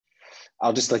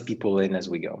I'll just let people in as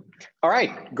we go. All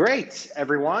right, great,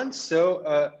 everyone.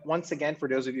 So once again, for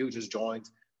those of you who just joined,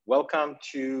 welcome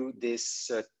to this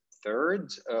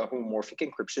third homomorphic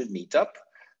encryption meetup.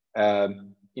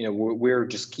 We're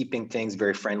just keeping things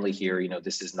very friendly here.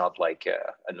 This is not like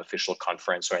an official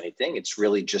conference or anything. It's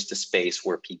really just a space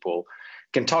where people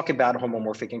can talk about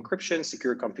homomorphic encryption,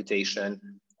 secure computation.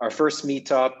 Our first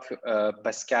meetup,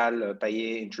 Pascal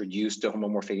Payet introduced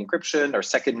homomorphic encryption. Our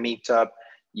second meetup,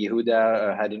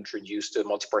 Yehuda had introduced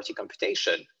multi-party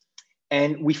computation.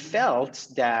 And we felt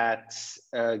that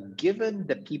given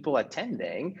the people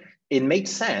attending, it made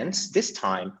sense this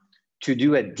time to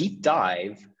do a deep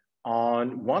dive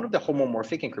on one of the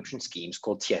homomorphic encryption schemes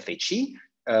called TFHE,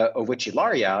 of which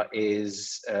Ilaria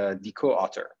is the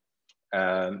co-author.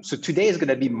 So today is going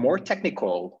to be more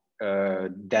technical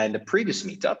than the previous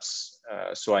meetups.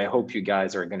 So I hope you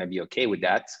guys are going to be okay with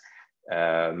that.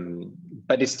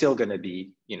 But it's still going to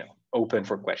be, open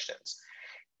for questions.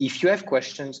 If you have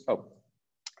questions,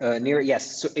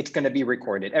 yes, so it's going to be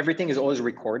recorded. Everything is always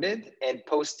recorded and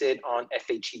posted on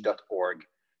FHE.org.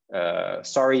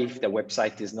 Sorry if the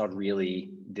website is not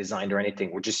really designed or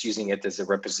anything. We're just using it as a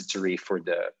repository for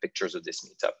the pictures of this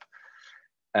meetup.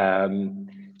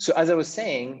 So as I was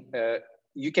saying,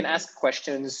 you can ask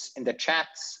questions in the chat.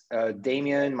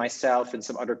 Damien, myself, and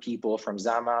some other people from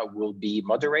Zama will be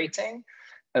moderating.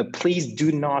 Please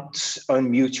do not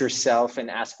unmute yourself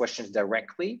and ask questions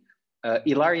directly.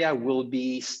 Ilaria will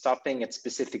be stopping at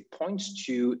specific points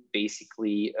to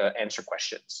basically answer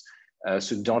questions.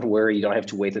 So don't worry, you don't have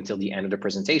to wait until the end of the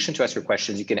presentation to ask your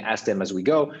questions. You can ask them as we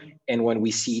go. And when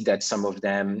we see that some of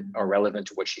them are relevant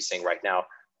to what she's saying right now,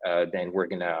 then we're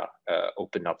gonna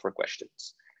open up for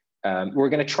questions. We're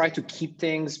gonna try to keep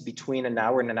things between an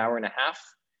hour and a half.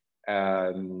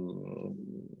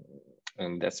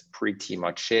 And that's pretty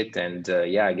much it. And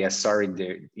yeah, I guess, sorry,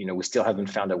 we still haven't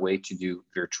found a way to do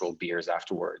virtual beers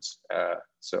afterwards.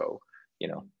 So,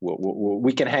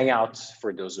 we can hang out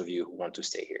for those of you who want to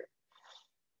stay here.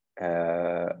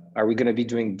 Are we gonna be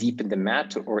doing deep in the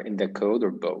math or in the code or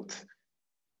both?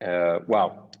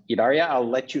 Well, Ilaria, I'll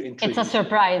let you introduce. It's a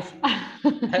surprise.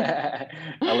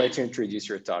 I'll let you introduce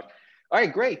your talk. All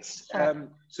right, great.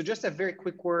 Sure. So just a very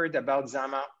quick word about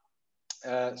Zama.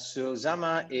 So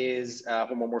Zama is a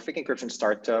homomorphic encryption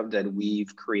startup that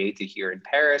we've created here in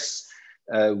Paris.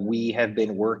 We have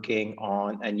been working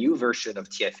on a new version of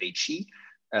TFHE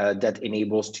that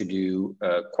enables to do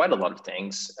quite a lot of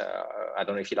things. I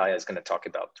don't know if Ilaria is going to talk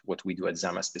about what we do at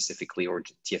Zama specifically or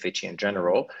TFHE in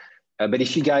general. But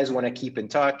if you guys want to keep in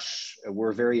touch,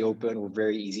 we're very open. We're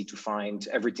very easy to find.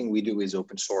 Everything we do is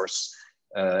open source.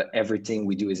 Everything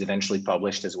we do is eventually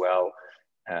published as well.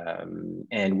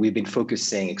 And we've been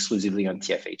focusing exclusively on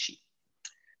TFHE.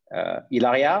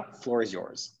 Ilaria, floor is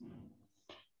yours.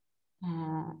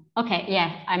 Okay,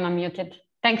 yeah, I'm unmuted.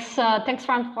 Thanks,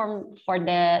 Fran, for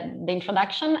the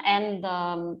introduction and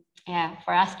yeah,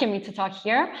 for asking me to talk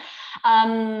here.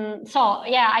 So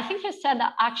yeah, I think you said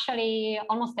actually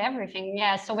almost everything.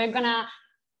 Yeah, so we're gonna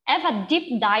have a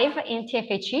deep dive in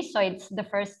TFHE. So it's the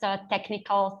first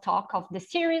technical talk of the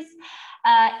series.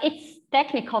 It's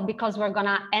technical because we're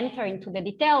gonna enter into the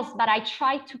details, but I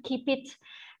try to keep it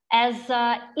as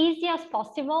easy as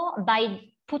possible by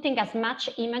putting as much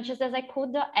images as I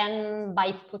could and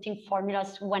by putting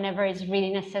formulas whenever it's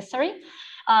really necessary.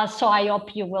 So I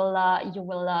hope you will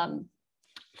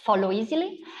follow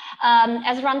easily.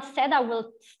 As Rand said, I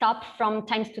will stop from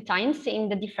time to time in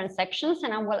the different sections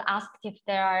and I will ask if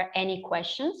there are any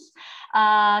questions.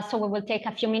 So we will take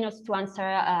a few minutes to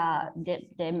answer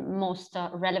the most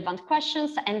relevant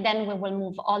questions, and then we will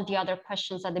move all the other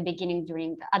questions at the beginning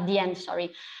during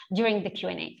the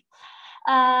Q&A.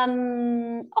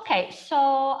 Okay,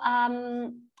 so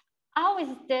how is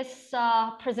this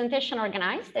presentation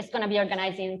organized? It's going to be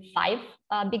organized in 5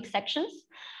 big sections.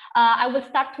 I will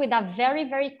start with a very,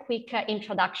 very quick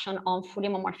introduction on fully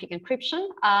homomorphic encryption,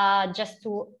 just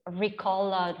to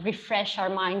refresh our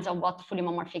minds on what fully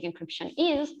homomorphic encryption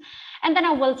is. And then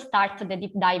I will start the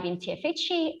deep dive in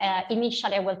TFHE.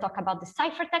 Initially, I will talk about the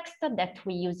ciphertext that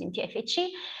we use in TFHE.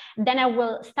 Then I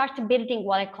will start building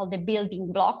what I call the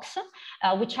building blocks,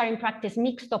 which are in practice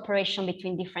mixed operation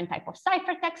between different types of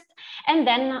ciphertext. And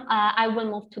then I will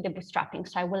move to the bootstrapping.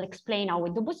 So I will explain how we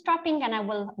do bootstrapping, and I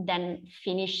will then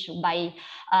finish by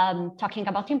talking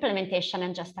about implementation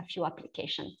and just a few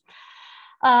applications.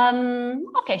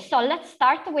 Okay, so let's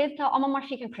start with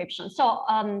homomorphic encryption. So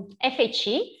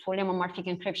FHE, fully homomorphic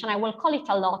encryption, I will call it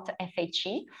a lot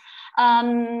FHE,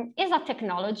 is a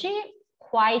technology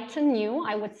quite new,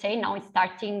 I would say. Now it's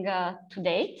starting to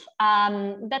date,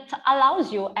 that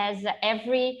allows you, as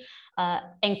every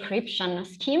encryption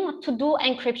scheme to do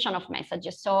encryption of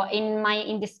messages. So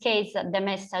in this case, the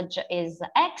message is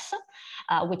X,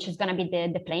 which is going to be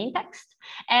the plain text,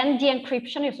 and the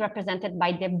encryption is represented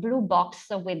by the blue box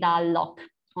with a lock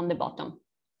on the bottom.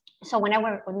 So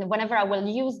whenever I will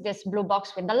use this blue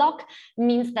box with the lock,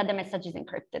 means that the message is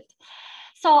encrypted.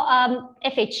 So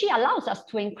TFHE allows us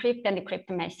to encrypt and decrypt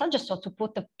the message, so to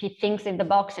put the things in the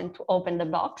box and to open the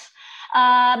box.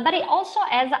 But it also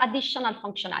has additional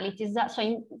functionalities.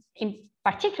 So in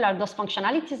particular, those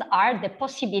functionalities are the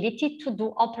possibility to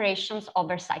do operations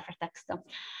over ciphertext.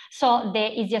 So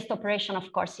the easiest operation,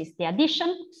 of course, is the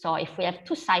addition. So if we have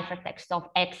two ciphertexts of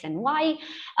X and Y,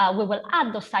 we will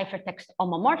add those ciphertexts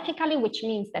homomorphically, which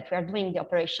means that we are doing the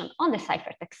operation on the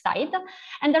ciphertext side.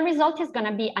 And the result is going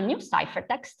to be a new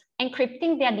ciphertext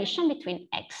encrypting the addition between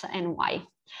X and Y.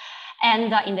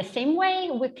 And in the same way,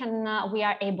 we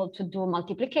are able to do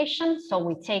multiplication. So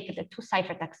we take the two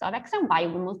ciphertexts of X and Y,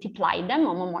 we multiply them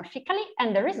homomorphically,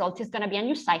 and the result is going to be a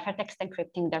new ciphertext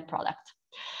encrypting their product.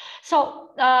 So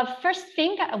first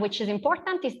thing, which is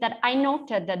important, is that I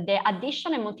noted that the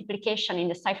addition and multiplication in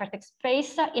the ciphertext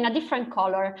space in a different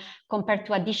color compared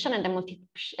to addition and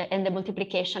the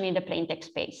multiplication in the plain text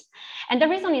space. And the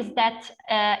reason is that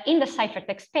in the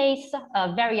ciphertext space,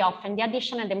 very often the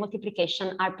addition and the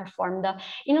multiplication are performed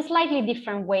in a slightly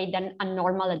different way than a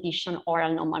normal addition or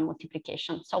a normal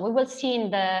multiplication. So we will see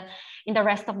in the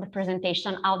rest of the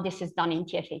presentation how this is done in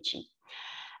TFHE.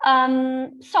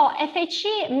 So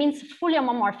TFHE means fully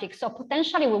homomorphic. So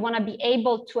potentially we want to be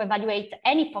able to evaluate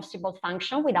any possible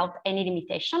function without any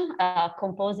limitation,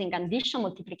 composing addition,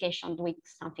 multiplication, doing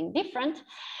something different.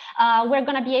 We're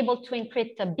going to be able to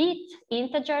encrypt a bit,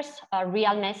 integers,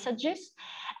 real messages.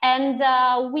 And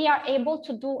we are able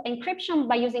to do encryption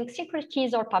by using secret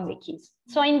keys or public keys.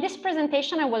 So in this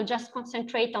presentation, I will just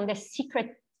concentrate on the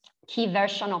secret key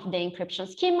version of the encryption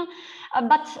scheme,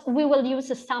 but we will use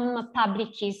some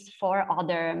public keys for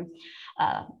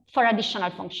for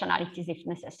additional functionalities if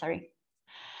necessary.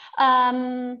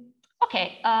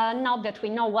 Okay, now that we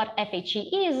know what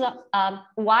TFHE is,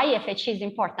 why TFHE is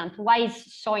important, why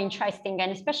it's so interesting,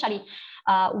 and especially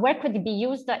where could it be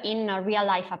used in real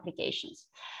life applications.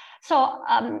 So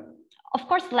of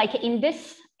course, like in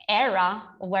this era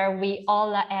where we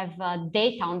all have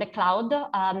data on the cloud,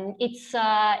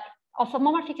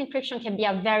 homomorphic encryption can be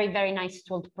a very, very nice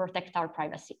tool to protect our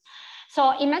privacy.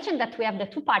 So imagine that we have the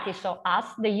two parties, so us,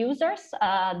 the users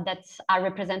that are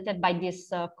represented by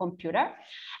this computer,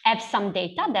 have some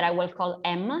data that I will call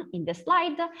M in the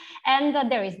slide, and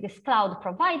there is this cloud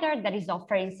provider that is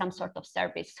offering some sort of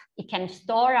service. It can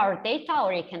store our data,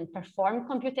 or it can perform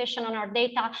computation on our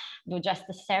data, do just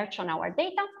a search on our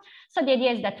data. So the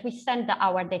idea is that we send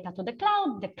our data to the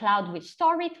cloud will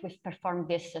store it, we perform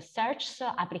this search,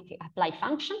 apply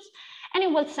functions, and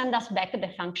it will send us back the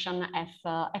function f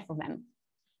of m.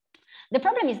 The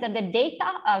problem is that the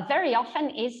data very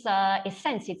often is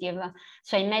sensitive.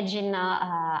 So imagine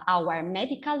our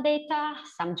medical data,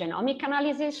 some genomic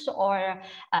analysis, or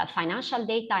financial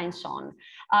data, and so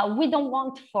on. We don't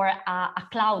want for a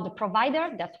cloud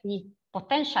provider that we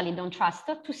potentially don't trust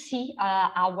to see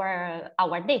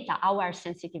our data, our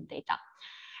sensitive data.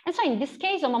 And so in this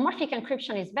case, homomorphic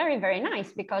encryption is very, very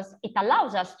nice because it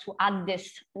allows us to add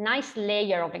this nice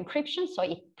layer of encryption. So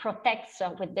it protects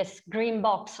with this green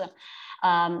box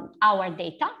our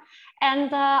data.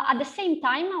 And at the same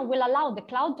time, will allow the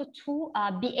cloud to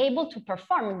be able to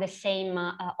perform the same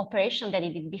operation that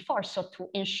it did before. So to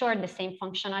ensure the same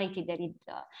functionality that it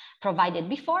provided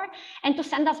before, and to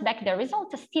send us back the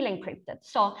result still encrypted.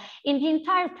 So in the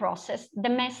entire process, the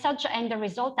message and the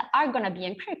result are going to be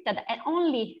encrypted, and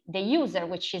only the user,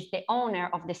 which is the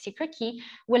owner of the secret key,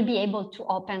 will be able to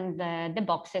open the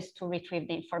boxes to retrieve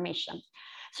the information.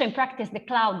 So in practice, the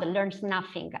cloud learns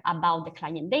nothing about the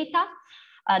client data.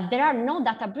 There are no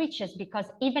data breaches because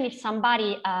even if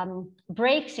somebody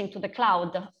breaks into the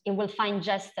cloud, it will find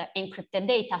just encrypted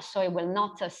data, so it will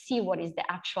not see what is the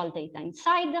actual data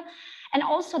inside. And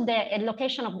also the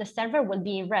location of the server will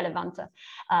be irrelevant.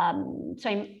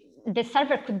 The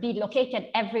server could be located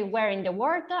everywhere in the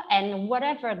world, and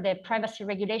whatever the privacy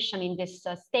regulation in this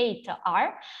state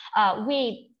are,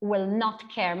 we will not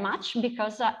care much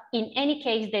because in any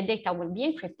case, the data will be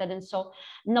encrypted, and so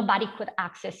nobody could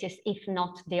access it if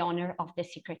not the owner of the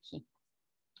secret key.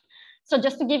 So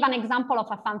just to give an example of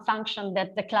a fun function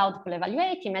that the cloud could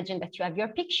evaluate, imagine that you have your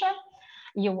picture.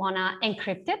 You want to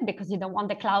encrypt it because you don't want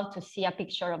the cloud to see a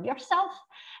picture of yourself.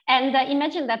 And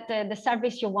imagine that the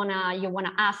service you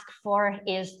wanna ask for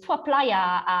is to apply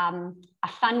a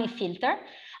funny filter.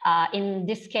 In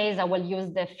this case, I will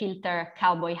use the filter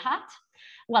cowboy hat.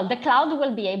 well, the cloud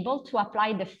will be able to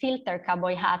apply the filter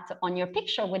cowboy hat on your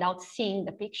picture without seeing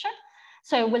the picture.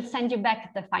 So it will send you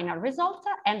back the final result,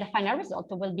 and the final result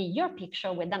will be your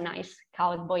picture with a nice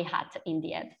cowboy hat in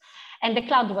the head. And the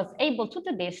cloud was able to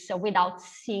do this without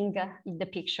seeing the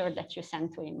picture that you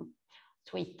sent to him,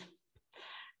 tweet.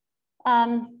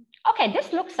 Okay,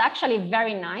 this looks actually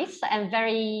very nice and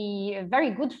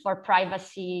very good for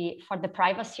privacy, for the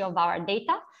privacy of our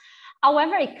data.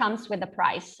 However, it comes with a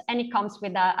price, and it comes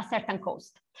with a certain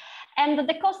cost. And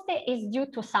the cost is due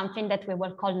to something that we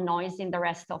will call noise in the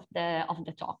rest of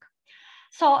the talk.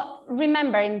 So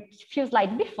remember, in a few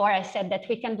slides before, I said that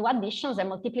we can do additions and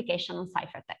multiplication on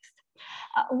ciphertext.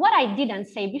 What I didn't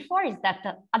say before is that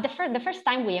at the first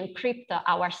time we encrypt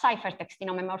our ciphertext in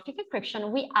homomorphic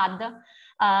encryption, we add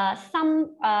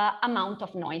some amount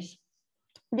of noise.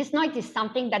 This noise is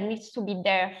something that needs to be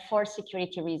there for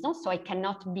security reasons, so it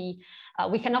cannot be,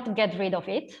 we cannot get rid of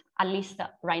it, at least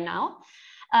right now.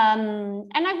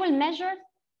 And I will measure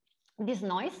this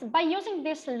noise by using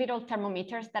these little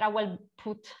thermometers that I will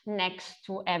put next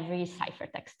to every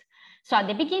ciphertext. So at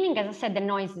the beginning, as I said, the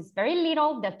noise is very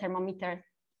little. The thermometer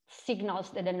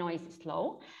signals that the noise is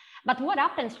low. But what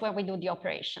happens when we do the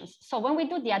operations? So when we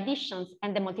do the additions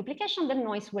and the multiplication, the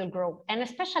noise will grow. And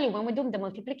especially when we do the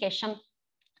multiplication,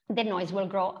 the noise will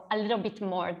grow a little bit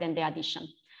more than the addition.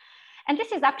 And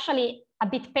this is actually a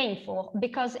bit painful,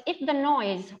 because if the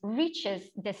noise reaches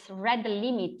this red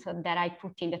limit that I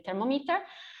put in the thermometer,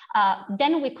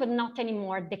 then we could not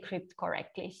anymore decrypt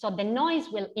correctly. So the noise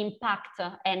will impact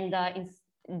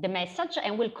the message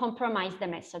and will compromise the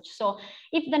message. So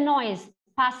if the noise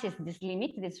passes this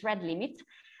limit, this red limit,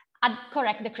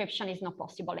 correct decryption is not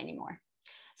possible anymore.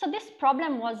 So this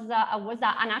problem was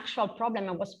an actual problem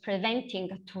and was preventing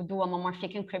to do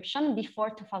homomorphic encryption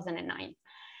before 2009.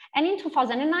 And in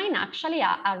 2009, actually,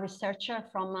 a researcher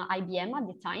from IBM at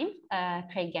the time,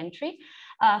 Craig Gentry,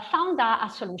 found a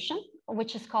solution,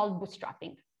 which is called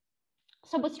bootstrapping.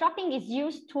 So bootstrapping is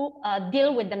used to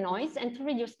deal with the noise and to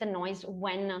reduce the noise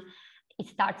when it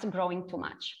starts growing too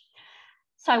much.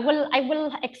 So I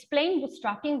will explain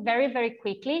bootstrapping very, very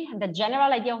quickly, the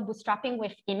general idea of bootstrapping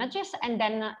with images, and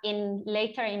then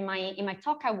later in my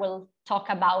talk, I will talk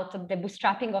about the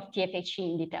bootstrapping of TFHE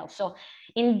in detail. So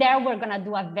in there, we're going to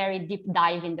do a very deep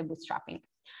dive in the bootstrapping.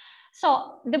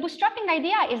 So the bootstrapping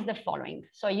idea is the following.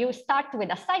 So you start with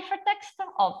a ciphertext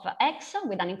of X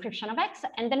with an encryption of X,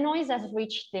 and the noise has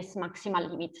reached this maximal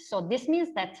limit. So this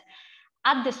means that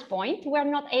at this point, we're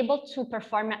not able to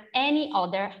perform any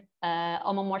other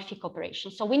homomorphic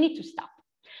operation. So we need to stop.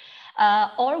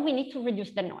 Or we need to reduce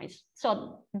the noise.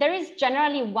 So there is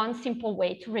generally one simple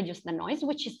way to reduce the noise,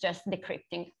 which is just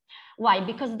decrypting. Why?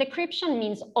 Because decryption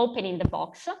means opening the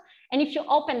box. And if you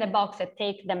open the box and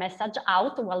take the message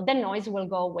out, well, the noise will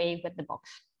go away with the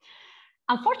box.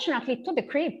 Unfortunately, to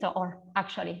decrypt, or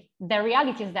actually, the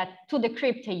reality is that to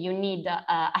decrypt, you need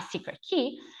a secret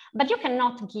key, but you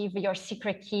cannot give your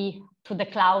secret key to the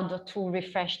cloud to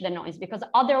refresh the noise, because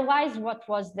otherwise, what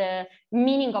was the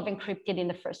meaning of encrypted in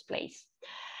the first place?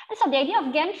 And so the idea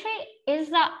of Gentry is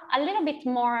a little bit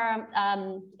more,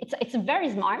 it's very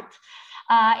smart.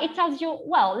 It tells you,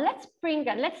 well, let's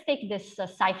take this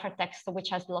ciphertext, which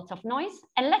has lots of noise,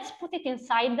 and let's put it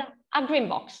inside a green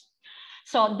box.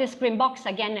 So this green box,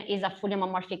 again, is a fully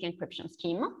homomorphic encryption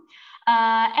scheme.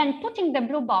 And putting the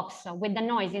blue box with the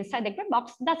noise inside the green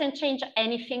box doesn't change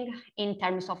anything in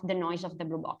terms of the noise of the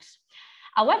blue box.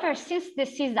 However, since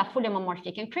this is a fully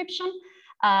homomorphic encryption,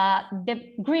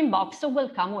 the green box will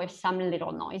come with some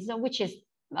little noise, which is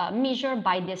measured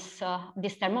by this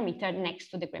thermometer next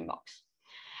to the green box.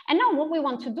 And now what we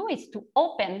want to do is to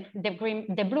open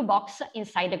the blue box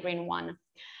inside the green one,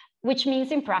 which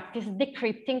means in practice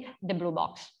decrypting the blue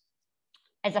box.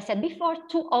 As I said before,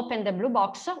 to open the blue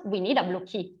box, we need a blue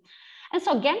key. And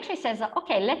so Gentry says,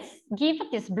 okay, let's give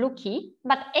this blue key,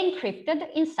 but encrypted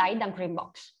inside a green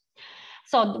box.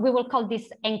 So we will call this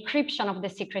encryption of the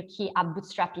secret key a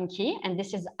bootstrapping key, and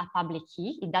this is a public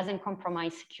key. It doesn't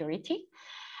compromise security.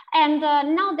 And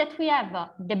now that we have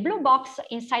the blue box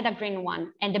inside a green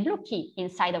one and the blue key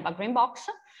inside of a green box,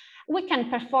 we can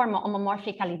perform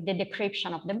homomorphically the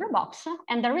decryption of the blue box,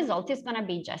 and the result is going to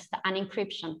be just an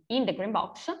encryption in the green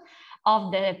box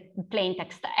of the plain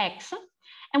text X.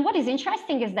 And what is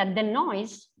interesting is that the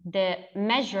noise, the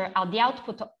measure of the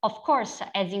output, of course,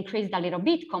 has increased a little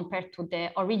bit compared to the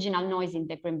original noise in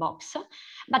the green box.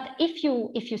 But if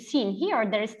you see in here,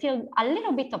 there is still a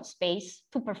little bit of space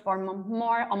to perform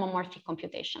more homomorphic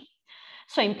computation.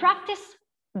 So in practice,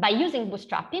 by using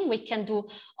bootstrapping, we can do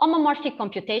homomorphic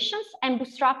computations and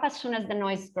bootstrap as soon as the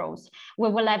noise grows. We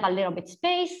will have a little bit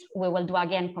space, we will do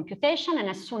again computation, and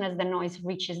as soon as the noise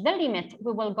reaches the limit,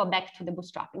 we will go back to the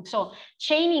bootstrapping. So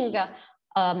chaining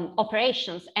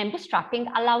operations and bootstrapping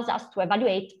allows us to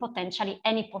evaluate potentially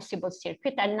any possible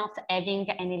circuit and not having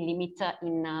any limit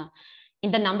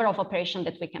in the number of operations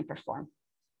that we can perform.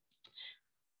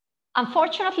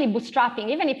 Unfortunately, bootstrapping,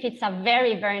 even if it's a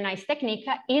very, very nice technique,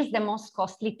 is the most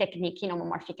costly technique in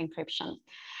homomorphic encryption.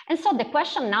 And so the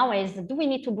question now is, do we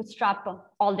need to bootstrap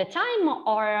all the time,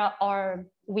 or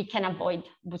we can avoid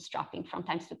bootstrapping from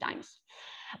time to time?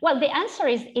 Well, the answer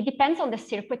is it depends on the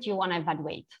circuit you want to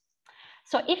evaluate.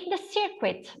 So if the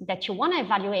circuit that you want to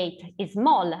evaluate is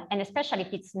small, and especially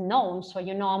if it's known, so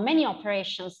you know how many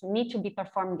operations need to be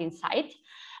performed inside,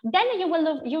 then you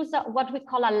will use what we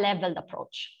call a leveled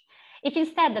approach. If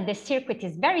instead the circuit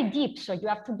is very deep, so you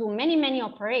have to do many, many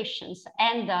operations,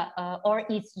 and or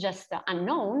it's just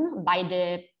unknown by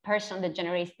the person that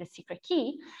generates the secret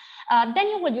key, then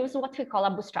you will use what we call a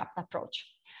bootstrapped approach.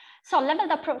 So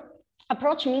leveled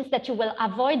approach means that you will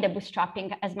avoid the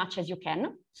bootstrapping as much as you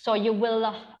can. So you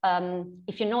will,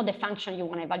 if you know the function you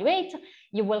want to evaluate,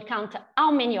 you will count how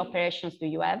many operations do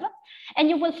you have, and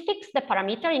you will fix the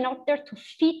parameter in order to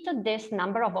fit this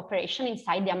number of operations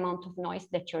inside the amount of noise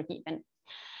that you're given.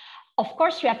 Of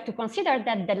course, you have to consider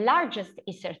that the largest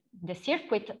is the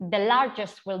circuit, the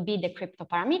largest will be the crypto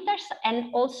parameters,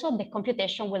 and also the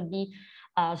computation will be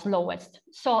slowest.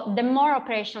 So the more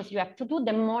operations you have to do,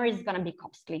 the more it's going to be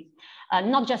costly.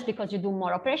 Not just because you do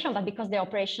more operations, but because the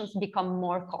operations become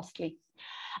more costly.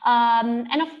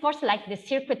 And of course, like the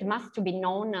circuit must be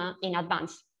known in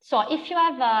advance. So if you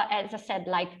have, as I said,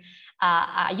 like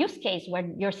a use case where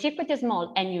your circuit is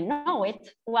small and you know it,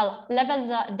 well,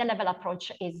 the level approach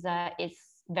is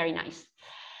very nice.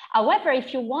 However,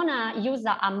 if you want to use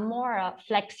a more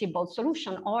flexible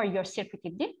solution or your circuit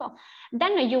is deep,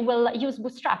 then you will use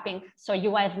bootstrapping. So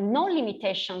you have no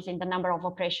limitations in the number of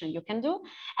operations you can do,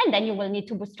 and then you will need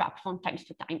to bootstrap from time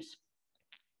to time.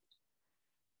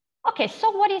 Okay,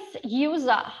 so what is used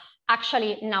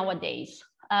actually nowadays?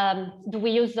 Do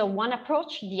we use one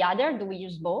approach, the other? Do we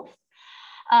use both?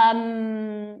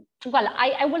 Well,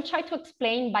 I will try to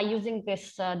explain by using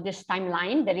this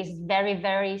timeline that is very,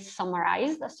 very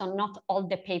summarized. So not all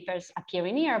the papers appear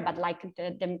in here, but like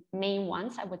the main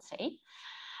ones, I would say.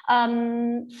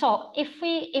 So if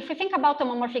we think about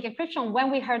homomorphic encryption, when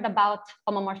we heard about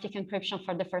homomorphic encryption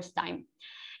for the first time,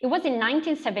 it was in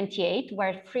 1978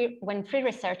 when three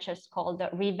researchers called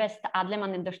Rivest,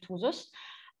 Adleman, and Dertuzos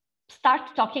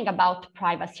start talking about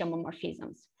privacy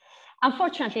homomorphisms.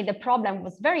 Unfortunately, the problem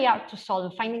was very hard to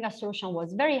solve. Finding a solution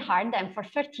was very hard, and for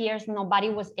 30 years, nobody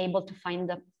was able to find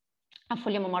a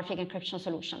fully homomorphic encryption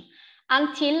solution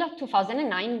until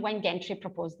 2009, when Gentry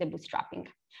proposed the bootstrapping.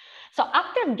 So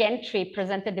after Gentry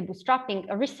presented the bootstrapping,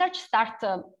 research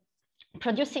started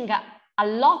producing a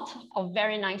lot of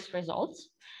very nice results.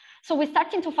 So we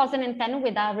start in 2010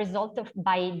 with a result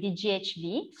by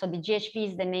DGHV. So DGHV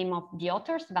is the name of the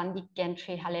authors, Van Dijk,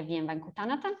 Gentry, Halevi, and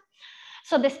Venkutanathan.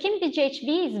 So the scheme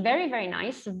DGHV is very, very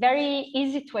nice, very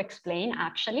easy to explain,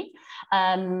 actually.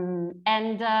 And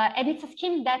it's a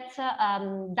scheme that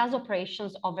does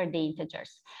operations over the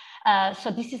integers.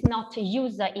 So this is not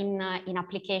used in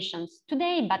applications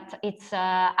today, but it's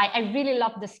I really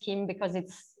love the scheme because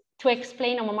it's to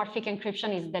explain homomorphic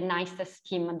encryption is the nicest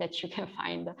scheme that you can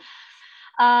find.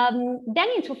 Then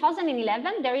in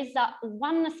 2011, there is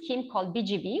one scheme called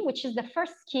BGV, which is the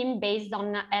first scheme based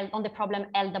on the problem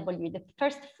LWE, the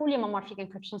first fully homomorphic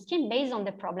encryption scheme based on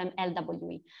the problem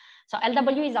LWE. So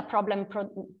LWE is a problem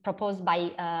proposed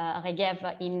by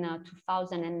Regev in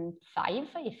 2005,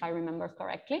 if I remember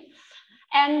correctly.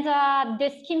 And the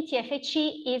scheme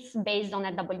TFHE is based on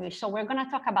LWE. So we're going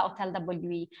to talk about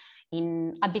LWE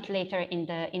in a bit later in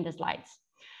the slides.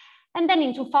 And then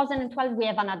in 2012, we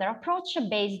have another approach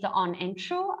based on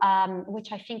Entrue,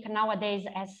 which I think nowadays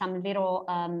has some little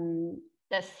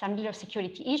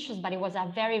security issues, but it was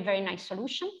a very, very nice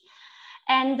solution.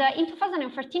 And in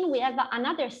 2014, we have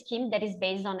another scheme that is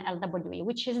based on LWE,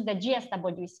 which is the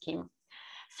GSWE scheme.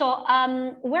 So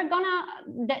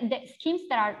the schemes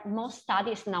that are most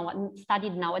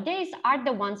studied nowadays are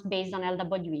the ones based on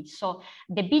LWE. So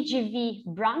the BGV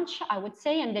branch, I would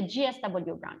say, and the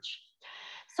GSW branch.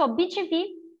 So BGV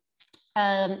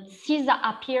sees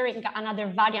appearing another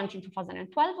variant in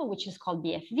 2012, which is called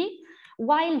BFV,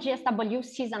 while GSW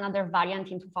sees another variant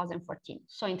in 2014.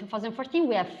 So in 2014,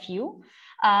 we have few.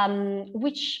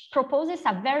 which proposes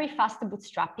a very fast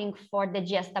bootstrapping for the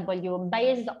GSW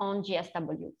based on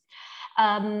GSW.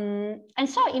 And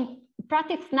so in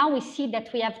practice, now we see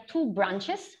that we have two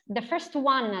branches. The first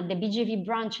one, the BGV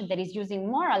branch, that is using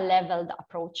more a leveled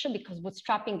approach because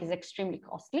bootstrapping is extremely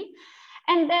costly.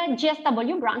 And the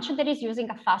GSW branch that is using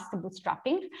a fast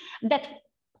bootstrapping that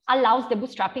allows the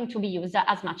bootstrapping to be used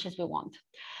as much as we want.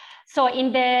 So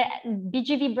in the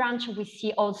BGV branch, we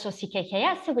see also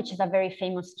CKKS, which is a very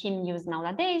famous scheme used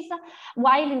nowadays,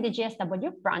 while in the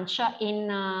GSW branch in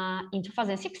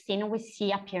 2016, we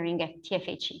see appearing at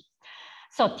TFHE.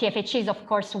 So TFHE is, of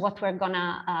course, what we're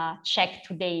gonna check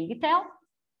today in detail.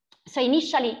 So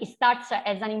initially, it starts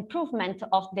as an improvement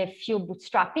of the few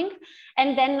bootstrapping,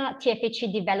 and then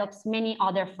TFHE develops many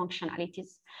other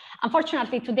functionalities.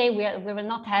 Unfortunately, today we will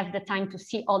not have the time to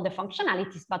see all the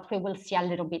functionalities, but we will see a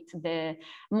little bit the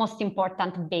most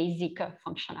important basic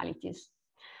functionalities.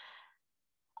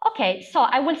 Okay, so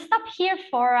I will stop here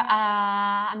for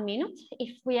a minute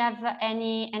if we have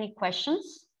any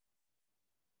questions.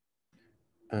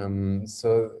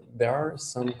 So there are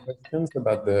some questions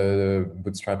about the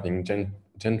bootstrapping,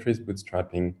 Gentry's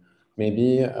bootstrapping.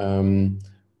 Maybe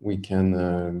we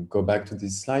can go back to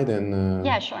this slide and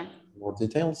yeah, sure. More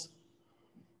details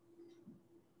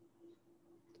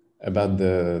about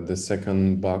the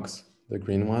second box, the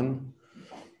green one.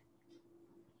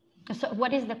 So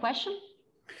what is the question?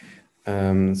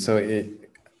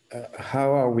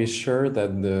 How are we sure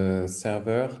that the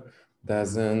server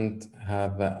doesn't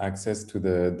have access to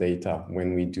the data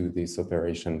when we do this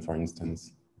operation, for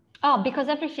instance? Oh, because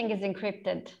everything is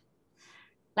encrypted.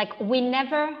 Like we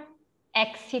never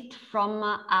exit from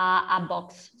a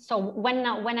box. So when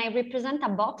I represent a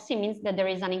box, it means that there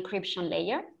is an encryption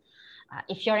layer.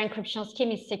 If your encryption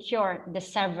scheme is secure, the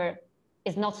server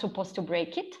is not supposed to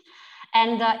break it.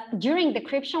 And during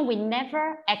decryption, we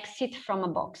never exit from a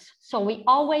box. So we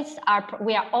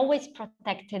are always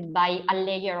protected by a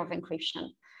layer of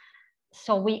encryption.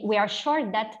 So we are sure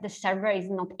that the server is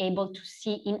not able to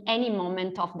see in any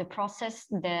moment of the process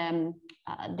the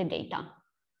data.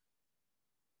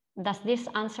 Does this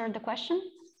answer the question?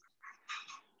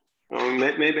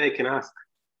 Maybe I can ask.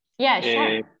 Yeah,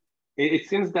 sure. It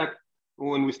seems that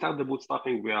when we start the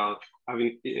bootstrapping, we are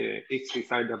having X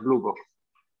inside the blue box.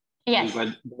 Yes.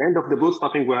 And by the end of the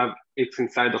bootstrapping, we have X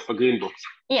inside of a green box.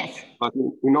 Yes. But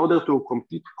in order to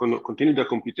continue the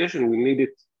computation, we need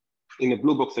it in a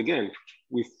blue box again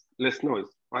with less noise,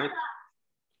 right?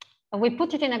 We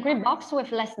put it in a green box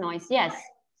with less noise, yes.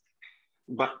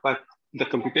 But the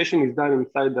computation is done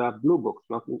inside the blue box,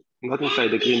 not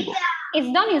inside the green box.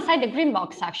 It's done inside the green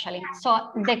box, actually.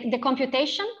 So the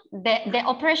computation, the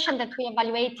operation that we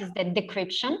evaluate is the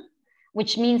decryption,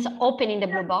 which means opening the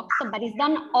blue box, but it's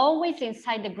done always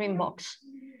inside the green box.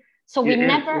 So we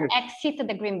never exit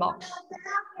the green box.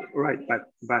 Right, but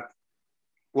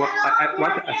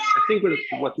I think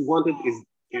what we wanted is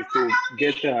to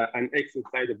get an X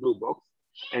inside the blue box,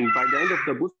 and by the end of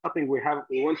the bootstrapping,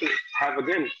 we want to have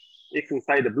again X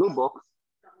inside the blue box,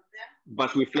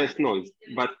 but with less noise.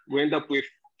 But we end up with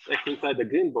X inside the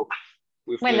green box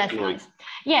with less noise.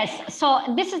 Yes, so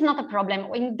this is not a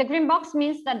problem. In the green box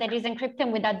means that there is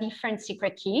encryption with a different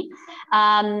secret key.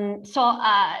 The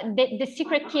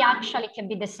secret key actually can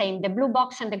be the same. The blue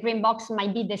box and the green box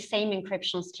might be the same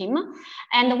encryption scheme.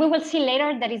 And we will see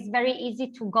later that it's very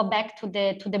easy to go back to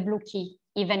the blue key,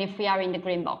 even if we are in the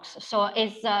green box. So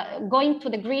it's going to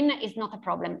the green is not a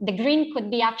problem. The green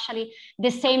could be actually the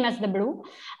same as the blue.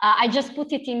 I just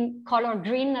put it in color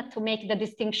green to make the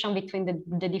distinction between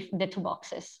the two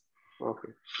boxes.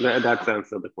 Okay, that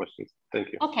answers the question.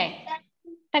 Thank you. Okay,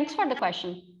 thanks for the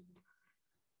question.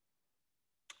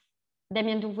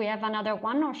 Damien, do we have another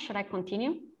one or should I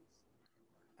continue?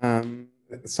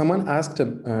 Someone asked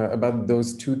about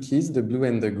those two keys, the blue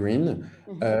and the green.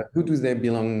 Mm-hmm. Who do they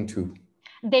belong to?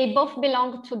 They both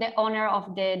belong to the owner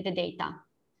of the data.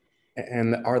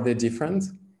 And are they different?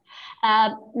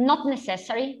 Not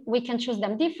necessary. We can choose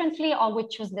them differently or we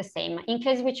choose the same. In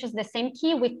case we choose the same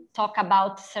key, we talk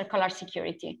about circular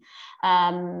security,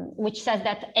 which says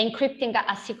that encrypting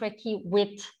a secret key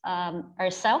with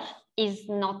herself is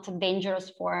not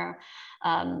dangerous for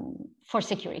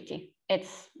security.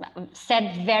 It's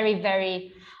said very,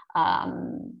 very, how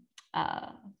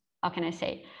can I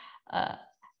say,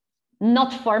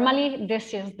 not formally,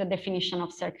 this is the definition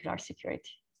of circular security.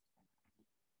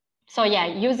 So yeah,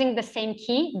 using the same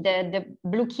key, the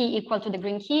blue key equal to the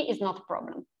green key is not a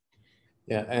problem.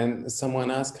 Yeah, and someone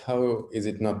asked, how is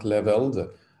it not leveled?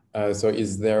 So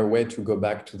is there a way to go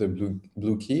back to the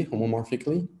blue key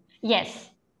homomorphically?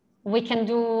 Yes, we can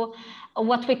do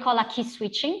what we call a key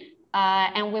switching.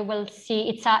 and we will see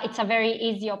it's a very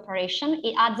easy operation.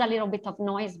 It adds a little bit of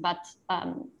noise, but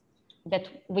that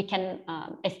we can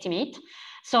estimate.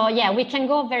 So yeah, we can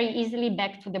go very easily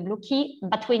back to the blue key,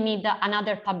 but we need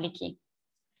another public key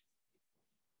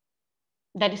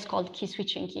that is called key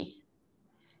switching key.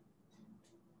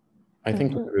 I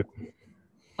think we're good.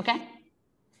 Okay.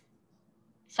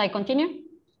 So I continue.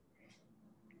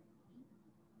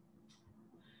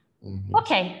 Mm-hmm.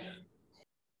 Okay.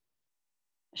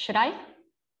 Should I?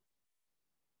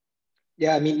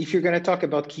 Yeah, I mean, if you're going to talk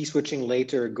about key switching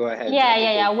later, go ahead.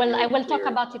 Yeah. Well, I will talk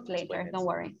about it later. Don't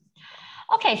worry.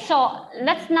 Okay, so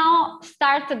let's now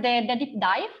start the deep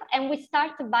dive, and we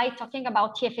start by talking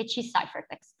about TFHE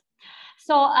ciphertext.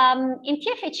 So in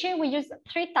TFHE, we use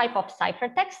 3 types of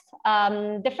ciphertext.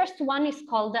 The first one is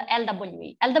called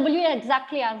LWE. LWE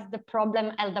exactly as the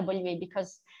problem LWE,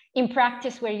 because in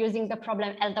practice, we're using the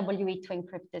problem LWE to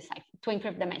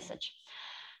encrypt the message.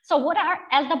 So what are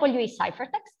LWE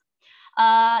ciphertext?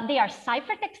 They are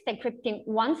ciphertext encrypting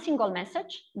one single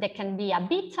message. They can be a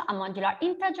bit, a modular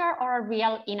integer, or a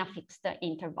real in a fixed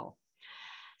interval.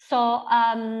 So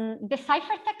the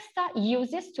ciphertext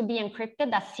uses to be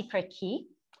encrypted a secret key,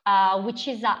 which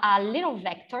is a little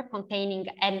vector containing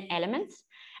n elements.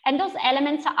 And those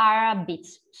elements are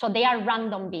bits, so they are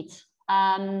random bits.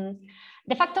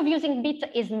 The fact of using bit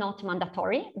is not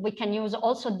mandatory. We can use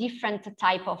also different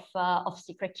type of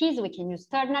secret keys. We can use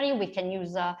ternary, we can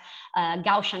use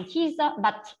Gaussian keys,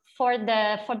 but for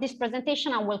this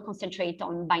presentation, I will concentrate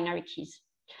on binary keys.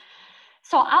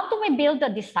 So how do we build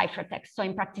this ciphertext? So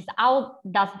in practice, how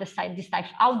the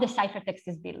ciphertext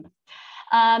is built?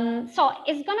 So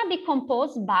it's going to be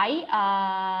composed by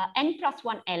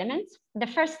n+1 elements. The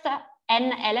first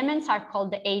n elements are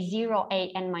called the A0,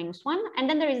 A, n-1, and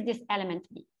then there is this element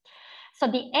B. So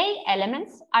the A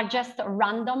elements are just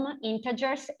random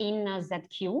integers in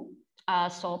ZQ,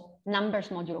 so numbers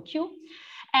modulo Q.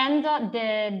 And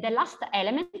the last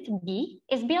element, B,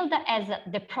 is built as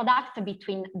the product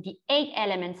between the A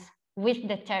elements with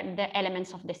the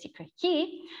elements of the secret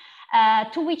key,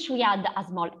 to which we add a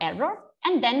small error,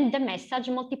 and then the message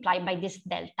multiplied by this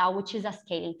delta, which is a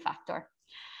scaling factor.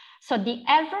 So the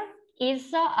error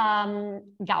is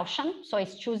Gaussian, so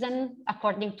it's chosen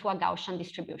according to a Gaussian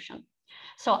distribution.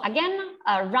 So again,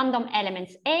 random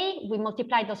elements A, we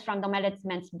multiply those random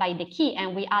elements by the key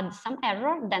and we add some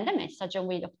error, then the message and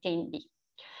we obtain B.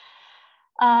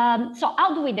 So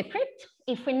how do we decrypt?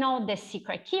 If we know the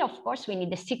secret key, of course, we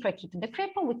need the secret key to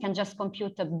decrypt. We can just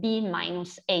compute B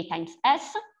minus A times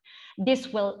S. This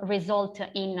will result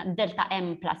in delta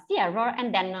M plus the error,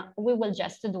 and then we will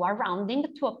just do a rounding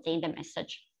to obtain the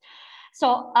message.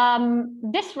 So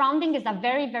this rounding is a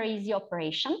very, very easy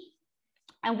operation.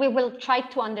 And we will try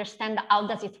to understand how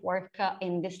does it work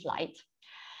in this slide.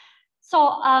 So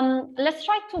let's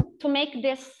try to make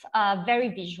this very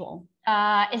visual.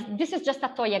 This is just a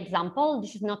toy example.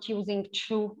 This is not using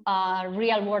true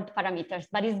real world parameters,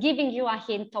 but it's giving you a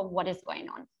hint of what is going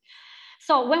on.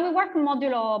 So when we work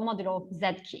modulo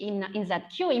ZQ in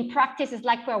ZQ, in practice, it's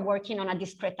like we're working on a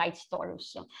discretized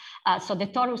torus. So the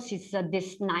torus is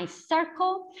this nice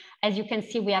circle. As you can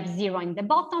see, we have 0 in the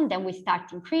bottom, then we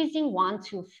start increasing 1,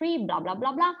 2, 3, blah, blah,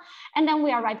 blah, blah. And then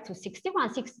we arrive to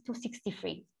 61, 62,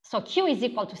 63. So Q is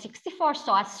equal to 64.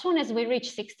 So as soon as we reach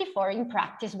 64, in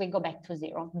practice, we go back to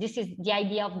 0. This is the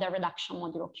idea of the reduction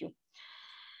modulo Q.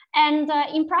 And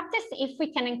in practice, if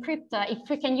we can encrypt,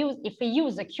 if we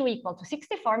use a Q equal to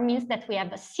 64, means that we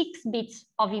have 6 bits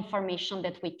of information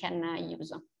that we can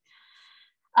use.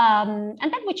 And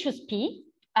then we choose P,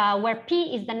 where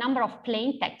P is the number of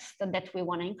plain text that we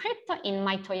want to encrypt. In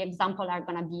my toy example are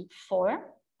going to be 4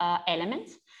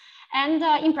 elements. And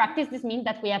in practice, this means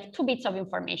that we have 2 bits of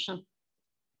information.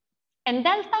 And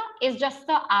delta is just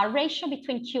a ratio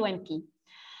between Q and P.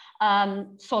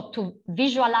 So to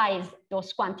visualize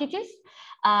those quantities,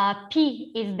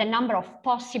 P is the number of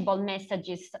possible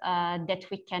messages that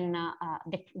we can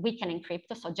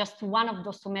encrypt. So just one of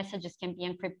those 2 messages can be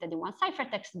encrypted in one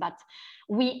ciphertext, but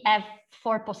we have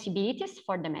 4 possibilities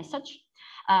for the message.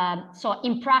 So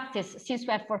in practice, since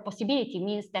we have 4 possibilities,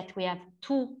 means that we have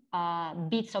 2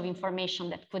 bits of information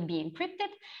that could be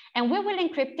encrypted, and we will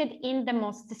encrypt it in the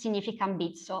most significant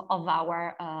bits of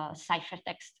our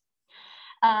ciphertext.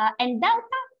 And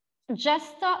delta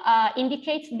just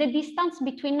indicates the distance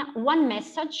between one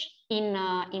message in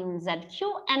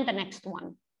ZQ and the next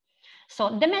one.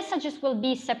 So the messages will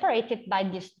be separated by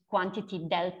this quantity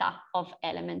delta of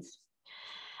elements.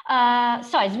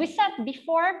 So as we said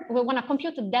before, we want to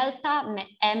compute delta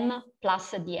M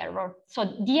plus the error. So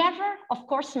the error, of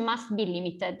course, must be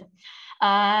limited.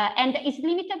 And is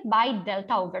limited by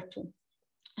delta over 2.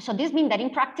 So this means that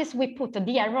in practice, we put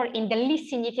the error in the least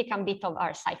significant bit of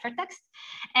our ciphertext.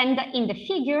 And in the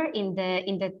figure, in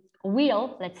the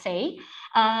wheel, let's say,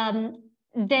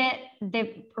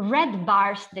 the red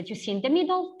bars that you see in the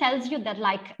middle tells you that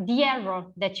like the error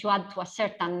that you add to a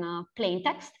certain plain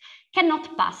text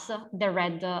cannot pass the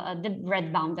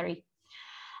red boundary.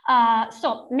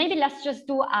 So maybe let's just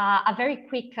do a very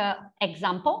quick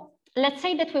example. Let's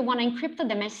say that we want to encrypt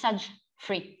the message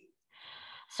free.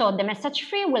 So the message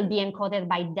free will be encoded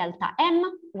by delta M,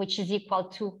 which is equal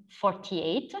to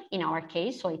 48 in our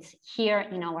case. So it's here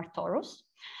in our torus.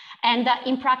 And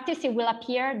in practice, it will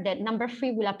appear, the number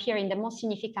 3 will appear in the most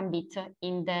significant bit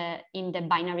in the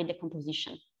binary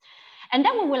decomposition. And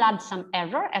then we will add some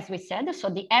error, as we said. So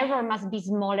the error must be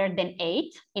smaller than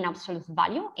 8 in absolute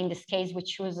value. In this case, we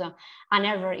choose an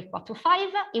error equal to 5.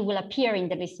 It will appear in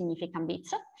the least significant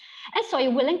bits. And so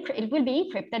it will be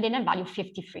encrypted in a value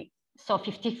 53. So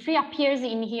 53 appears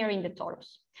in here in the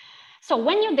torus. So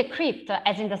when you decrypt,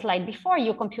 as in the slide before,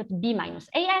 you compute B minus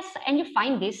AS, and you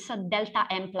find this delta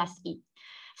M plus E.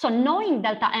 So knowing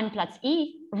delta M plus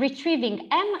E, retrieving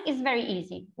M is very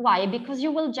easy. Why? Because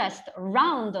you will just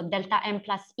round delta M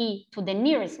plus E to the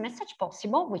nearest message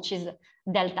possible, which is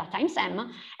delta times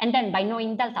M. And then by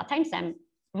knowing delta times M,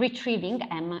 retrieving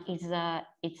M is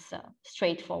it's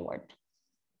straightforward.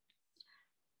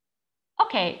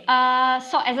 Okay,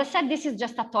 so as I said, this is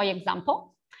just a toy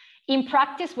example. In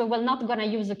practice, we will not gonna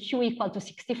use a Q equal to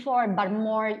 64, but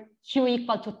more Q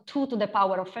equal to 2 to the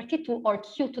power of 32 or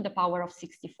Q to the power of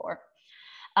 64.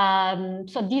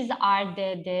 So these are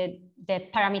the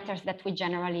parameters that we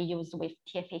generally use with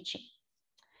TFHE.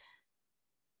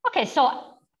 Okay,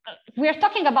 so we are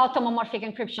talking about homomorphic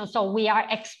encryption. So we are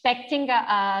expecting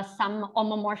some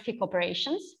homomorphic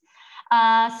operations.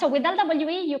 So with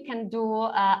LWE, you can do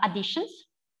additions.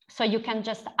 So you can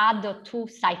just add the two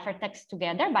ciphertexts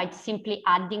together by simply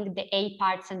adding the A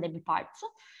parts and the B parts.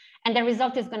 And the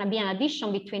result is going to be an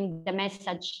addition between the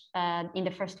message in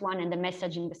the first one and the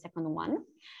message in the second one.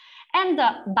 And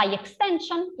by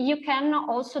extension, you can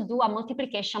also do a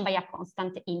multiplication by a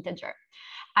constant integer.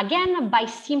 Again, by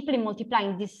simply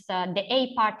multiplying this, the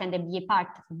A part and the B part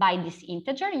by this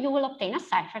integer, you will obtain a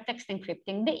ciphertext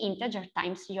encrypting the integer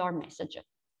times your message.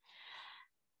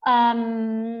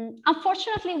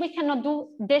 Unfortunately, we cannot do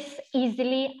this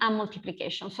easily a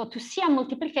multiplication. So to see a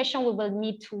multiplication, we will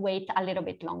need to wait a little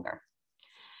bit longer.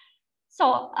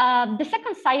 So the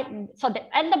second so the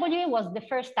LWE was the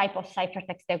first type of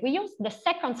ciphertext that we use. The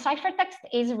second ciphertext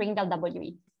is ring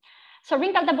LWE. So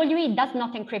ring LWE does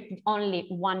not encrypt only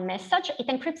one message. It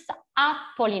encrypts a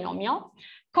polynomial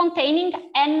containing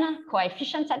n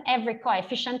coefficients, and every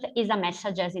coefficient is a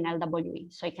message as in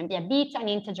LWE. So it can be a bit, an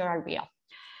integer, or real.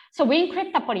 So we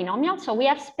encrypt a polynomial, so we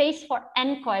have space for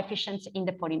n coefficients in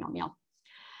the polynomial.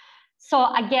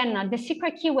 So again, the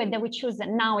secret keyword that we choose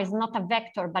now is not a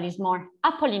vector, but is more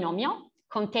a polynomial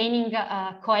containing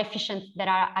coefficients that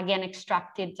are again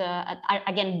extracted, are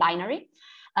again binary.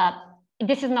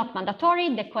 This is not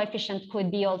mandatory. The coefficient could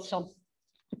be also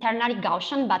ternary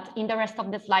Gaussian, but in the rest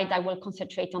of the slide, I will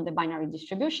concentrate on the binary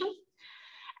distribution.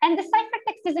 And the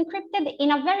ciphertext is encrypted in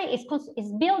a very,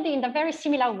 is built in a very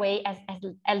similar way as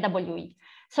LWE.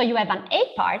 So you have an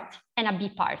A part and a B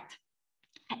part.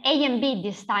 A and B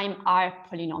this time are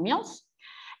polynomials.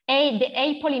 The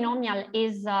A polynomial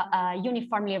is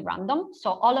uniformly random. So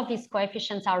all of these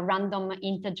coefficients are random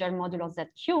integer modulo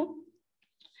ZQ.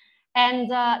 And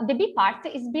the B part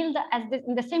is built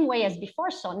in the same way as before.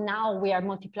 So now we are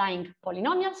multiplying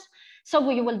polynomials. So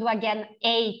we will do again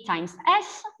A times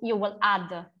S. You will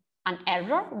add an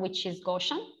error, which is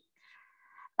Gaussian.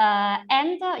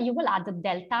 And you will add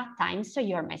delta times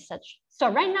your message. So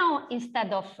right now,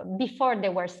 instead of before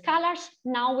there were scalars,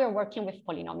 now we're working with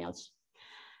polynomials.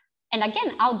 And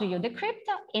again, how do you decrypt?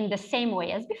 In the same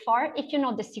way as before, if you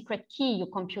know the secret key, you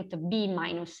compute B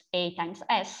minus A times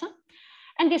S.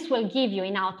 And this will give you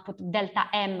in output delta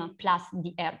M plus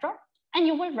the error, and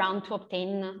you will round to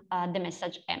obtain the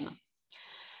message M.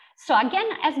 So again,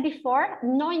 as before,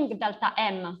 knowing delta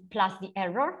M plus the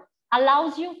error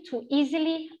allows you to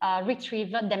easily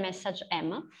retrieve the message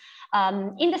M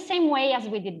in the same way as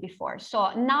we did before.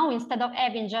 So now, instead of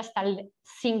having just a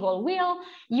single wheel,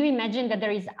 you imagine that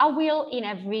there is a wheel in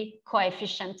every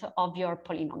coefficient of your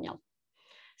polynomial.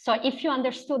 So if you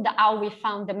understood how we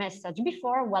found the message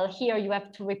before, well, here you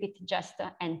have to repeat just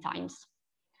n times.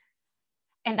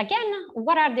 And again,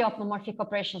 what are the homomorphic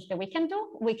operations that we can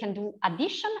do? We can do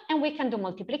addition and we can do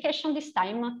multiplication, this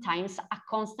time times a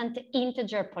constant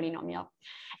integer polynomial.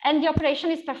 And the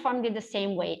operation is performed in the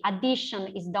same way.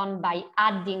 Addition is done by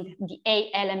adding the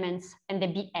A elements and the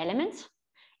B elements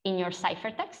in your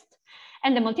ciphertext.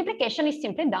 And the multiplication is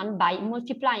simply done by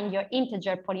multiplying your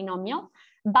integer polynomial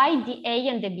by the A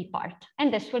and the B part.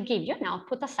 And this will give you an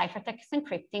output, a ciphertext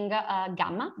encrypting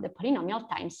gamma, the polynomial,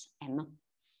 times M.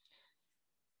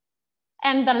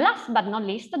 And the last but not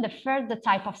least, the third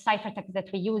type of ciphertext that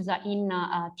we use in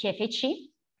TFHE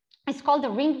is called the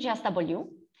ring GSW.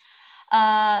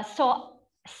 So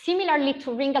similarly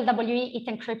to ring LWE, it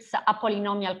encrypts a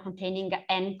polynomial containing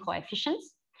n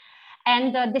coefficients.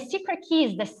 And the secret key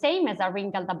is the same as a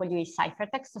ring LWE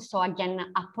ciphertext. So again,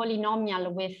 a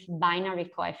polynomial with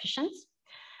binary coefficients.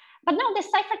 But now the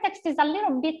ciphertext is a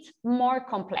little bit more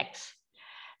complex.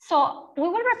 So we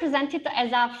will represent it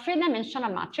as a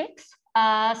three-dimensional matrix.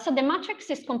 So the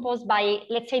matrix is composed by,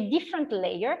 let's say, different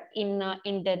layers in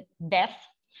the depth.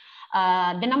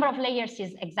 The number of layers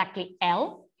is exactly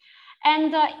L.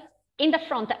 And in the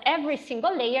front, every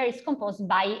single layer is composed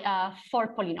by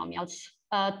 4 polynomials,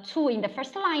 2 in the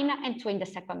first line and 2 in the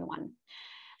second one.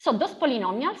 So those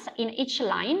polynomials in each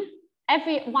line,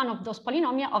 every one of those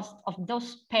polynomials, of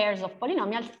those pairs of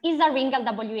polynomials, is a ring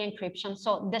LWE encryption.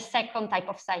 So the second type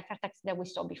of ciphertext that we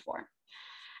saw before.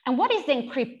 And what is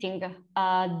encrypting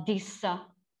this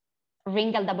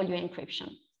ring LWE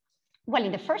encryption? Well,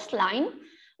 in the first line,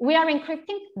 we are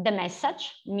encrypting the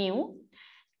message, mu,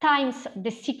 times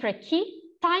the secret key,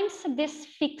 times this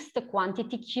fixed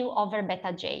quantity q over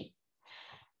beta j,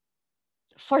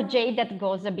 for j that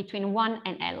goes between 1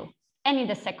 and L. And in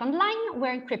the second line,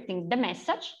 we're encrypting the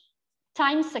message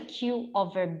times q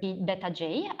over beta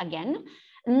j, again,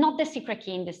 not the secret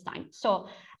key in this time. So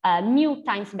mu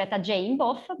times beta j in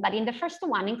both, but in the first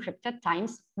one encrypted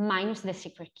times minus the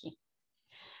secret key.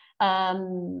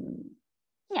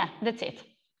 Yeah, that's it.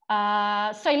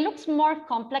 So it looks more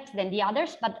complex than the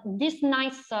others, but this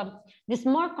this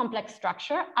more complex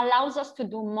structure allows us to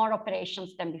do more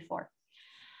operations than before.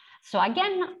 So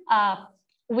again,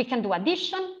 we can do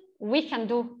addition, we can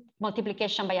do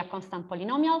multiplication by a constant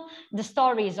polynomial. The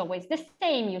story is always the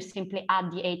same. You simply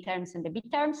add the A terms and the B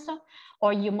terms,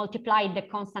 or you multiply the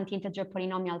constant integer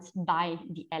polynomials by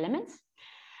the elements.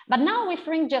 But now with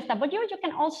ring GSW, you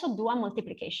can also do a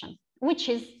multiplication, which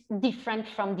is different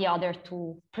from the other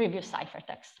 2 previous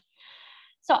ciphertexts.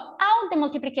 So how the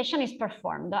multiplication is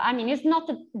performed? I mean, it's not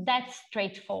that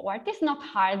straightforward. It's not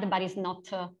hard, but it's not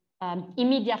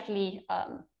immediately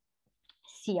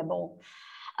seeable.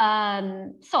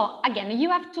 So again, you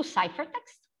have 2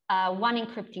 ciphertexts, one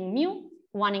encrypting mu,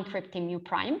 one encrypting mu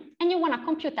prime, and you want to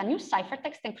compute a new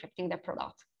ciphertext encrypting the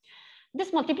product.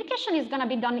 This multiplication is going to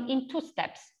be done in 2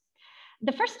 steps.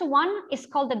 The first one is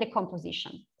called the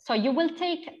decomposition. So you will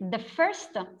take the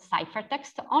first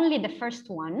ciphertext, only the first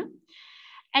one,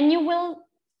 and you will,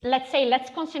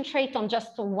 let's concentrate on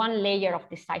just 1 layer of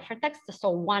the ciphertext. So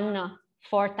 1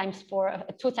 4 times 4,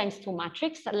 2 times 2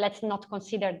 matrix. Let's not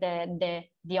consider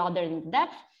the other in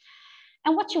depth.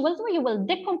 And what you will do, you will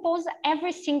decompose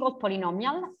every single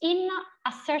polynomial in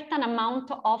a certain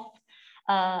amount of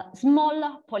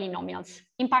small polynomials,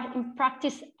 in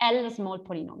practice, L small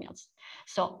polynomials.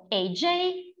 So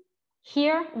AJ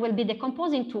here will be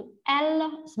decomposed into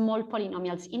L small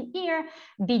polynomials in here,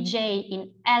 BJ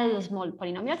in L small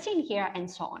polynomials in here, and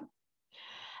so on.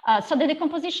 So the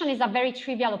decomposition is a very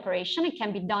trivial operation. It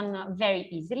can be done very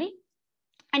easily,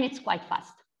 and it's quite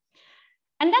fast.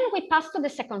 And then we pass to the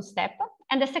second step,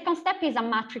 and the second step is a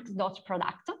matrix dot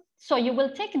product. So you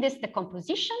will take this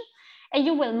decomposition and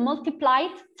you will multiply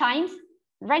it times,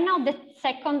 right now, the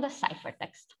second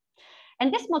ciphertext.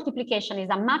 And this multiplication is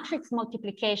a matrix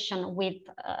multiplication with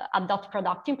a dot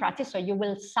product in practice. So you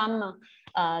will sum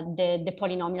the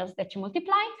polynomials that you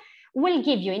multiply, will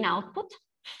give you in output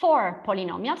 4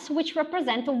 polynomials, which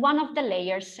represent one of the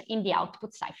layers in the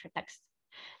output ciphertext.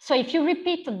 So if you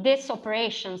repeat these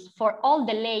operations for all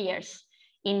the layers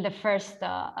in the first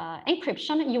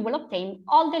encryption, you will obtain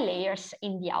all the layers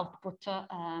in the output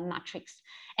matrix.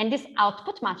 And this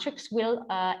output matrix will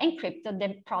encrypt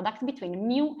the product between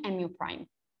mu and mu prime.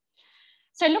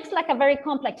 So it looks like a very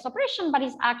complex operation, but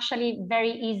it's actually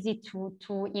very easy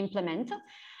to implement,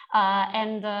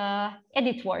 and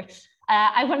it works.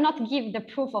 I will not give the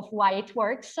proof of why it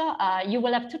works. You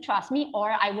will have to trust me,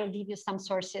 or I will give you some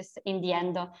sources in the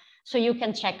end, so you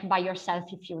can check by yourself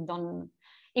if you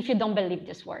don't believe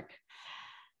this work.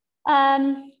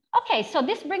 Okay, so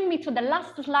this brings me to the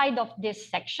last slide of this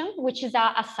section, which is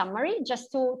a summary,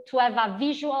 just to have a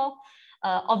visual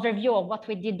overview of what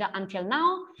we did until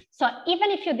now. So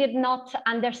even if you did not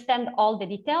understand all the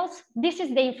details, this is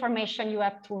the information you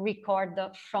have to record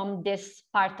from this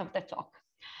part of the talk.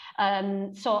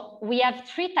 So we have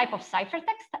 3 types of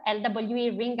ciphertext: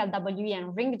 LWE, ring LWE,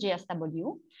 and ring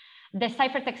GSW. The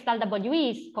ciphertext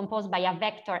LWE is composed by a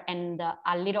vector and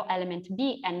a little element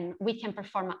B, and we can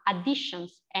perform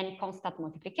additions and constant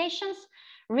multiplications.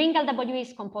 Ring LWE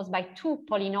is composed by two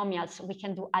polynomials. We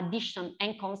can do addition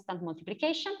and constant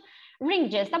multiplication. Ring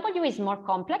GSW is more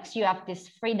complex. You have this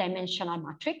three-dimensional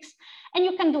matrix, and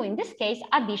you can do, in this case,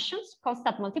 additions,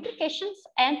 constant multiplications,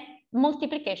 and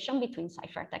multiplication between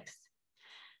ciphertexts.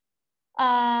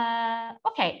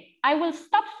 Okay, I will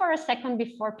stop for a second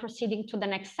before proceeding to the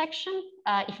next section,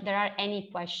 if there are any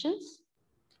questions.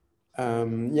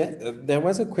 Yeah, there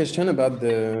was a question about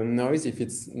the noise, if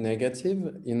it's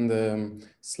negative in the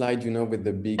slide, you know, with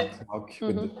the big clock,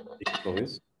 with the big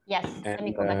close. Yes, and, let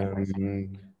me go back for a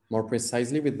second. More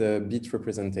precisely with the bit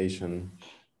representation.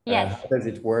 Yes. How does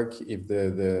it work if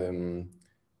the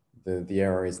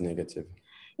error is negative?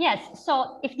 Yes,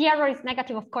 so if the error is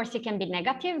negative, of course, it can be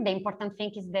negative. The important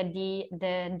thing is that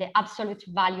the absolute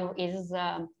value is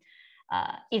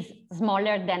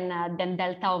smaller than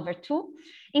delta over 2.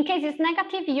 In case it's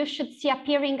negative, you should see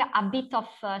appearing a bit of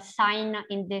sign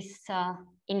in this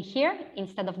in here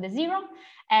instead of the 0,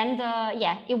 and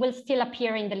yeah, it will still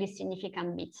appear in the least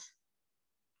significant bits.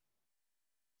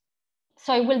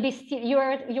 So it will be still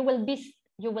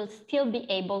you will still be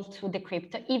able to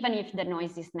decrypt even if the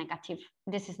noise is negative.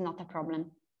 This is not a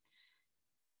problem.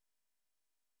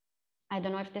 I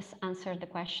don't know if this answered the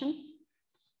question.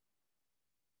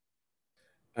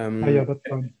 Yeah, that's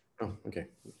fine. Oh, okay,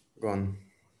 go on.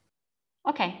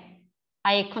 Okay,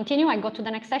 I continue. I go to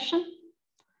the next session.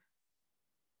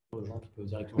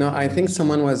 No, I think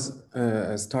someone was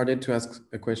started to ask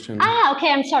a question. Ah, okay,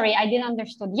 I'm sorry, I didn't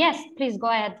understood. Yes, please go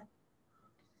ahead.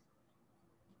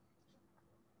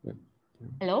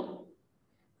 Hello?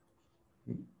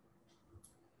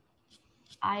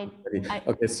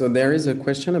 Okay, so there is a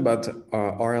question about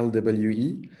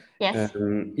RLWE. Yes.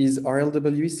 Is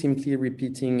RLWE simply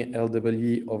repeating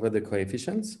LWE over the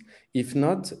coefficients? If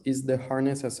not, is the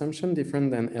hardness assumption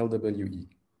different than LWE?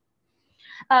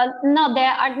 No, the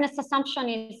hardness assumption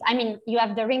is, I mean, you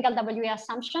have the ring LWE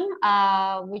assumption,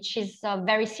 which is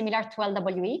very similar to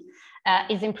LWE.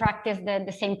 Is in practice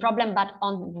the same problem, but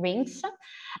on rings.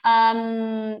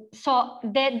 So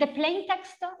the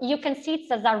plaintext, you can see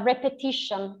it as a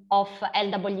repetition of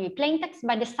LWE plaintext,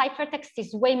 but the ciphertext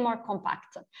is way more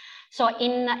compact. So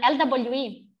in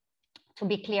LWE, to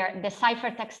be clear, the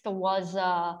ciphertext was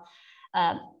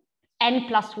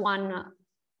n+1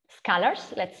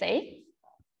 scalars, let's say.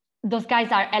 Those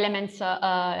guys are elements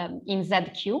in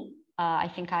ZQ. I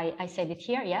think I said it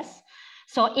here, yes.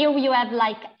 So here you have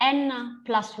like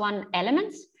n+1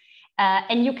 elements,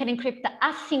 and you can encrypt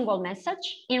a single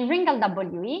message. In ring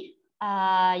LWE,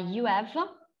 you have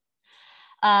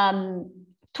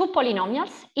two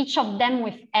polynomials, each of them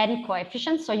with n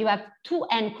coefficients. So you have two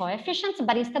n coefficients,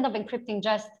 but instead of encrypting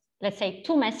just, let's say,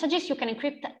 2 messages, you can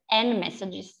encrypt n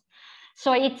messages.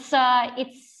 So it's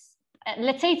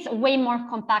let's say it's way more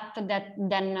compact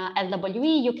than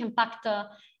LWE.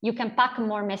 You can pack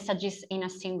more messages in a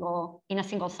single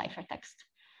ciphertext.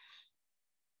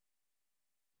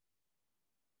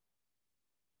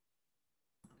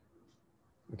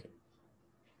 Okay.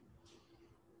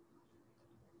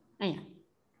 Oh,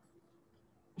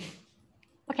 yeah.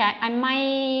 Okay, I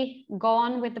might go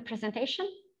on with the presentation.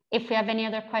 If we have any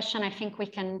other question, I think we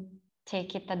can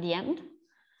take it at the end.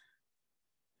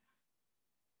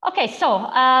 Okay, so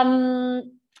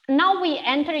now we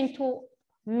enter into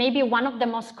maybe one of the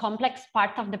most complex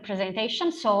part of the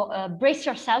presentation. So brace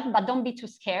yourself, but don't be too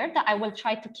scared. I will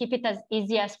try to keep it as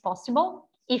easy as possible,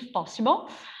 if possible.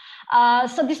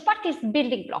 So this part is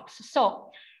building blocks. So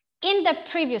in the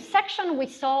previous section, we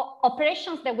saw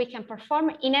operations that we can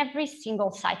perform in every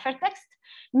single ciphertext.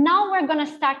 Now we're going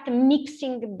to start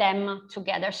mixing them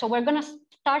together. So we're going to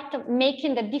start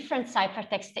making the different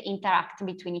ciphertexts interact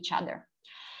between each other.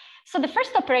 So the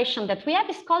first operation that we have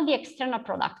is called the external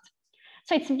product.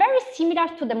 So it's very similar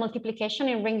to the multiplication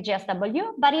in ring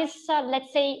GSW, but it's,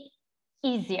 let's say,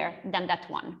 easier than that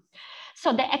one.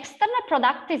 So the external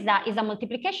product is a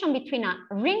multiplication between a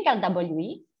ring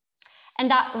LWE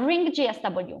and a ring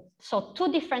GSW. So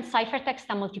two different ciphertexts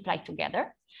are multiplied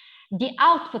together. The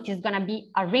output is going to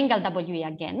be a ring LWE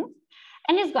again,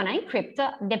 and it's going to encrypt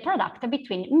the product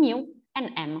between mu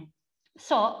and m.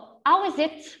 So how is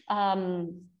it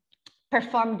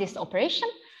perform this operation?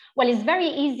 Well, it's very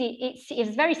easy.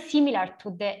 It's very similar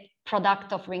to the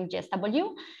product of ring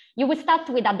GSW. You will start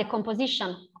with a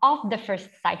decomposition of the first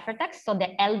ciphertext, so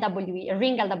the LWE,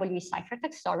 ring LWE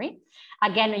ciphertext, sorry.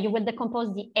 Again, you will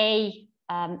decompose the A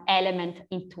element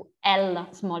into L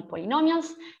small polynomials,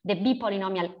 the B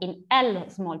polynomial in L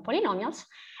small polynomials,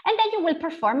 and then you will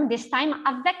perform this time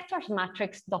a vector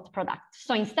matrix dot product.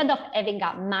 So instead of having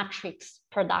a matrix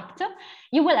product,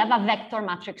 you will have a vector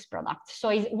matrix product. So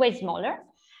it's way smaller.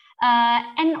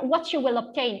 And what you will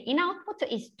obtain in output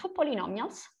is two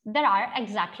polynomials that are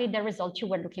exactly the result you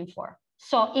were looking for.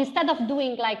 So instead of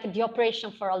doing like the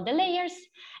operation for all the layers,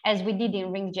 as we did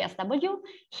in ring GSW,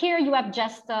 here you have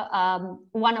just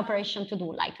one operation to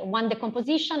do, like one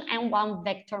decomposition and one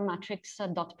vector matrix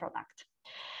dot product.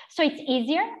 So it's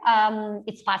easier,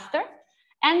 it's faster,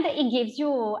 and it gives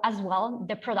you as well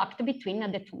the product between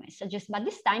the two messages. But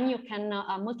this time you can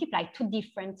multiply two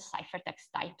different ciphertext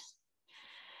types.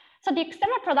 So the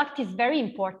external product is very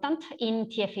important in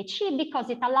TFHE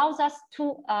because it allows us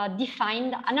to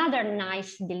define another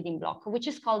nice building block, which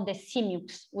is called the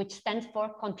CMUX, which stands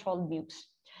for controlled MUX.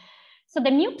 So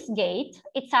the MUX gate,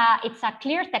 it's a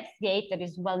clear text gate that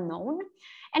is well known,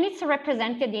 and it's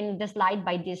represented in the slide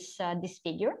by this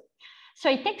figure.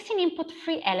 So it takes in input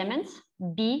three elements,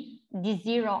 B,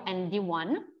 D0, and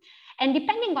D1. And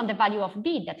depending on the value of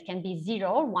B, that can be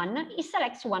 0 or 1, it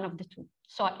selects one of the two.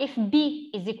 So if B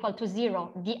is equal to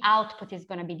 0, the output is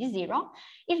going to be D0.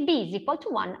 If B is equal to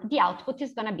 1, the output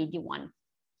is going to be D1.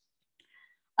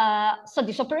 So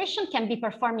this operation can be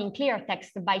performed in clear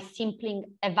text by simply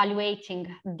evaluating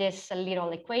this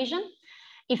little equation.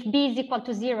 If B is equal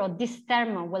to 0, this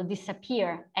term will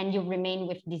disappear and you remain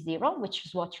with D0, which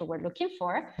is what you were looking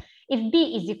for. If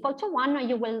B is equal to 1,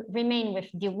 you will remain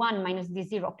with D1 minus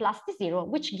D0 plus D0,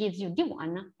 which gives you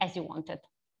D1 as you wanted.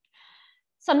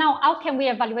 So now how can we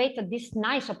evaluate this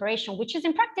nice operation, which is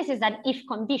in practice is an if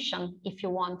condition, if you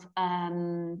want,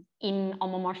 in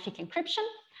homomorphic encryption?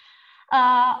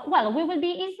 Well, we will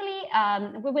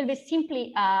be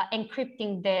simply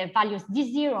encrypting the values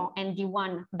D0 and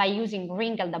D1 by using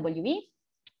ring LWE.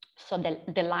 So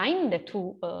the line, the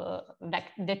two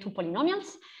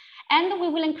polynomials, and we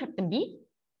will encrypt the B,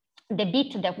 the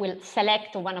bit that will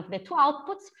select one of the two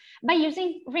outputs by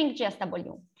using ring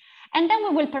GSW. And then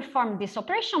we will perform this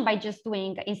operation by just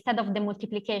doing, instead of the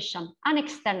multiplication, an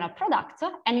external product,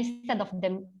 and instead of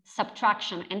the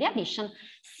subtraction and the addition,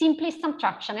 simply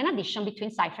subtraction and addition between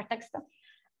ciphertext,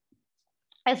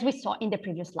 as we saw in the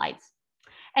previous slides.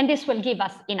 And this will give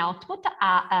us in output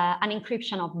an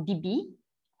encryption of DB,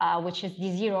 which is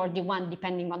D0 or D1,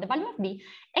 depending on the value of B,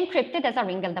 encrypted as a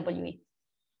ring LWE.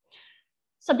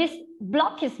 So this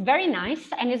block is very nice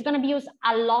and is going to be used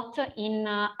a lot in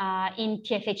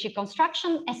TFHE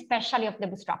construction, especially of the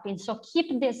bootstrapping. So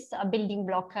keep this building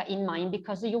block in mind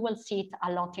because you will see it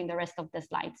a lot in the rest of the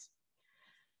slides.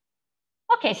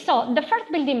 Okay, so the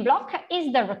first building block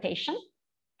is the rotation.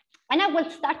 And I will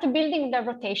start building the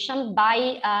rotation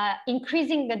by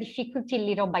increasing the difficulty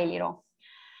little by little.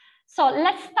 So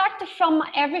let's start from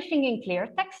everything in clear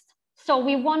text. So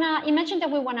we want to imagine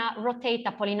that we want to rotate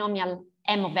a polynomial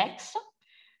m of x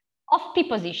of p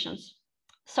positions.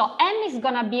 So m is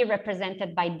going to be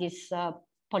represented by this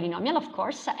polynomial, of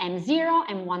course, m0,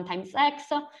 m1 times x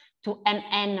to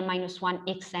mn minus 1,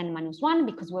 xn minus 1,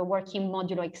 because we're working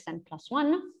modulo xn plus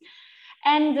 1.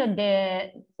 And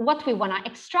what we want to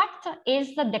extract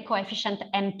is the coefficient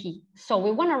mp. So we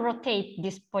want to rotate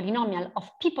this polynomial of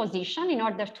p position in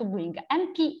order to bring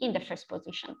mp in the first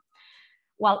position.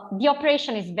 Well, the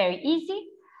operation is very easy.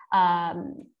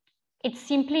 It's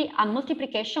simply a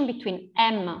multiplication between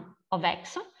m of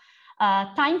x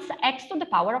times x to the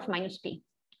power of minus p.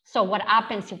 So what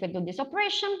happens if we do this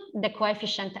operation? The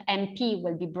coefficient mp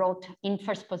will be brought in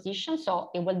first position.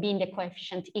 So it will be in the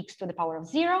coefficient x to the power of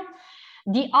 0.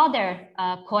 The other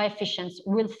coefficients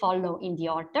will follow in the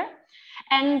order.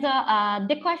 And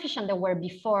the coefficient that were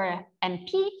before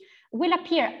mp will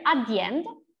appear at the end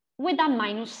with a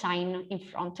minus sign in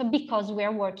front because we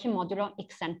are working modulo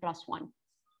xn plus 1.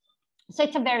 So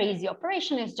it's a very easy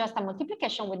operation. It's just a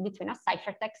multiplication between a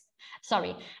ciphertext,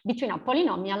 between a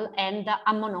polynomial and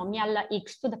a monomial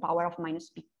x to the power of minus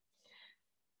p.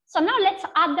 So now let's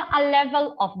add a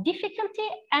level of difficulty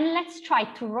and let's try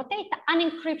to rotate an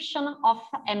encryption of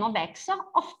m of x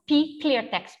of p clear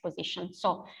text position.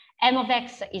 So m of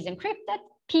x is encrypted,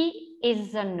 p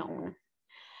is known.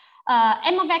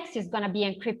 M of x is going to be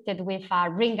encrypted with a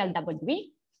ring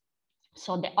LWE.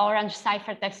 So the orange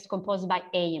ciphertext composed by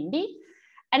A and B.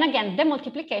 And again, the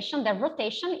multiplication, the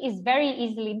rotation is very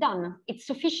easily done. It's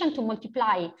sufficient to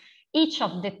multiply each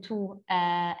of the two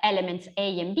elements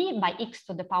A and B by x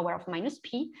to the power of minus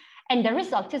p. And the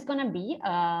result is going to be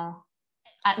an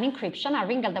encryption, a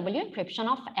ring LW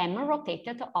encryption of m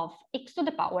rotated of x to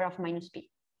the power of minus p.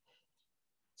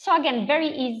 So again, very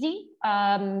easy.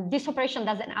 This operation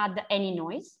doesn't add any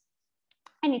noise,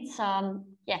 and it's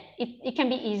it can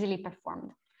be easily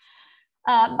performed.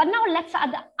 But now let's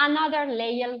add another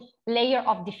layer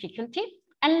of difficulty,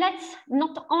 and let's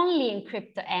not only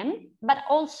encrypt M, but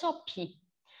also P.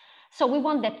 So we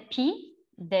want that P,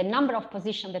 the number of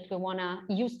positions that we want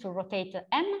to use to rotate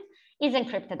M, is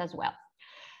encrypted as well.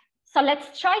 So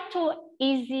let's try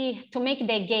to make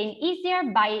the game easier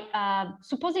by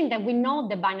supposing that we know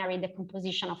the binary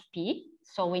decomposition of P.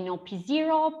 So we know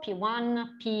P0, P1,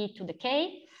 P to the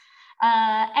K.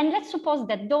 And let's suppose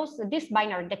that this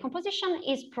binary decomposition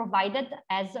is provided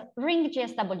as ring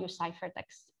GSW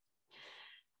ciphertext.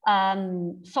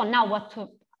 So now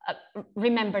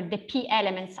remember, the P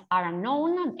elements are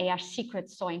unknown, they are secret,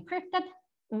 so encrypted,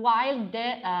 while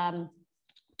the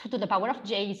 2 to the power of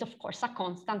j is of course a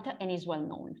constant and is well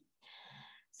known.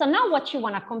 So now what you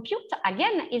want to compute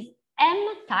again is m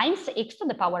times x to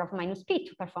the power of minus p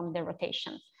to perform the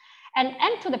rotations. And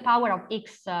m to the power of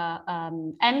x,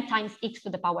 m times x to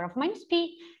the power of minus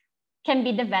p can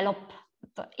be developed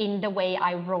in the way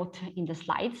I wrote in the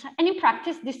slides. And in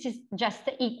practice, this is just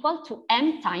equal to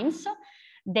m times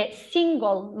the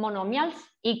single monomials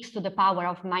x to the power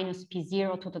of minus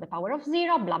p0 2 to the power of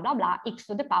 0, blah, blah, blah, x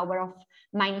to the power of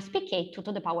minus pk 2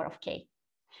 to the power of k.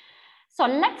 So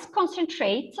let's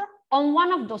concentrate on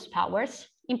one of those powers,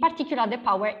 in particular the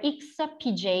power x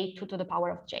pj 2 to the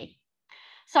power of j.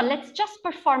 So let's just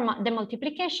perform the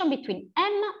multiplication between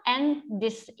m and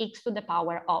this x to the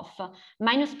power of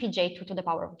minus pj 2 to the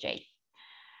power of j.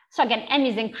 So again, m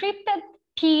is encrypted,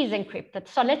 p is encrypted.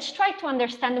 So let's try to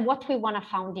understand what we want to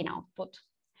find in output.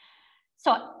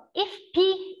 So if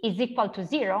p is equal to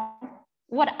 0,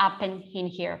 what happened in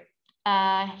here?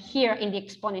 Here in the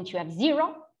exponent, you have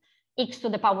 0, x to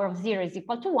the power of 0 is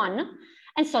equal to 1.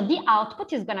 And so the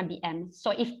output is going to be m.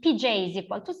 So if pj is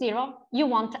equal to 0, you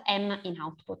want m in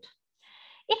output.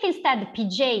 If instead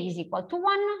pj is equal to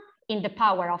 1, in the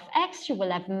power of x, you will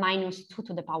have minus 2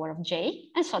 to the power of j.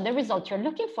 And so the result you're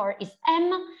looking for is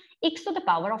m x to the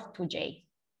power of 2j.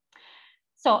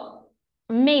 So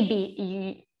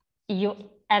maybe you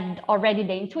had already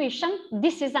the intuition,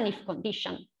 this is an if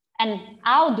condition. And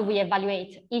how do we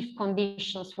evaluate if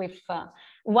conditions with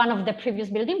one of the previous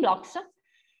building blocks?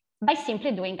 By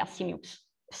simply doing a simux.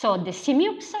 So the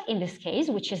simux, in this case,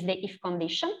 which is the if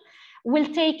condition, will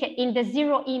take in the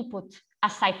 0 input a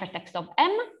ciphertext of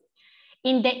m,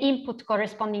 in the input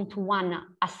corresponding to 1,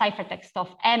 a ciphertext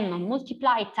of m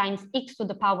multiplied times x to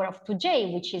the power of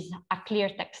 2j, which is a clear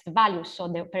text value, so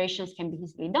the operations can be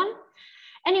easily done.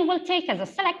 And it will take as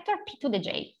a selector p to the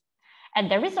j. And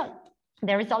the result,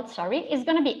 is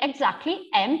going to be exactly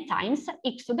m times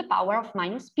x to the power of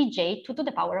minus pj 2 to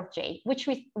the power of j,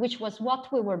 which was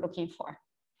what we were looking for.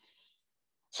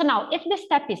 So now, if this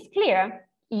step is clear,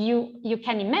 you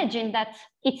can imagine that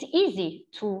it's easy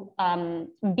to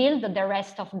build the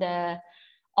rest of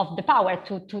the power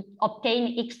to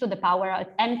obtain x to the power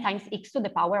m times x to the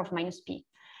power of minus p.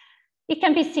 It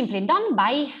can be simply done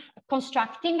by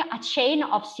constructing a chain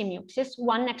of simuxes,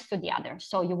 one next to the other.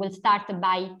 So you will start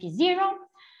by p0.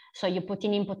 So you put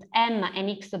in input m and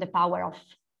x to the power of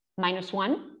minus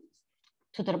 1,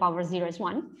 2 to the power of 0 is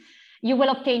 1. You will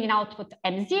obtain in output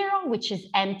m0, which is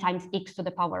m times x to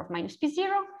the power of minus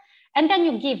p0. And then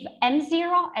you give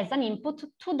m0 as an input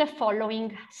to the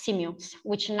following simux,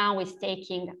 which now is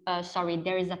taking, sorry,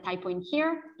 there is a typo in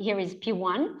here. Here is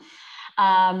p1.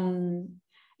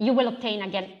 You will obtain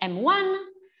again m1,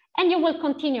 and you will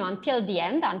continue until the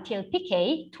end, until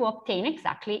pk, to obtain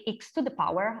exactly x to the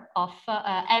power of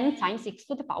m times x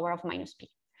to the power of minus p.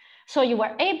 So you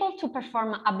were able to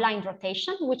perform a blind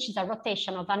rotation, which is a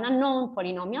rotation of an unknown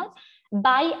polynomial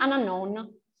by an unknown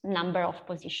number of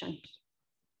position p.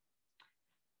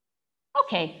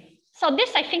 Okay, so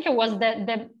this I think was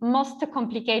the most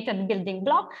complicated building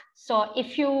block. So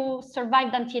if you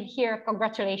survived until here,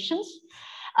 congratulations.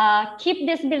 Keep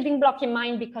this building block in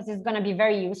mind because it's going to be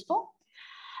very useful.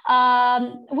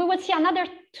 We will see another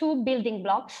 2 building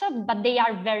blocks, but they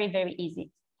are very, very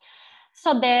easy.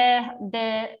 So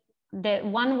the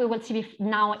one we will see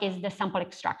now is the sample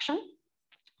extraction.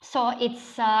 So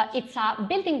it's a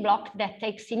building block that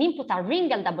takes in input a ring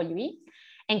LWE,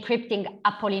 encrypting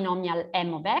a polynomial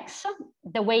m of x.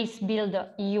 The way it's built,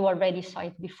 you already saw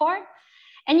it before.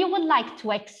 And you would like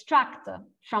to extract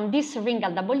from this ring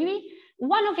LWE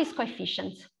one of its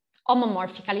coefficients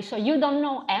homomorphically. So you don't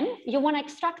know m, you want to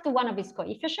extract one of its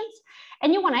coefficients,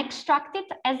 and you want to extract it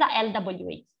as a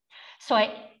LWE. So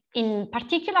in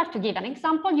particular, to give an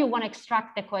example, you want to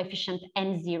extract the coefficient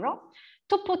n0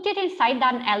 to put it inside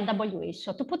an LWE,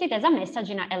 so to put it as a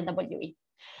message in a LWE.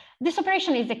 This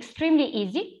operation is extremely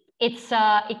easy.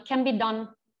 It can be done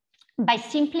by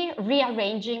simply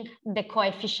rearranging the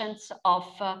coefficients of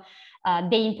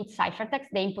the input ciphertext,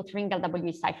 the input ring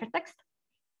LWE ciphertext,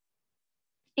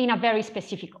 in a very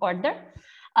specific order.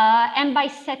 And by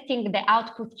setting the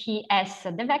output key as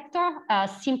the vector,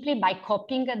 simply by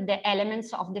copying the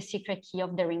elements of the secret key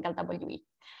of the ring LWE.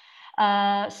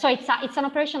 So it's an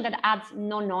operation that adds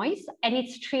no noise, and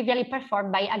it's trivially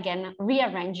performed by, again,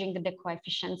 rearranging the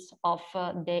coefficients of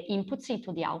the inputs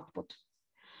into the output.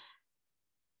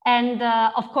 And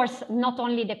of course, not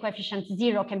only the coefficient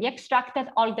 0 can be extracted,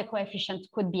 all the coefficients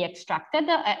could be extracted.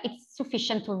 It's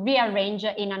sufficient to rearrange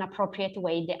in an appropriate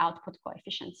way the output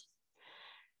coefficients.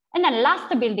 And then last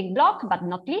building block, but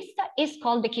not least, is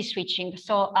called the key switching.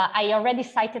 So I already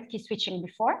cited key switching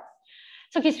before.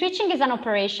 So key switching is an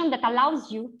operation that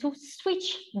allows you to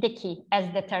switch the key,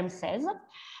 as the term says.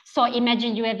 So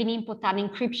imagine you have an input, an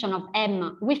encryption of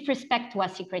M with respect to a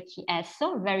secret key S,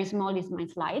 so very small is my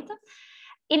slide.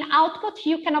 In output,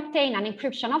 you can obtain an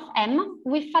encryption of M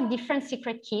with a different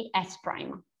secret key S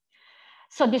prime.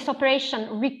 So this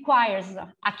operation requires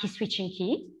a key switching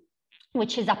key,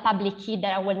 which is a public key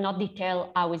that I will not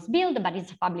detail how it's built, but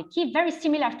it's a public key, very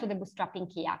similar to the bootstrapping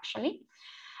key, actually.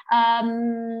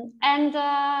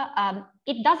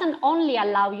 It doesn't only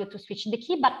allow you to switch the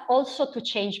key, but also to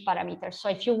change parameters. So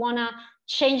if you want to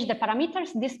change the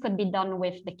parameters, this could be done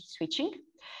with the key switching.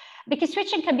 The key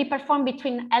switching can be performed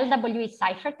between LWE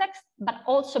ciphertext, but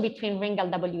also between ring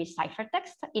LWE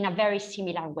ciphertext in a very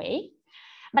similar way.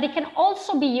 But it can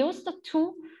also be used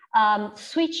to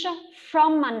switch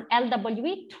from an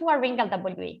LWE to a ring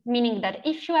LWE, meaning that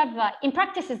if you have, in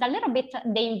practice, is a little bit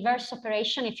the inverse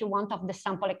operation, if you want, of the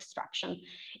sample extraction.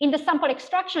 In the sample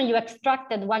extraction, you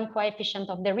extracted one coefficient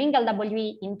of the ring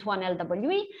LWE into an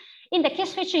LWE. In the key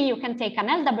switching, you can take an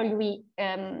LWE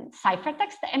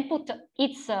ciphertext and put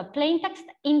its plaintext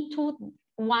into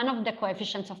one of the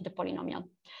coefficients of the polynomial.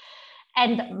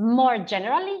 And more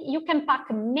generally, you can pack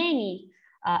many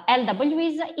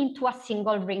LWEs into a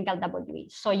single ring LWE.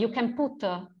 So you can put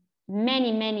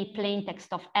many plaintext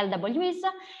of LWEs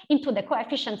into the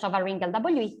coefficients of a ring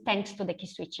LWE thanks to the key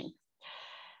switching.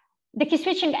 The key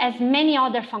switching has many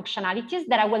other functionalities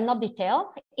that I will not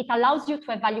detail. It allows you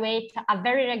to evaluate a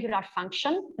very regular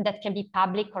function that can be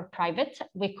public or private.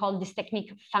 We call this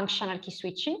technique functional key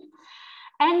switching.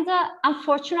 And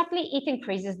unfortunately, it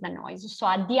increases the noise. So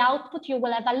at the output, you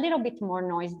will have a little bit more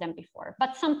noise than before.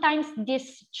 But sometimes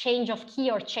this change of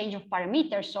key or change of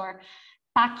parameters or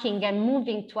packing and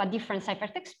moving to a different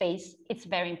ciphertext space, it's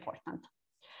very important.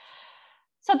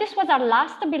 So this was our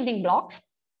last building block.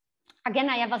 Again,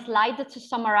 I have a slide to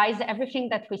summarize everything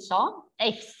that we saw.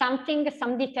 If some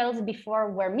details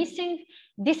before were missing,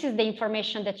 this is the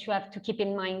information that you have to keep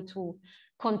in mind to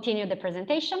continue the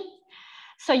presentation.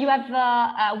 So you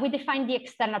have, we defined the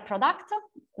external product,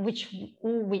 which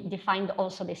we defined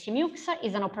also the CMUX,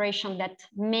 is an operation that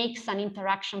makes an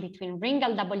interaction between ring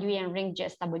LWE and ring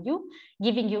GSW,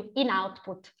 giving you in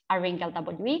output a ring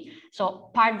LWE.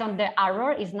 So pardon the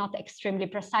error, is not extremely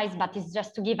precise, but it's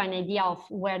just to give an idea of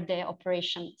where the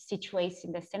operation situates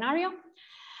in the scenario.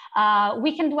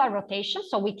 We can do a rotation,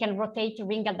 so we can rotate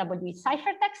ring LWE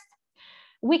ciphertext.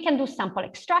 We can do sample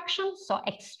extraction, so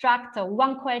extract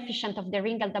one coefficient of the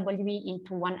ring LWE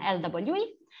into one LWE,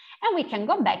 and we can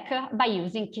go back by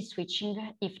using key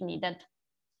switching if needed.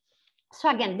 So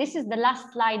again, this is the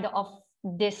last slide of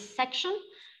this section.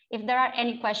 If there are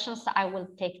any questions, I will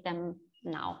take them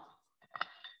now.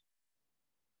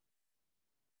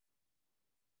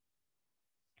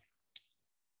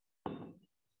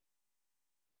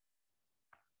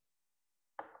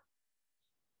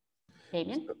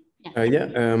 Damien?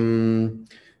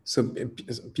 So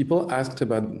people asked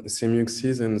about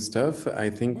CMUXs and stuff.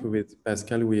 I think with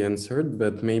Pascal we answered,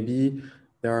 but maybe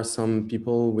there are some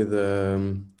people with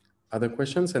other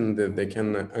questions and they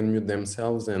can unmute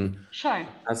themselves and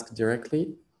ask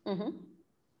directly.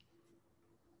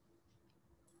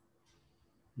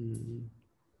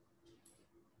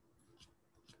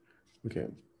 Okay.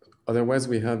 Otherwise,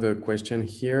 we have a question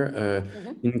here.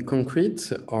 In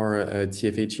concrete or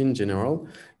TFHE in general,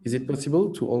 is it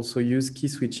possible to also use key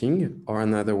switching or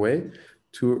another way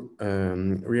to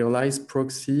realize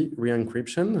proxy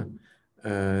re-encryption,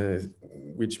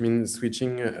 which means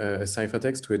switching a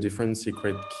ciphertext to a different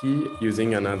secret key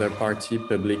using another party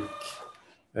public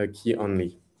key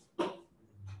only?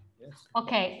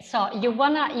 Okay, so you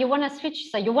wanna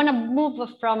switch, so you wanna move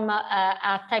from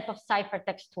a type of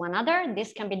ciphertext to another.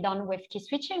 This can be done with key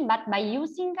switching, but by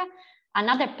using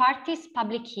another party's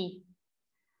public key.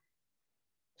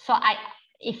 So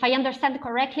if I understand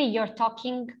correctly, you're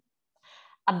talking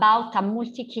about a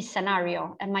multi-key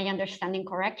scenario. Am I understanding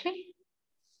correctly?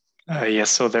 Yes,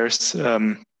 so there's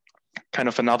kind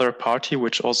of another party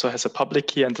which also has a public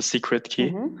key and a secret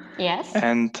key. Yes.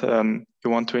 And you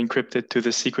want to encrypt it to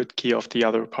the secret key of the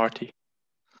other party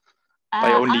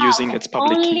by only using its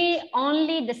public key.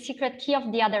 Only the secret key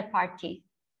of the other party.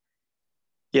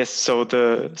 Yes, so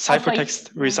the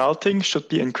ciphertext resulting should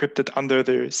be encrypted under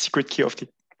the secret key of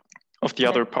the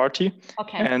other party.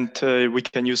 Okay. And we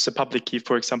can use the public key,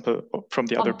 for example, from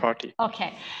the other party.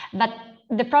 Okay, but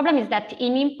the problem is that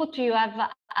in input you have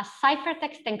a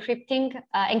ciphertext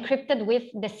encrypted with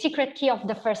the secret key of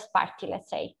the first party, let's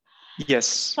say. Yes.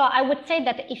 So I would say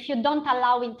that if you don't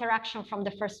allow interaction from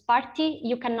the first party,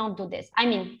 you cannot do this. I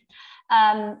mean,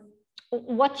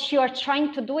 what you're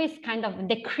trying to do is kind of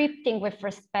decrypting with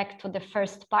respect to the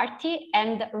first party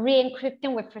and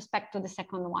re-encrypting with respect to the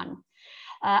second one.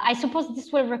 I suppose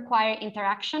this will require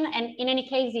interaction, and in any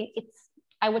case,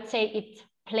 I would say it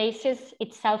places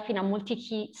itself in a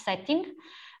multi-key setting.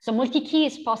 So multi-key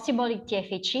is possible in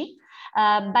TFHE,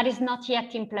 but is not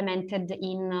yet implemented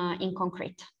in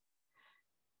concrete.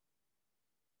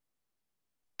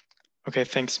 Okay,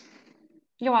 thanks.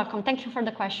 You're welcome. Thank you for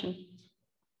the question.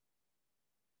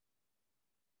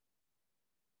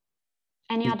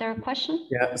 Any other question?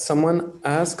 Yeah, someone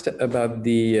asked about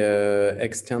the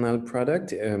external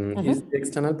product. Is the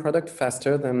external product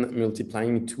faster than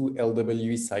multiplying two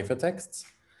LWE ciphertexts?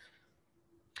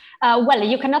 Well,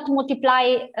 you cannot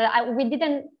multiply. We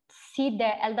didn't see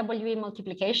the LWE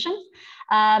multiplication.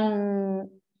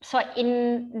 So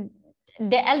in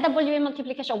the LWE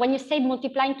multiplication, when you say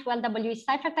multiplying two LWE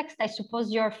ciphertext, I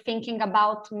suppose you're thinking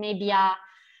about maybe a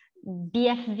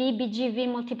BFV,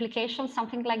 BGV multiplication,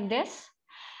 something like this.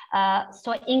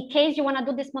 So in case you want to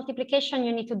do this multiplication,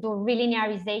 you need to do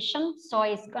relinearization. So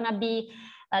it's going to be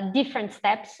different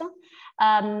steps.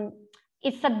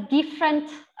 It's a different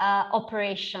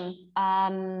operation.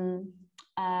 I'm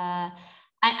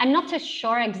not so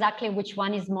sure exactly which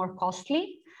one is more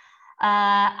costly.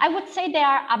 I would say they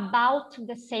are about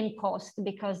the same cost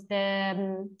because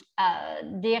the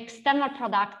external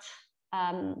product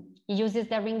uses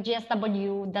the ring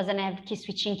GSW, doesn't have key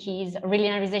switching keys,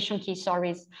 relinearization keys,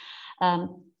 sorry.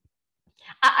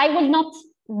 I will not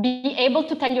be able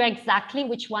to tell you exactly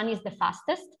which one is the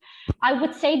fastest. I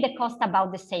would say the cost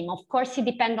about the same. Of course, it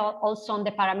depends also on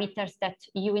the parameters that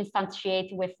you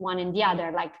instantiate with one and the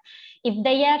other. Like if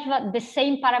they have the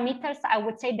same parameters, I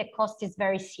would say the cost is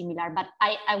very similar, but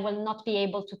I will not be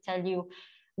able to tell you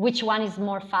which one is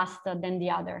more faster than the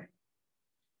other.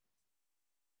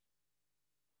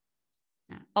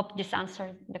 Hope this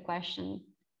answered the question.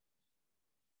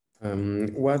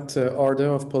 What order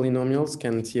of polynomials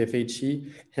can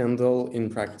TFHE handle in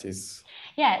practice?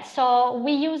 Yeah, so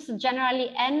we use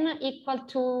generally n equal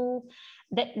to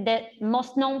the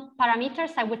most known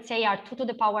parameters, I would say, are 2 to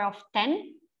the power of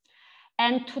 10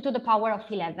 and 2 to the power of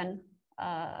 11.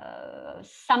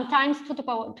 Sometimes 2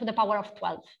 to the power of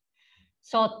 12.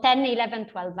 So 10, 11,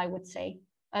 12, I would say.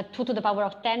 2 to the power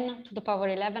of 10, 2 to the power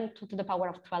 11, 2 to the power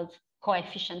of 12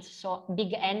 coefficients. So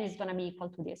big N is going to be equal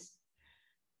to this.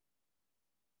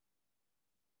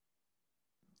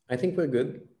 I think we're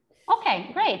good.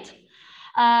 Okay, great.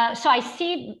 So I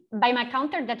see by my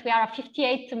counter that we are at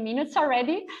 58 minutes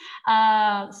already.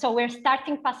 So we're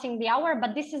starting passing the hour,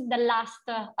 but this is the last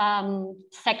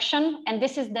section. And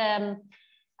this is the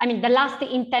last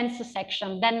intense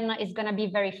section. Then it's going to be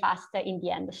very fast in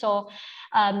the end. So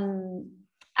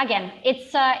again,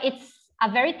 it's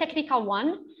a very technical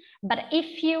one. But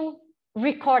if you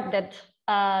recorded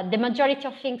the majority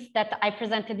of things that I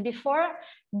presented before,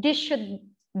 this should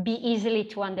be easy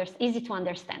to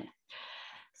understand.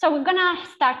 So we're gonna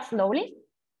start slowly.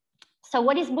 So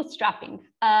what is bootstrapping?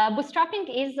 Bootstrapping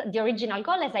is the original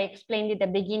goal, as I explained at the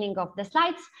beginning of the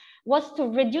slides, was to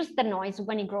reduce the noise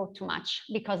when it grows too much,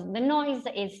 because the noise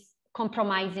is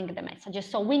compromising the messages.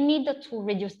 So we need to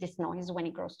reduce this noise when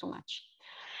it grows too much.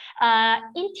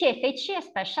 In TFHE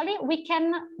especially, we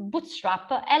can bootstrap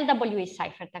LWE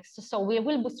ciphertext. So we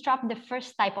will bootstrap the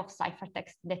first type of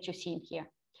ciphertext that you see in here.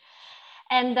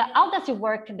 And how does it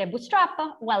work, the bootstrap?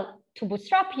 Well, to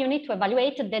bootstrap, you need to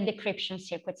evaluate the decryption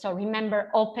circuit. So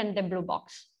remember, open the blue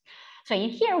box. So in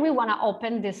here, we want to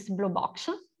open this blue box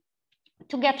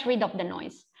to get rid of the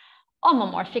noise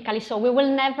homomorphically. So we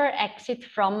will never exit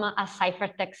from a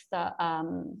ciphertext,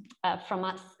 from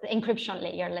an encryption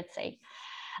layer, let's say.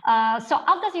 So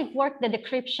how does it work, the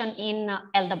decryption in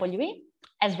LWE?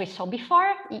 As we saw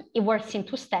before, it works in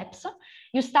 2 steps.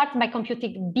 You start by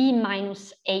computing B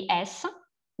minus AS.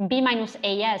 B minus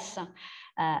AS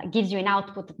gives you in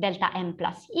output delta m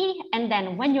plus e. And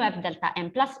then when you have delta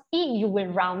m plus e, you will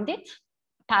round it,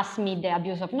 pass me the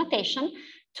abuse of notation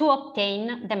to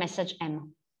obtain the message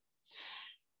m.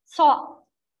 So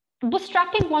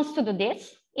bootstrapping wants to do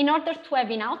this in order to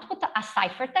have in output a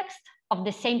ciphertext of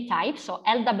the same type, so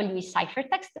LWE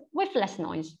ciphertext with less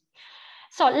noise.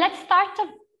 So let's start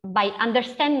by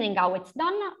understanding how it's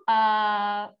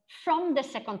done from the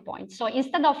second point. So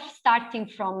instead of starting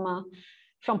from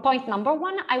point number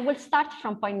 1, I will start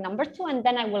from point number 2, and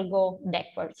then I will go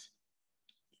backwards.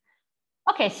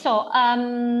 Okay, so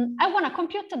I want to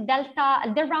compute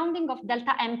the rounding of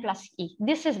delta m plus e.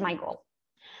 This is my goal.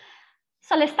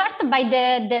 So let's start by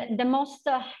the most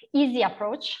easy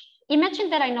approach. Imagine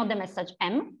that I know the message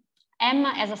m. M,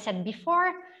 as I said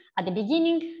before, at the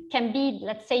beginning can be,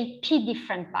 let's say, p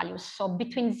different values. So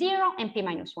between 0 and p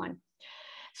minus 1.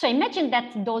 So imagine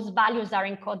that those values are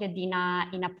encoded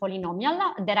in a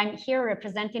polynomial that I'm here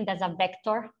representing as a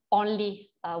vector only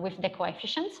with the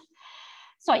coefficients.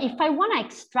 So if I want to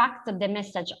extract the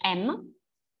message m,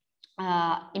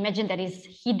 imagine that is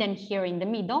hidden here in the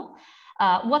middle.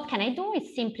 What can I do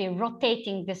is simply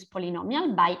rotating this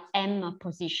polynomial by m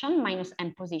position minus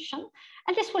m position,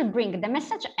 and this will bring the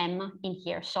message m in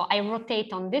here. So I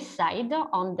rotate on this side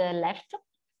on the left,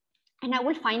 and I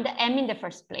will find the m in the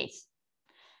first place.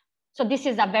 So this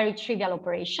is a very trivial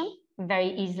operation,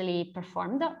 very easily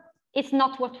performed. It's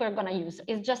not what we're going to use.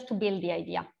 It's just to build the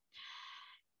idea.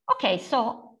 Okay,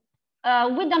 so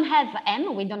we don't have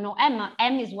m, we don't know m.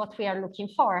 M is what we are looking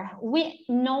for. We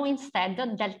know instead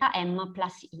delta m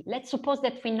plus e. Let's suppose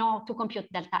that we know to compute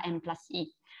delta m plus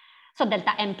e. So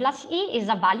delta m plus e is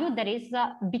a value that is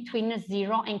between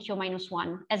 0 and q minus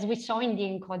 1, as we saw in the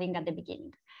encoding at the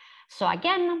beginning. So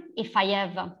again, if I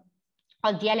have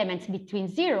all the elements between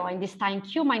 0 and this time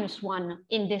q minus 1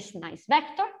 in this nice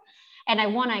vector, and I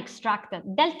want to extract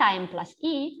delta m plus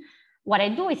e, what I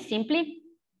do is simply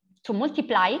to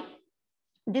multiply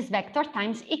this vector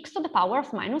times x to the power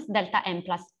of minus delta m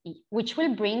plus e, which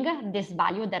will bring this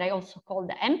value that I also call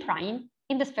the m prime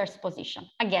in this first position.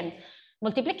 Again,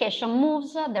 multiplication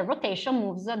moves, the rotation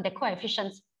moves the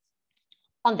coefficients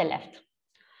on the left.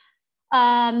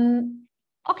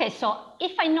 Okay, so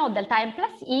if I know delta m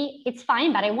plus e, it's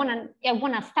fine, but I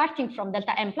wanna starting from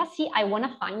delta m plus e, I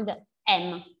wanna find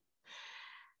m.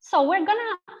 So we're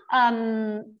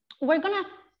gonna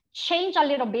change a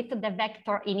little bit the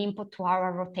vector in input to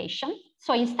our rotation.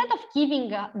 So instead of giving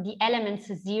the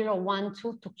elements 0, 1,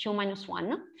 2 to q minus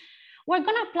 1, we're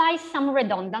going to apply some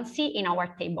redundancy in our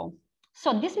table.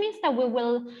 So this means that we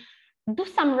will do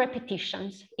some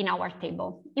repetitions in our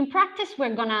table. In practice,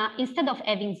 we're going to, instead of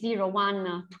having 0, 1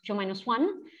 to q minus 1,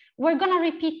 we're going to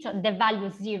repeat the value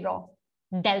 0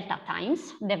 delta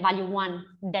times, the value 1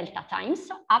 delta times,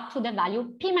 up to the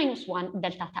value p minus 1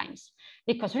 delta times.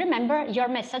 Because remember, your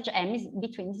message m is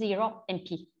between 0 and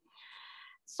p.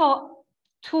 So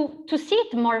to see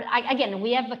it more, again,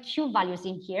 we have q values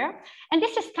in here. And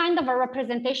this is kind of a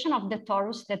representation of the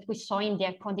torus that we saw in the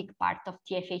iconic part of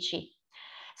TFHE.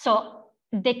 So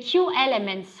the q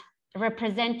elements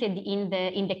represented in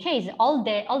the case, all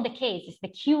the cases, the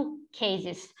q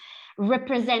cases,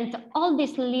 represent all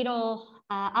these little,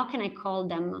 how can I call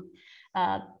them,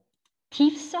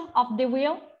 teeths of the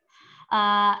wheel.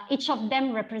 Each of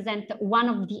them represent one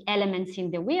of the elements in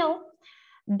the wheel.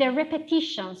 The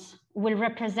repetitions will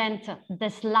represent the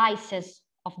slices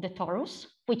of the torus,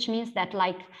 which means that,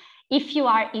 like, if you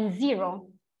are in 0,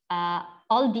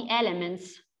 all the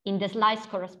elements in the slice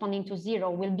corresponding to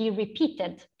 0 will be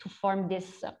repeated to form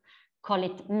this, call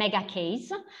it mega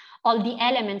case. All the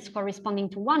elements corresponding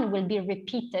to 1 will be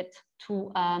repeated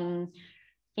to,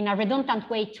 in a redundant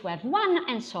way to have 1,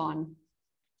 and so on.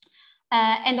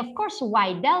 And of course,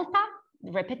 why delta?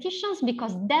 Repetitions,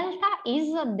 because delta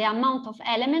is the amount of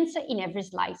elements in every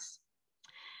slice.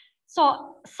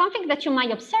 So something that you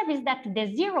might observe is that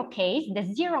the 0 case, the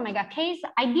 0 mega case,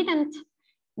 I didn't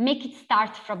make it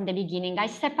start from the beginning. I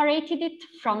separated it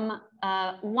from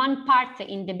one part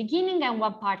in the beginning and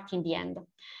one part in the end.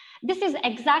 This is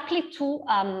exactly to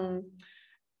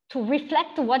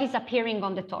reflect what is appearing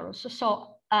on the torus.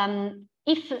 So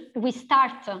if we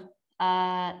start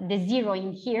the 0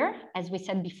 in here, as we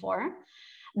said before,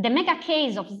 the mega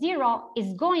case of 0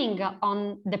 is going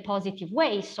on the positive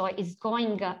way, so it's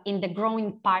going in the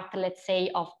growing part, let's say,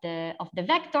 of the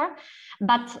vector,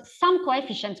 but some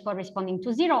coefficients corresponding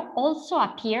to 0 also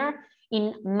appear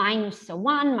in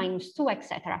 -1, -2,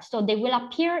 etc. So they will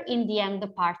appear in the end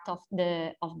part of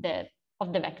the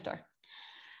vector.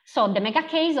 So the mega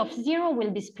case of 0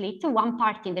 will be split, one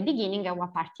part in the beginning and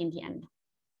one part in the end.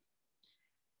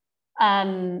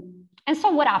 And so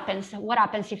what happens? What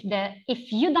happens if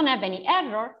you don't have any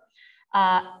error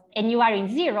and you are in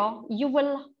 0, you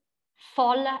will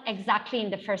fall exactly in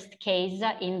the first case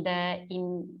in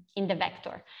the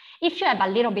vector. If you have a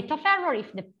little bit of error,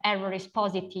 if the error is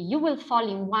positive, you will fall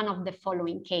in one of the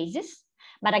following cases.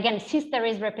 But again, since there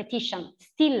is repetition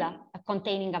still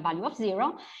containing a value of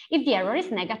 0, if the error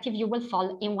is negative, you will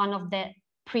fall in one of the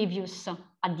previous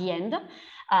at the end.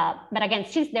 But again,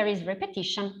 since there is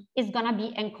repetition, it's going to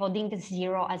be encoding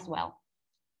 0 as well.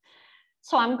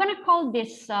 So I'm going to call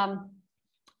this,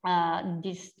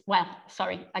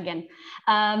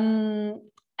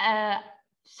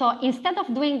 so instead of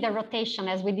doing the rotation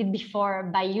as we did before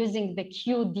by using the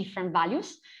Q different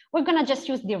values, we're going to just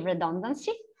use the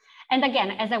redundancy. And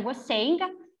again, as I was saying,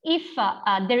 if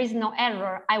there is no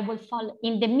error, I will fall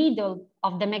in the middle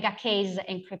of the mega case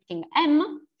encrypting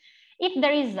M. If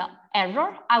there is an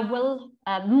error, I will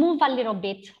move a little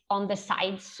bit on the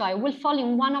sides. So I will fall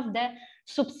in one of the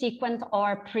subsequent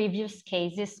or previous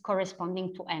cases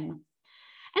corresponding to M.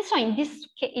 And so in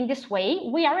this way,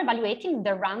 we are evaluating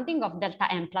the rounding of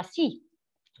delta M plus E.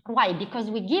 Why?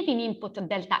 Because we give in input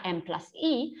delta M plus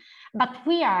E, but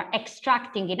we are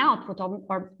extracting in output,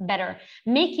 or better,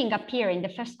 making appear in the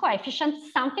first coefficient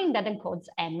something that encodes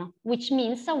M, which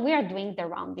means we are doing the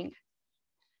rounding.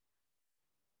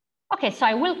 Okay, so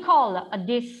I will call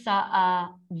this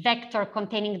vector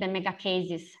containing the mega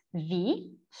cases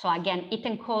V. So again, it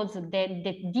encodes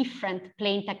the different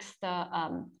plain text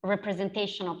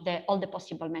representation of all the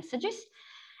possible messages.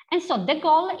 And so the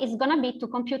goal is going to be to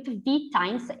compute V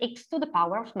times x to the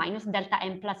power of minus delta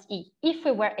M plus E, if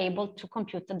we were able to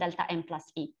compute delta M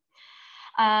plus E.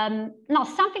 Now,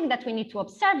 something that we need to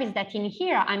observe is that in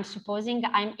here, I'm supposing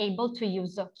I'm able to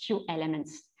use Q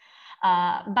elements.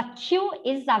 But Q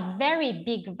is a very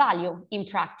big value in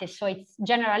practice. So it's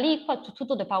generally equal to 2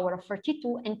 to the power of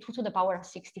 32 and 2 to the power of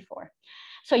 64.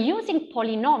 So using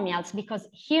polynomials, because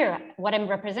here what I'm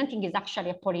representing is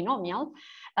actually a polynomial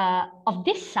of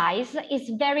this size, is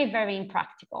very, very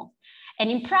impractical. And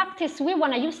in practice, we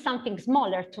want to use something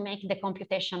smaller to make the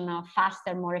computation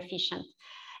faster, more efficient.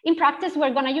 In practice,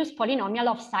 we're going to use polynomial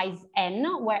of size n,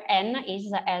 where n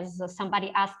is, as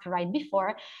somebody asked right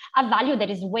before, a value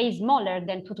that is way smaller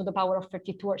than 2 to the power of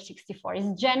 32 or 64.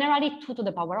 It's generally 2 to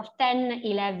the power of 10,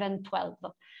 11, 12,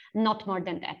 not more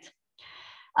than that.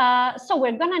 So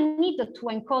we're going to need to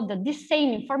encode this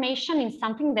same information in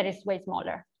something that is way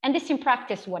smaller. And this in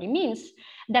practice, what it means,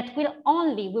 that we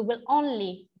will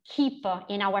only keep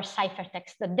in our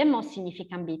ciphertext the most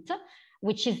significant bit,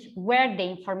 which is where the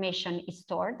information is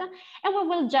stored, and we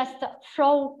will just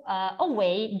throw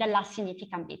away the last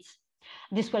significant bits.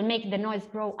 This will make the noise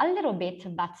grow a little bit,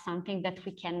 but something that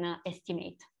we can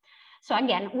estimate. So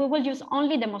again, we will use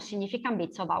only the most significant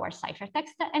bits of our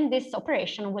ciphertext, and this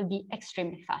operation will be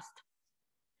extremely fast.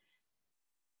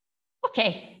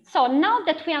 Okay, so now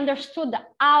that we understood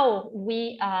how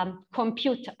we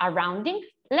compute a rounding,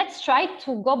 let's try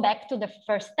to go back to the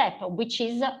first step, which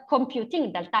is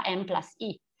computing delta M plus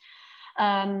E.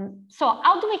 So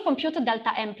how do we compute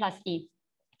delta M plus E?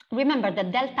 Remember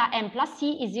that delta M plus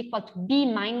E is equal to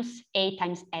B minus A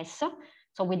times S.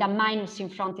 So with a minus in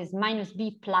front is minus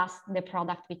B plus the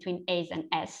product between A's and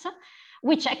S,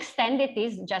 which extended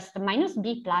is just minus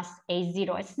B plus A0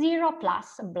 S0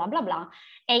 plus blah, blah, blah,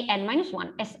 AN minus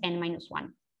 1 SN minus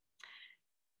 1.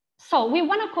 So we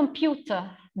want to compute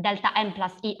delta M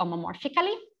plus E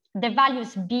homomorphically. The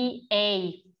values B,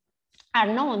 A are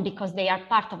known because they are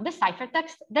part of the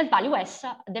ciphertext. The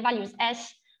values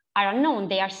S are unknown,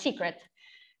 they are secret.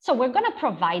 So we're going to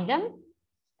provide them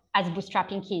as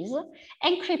bootstrapping keys,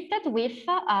 encrypted with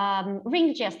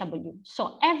ring GSW.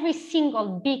 So every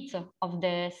single bit of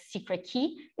the secret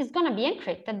key is going to be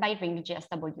encrypted by ring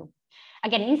GSW.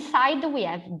 Again, inside we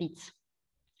have bits.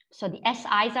 So the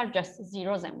SIs are just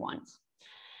zeros and ones.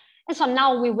 And so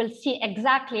now we will see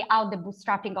exactly how the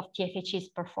bootstrapping of TFHE is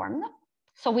performed.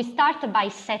 So we start by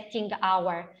setting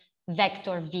our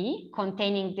vector V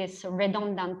containing these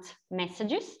redundant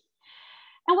messages.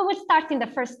 And we will start in the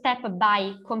first step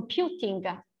by computing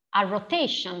a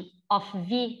rotation of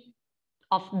V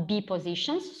of B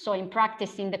positions. So in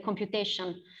practice, in the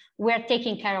computation, we're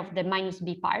taking care of the minus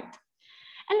B part.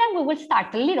 And then we will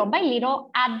start little by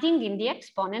little adding in the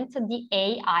exponent the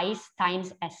AIs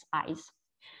times SIs.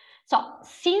 So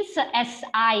since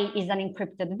SI is an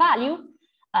encrypted value,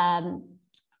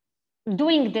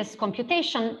 doing this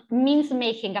computation means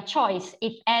making a choice.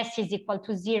 If S is equal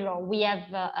to 0, we have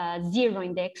 0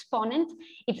 in the exponent.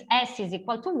 If S is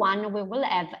equal to 1, we will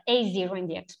have A0 in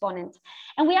the exponent.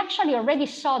 And we actually already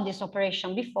saw this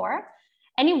operation before.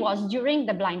 and it was during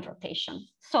the blind rotation.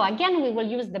 So again, we will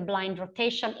use the blind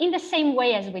rotation in the same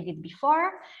way as we did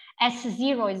before.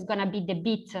 S0 is going to be the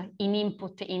bit in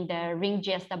input in the ring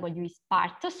GSWE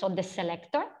part, so the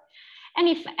selector. And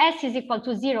if S is equal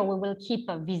to 0, we will keep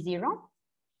V0.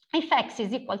 If X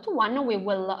is equal to 1, we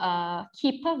will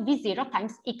keep V0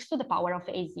 times X to the power of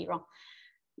A0,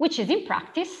 which is in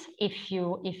practice, if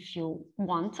you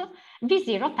want,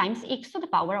 V0 times X to the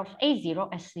power of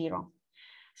A0 S0.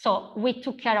 So we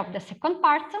took care of the second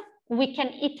part. We can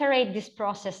iterate this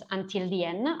process until the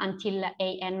n, until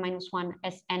an minus 1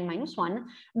 Sn minus 1,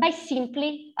 by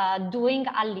simply doing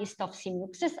a list of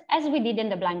simuxes as we did in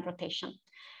the blind rotation.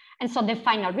 And so the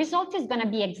final result is going to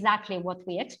be exactly what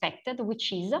we expected,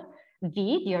 which is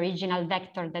v, the original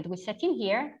vector that we set in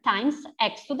here, times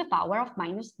x to the power of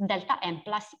minus delta m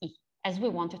plus e, as we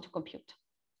wanted to compute.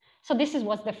 So this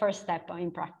was the first step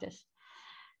in practice.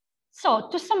 So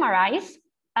to summarize,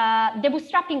 the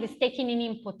bootstrapping is taking in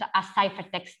input a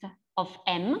ciphertext of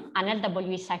M, an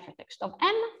LWE ciphertext of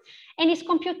M, and is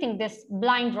computing this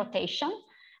blind rotation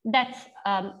that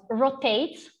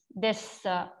rotates this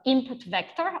input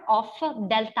vector of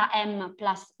delta M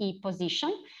plus E position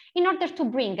in order to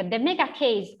bring the mega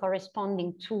case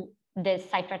corresponding to the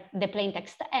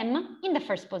plaintext M in the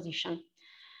first position.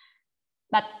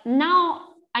 But now,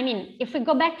 I mean, if we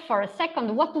go back for a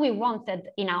second, what we wanted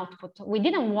in output? We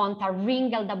didn't want a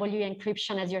ring LWE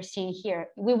encryption as you're seeing here.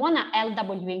 We want an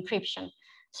LWE encryption.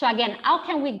 So again, how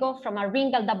can we go from a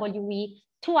ring LWE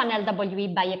to an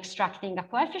LWE by extracting a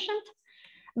coefficient?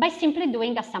 By simply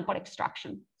doing a sample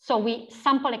extraction. So we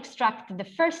sample extract the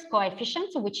first coefficient,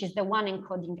 which is the one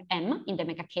encoding M in the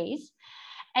mega case.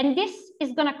 And this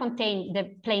is going to contain the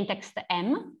plaintext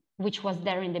M, which was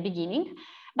there in the beginning,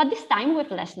 but this time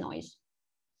with less noise.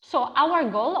 So our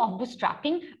goal of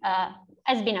bootstrapping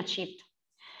has been achieved.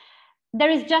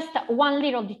 There is just one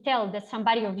little detail that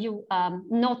somebody of you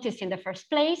noticed in the first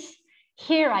place.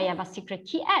 Here I have a secret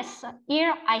key S.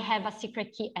 Here I have a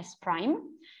secret key S prime.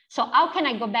 So how can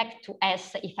I go back to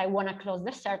S if I want to close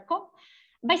the circle?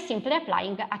 By simply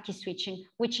applying a key switching,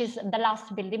 which is the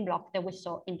last building block that we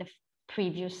saw in the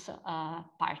previous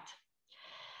part.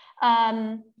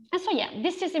 And so yeah,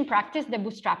 this is in practice the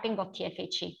bootstrapping of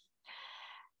TFHE.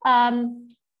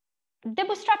 The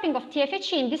bootstrapping of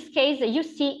TFHE in this case, you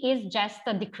see, is just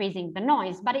decreasing the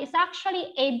noise, but it's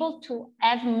actually able to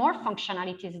have more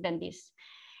functionalities than this.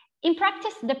 In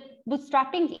practice, the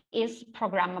bootstrapping is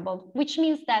programmable, which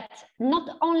means that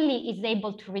not only is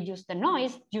able to reduce the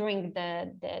noise during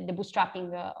the bootstrapping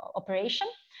operation,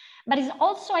 but is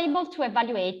also able to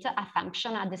evaluate a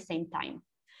function at the same time.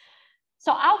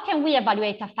 So how can we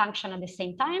evaluate a function at the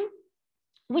same time?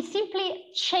 We simply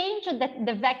change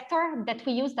the vector that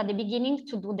we used at the beginning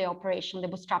to do the operation, the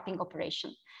bootstrapping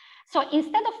operation. So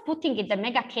instead of putting in the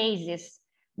mega cases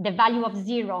the value of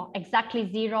 0,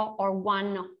 exactly 0 or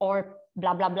 1 or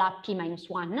blah, blah, blah, p minus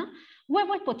 1, we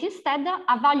will put instead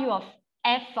a value of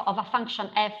f of a function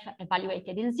f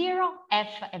evaluated in 0,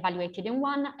 f evaluated in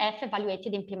 1, f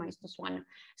evaluated in p minus 1.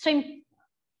 So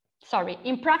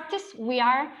in practice, we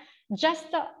are just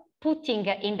putting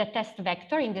in the test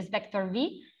vector, in this vector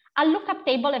v, a lookup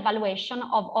table evaluation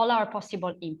of all our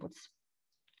possible inputs.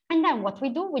 And then what we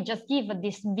do, we just give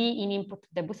this v in input to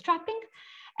the bootstrapping,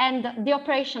 and the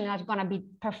operation is going to be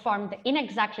performed in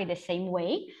exactly the same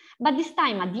way. But this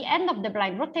time, at the end of the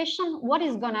blind rotation, what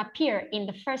is going to appear in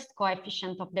the first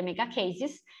coefficient of the mega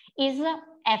cases is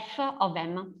f of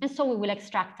m. And so we will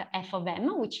extract f of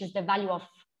m, which is the value of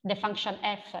the function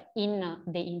f in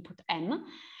the input m.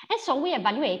 And so we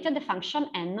evaluated the function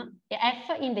f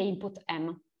in the input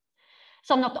m.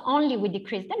 So not only we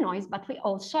decreased the noise, but we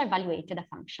also evaluated a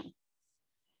function.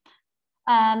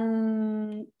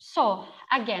 So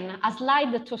again, a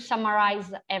slide to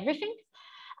summarize everything.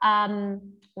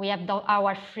 We have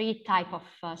our free type of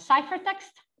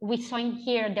ciphertext. We saw in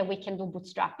here that we can do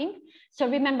bootstrapping. So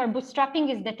remember, bootstrapping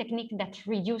is the technique that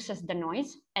reduces the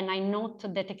noise. And I note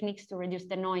the techniques to reduce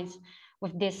the noise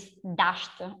with this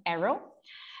dashed arrow.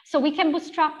 So we can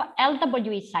bootstrap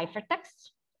LWE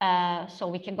ciphertext. So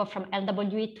we can go from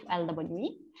LWE to LWE.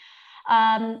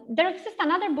 There exists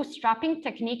another bootstrapping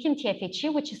technique in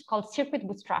TFHE, which is called circuit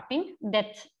bootstrapping,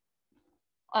 that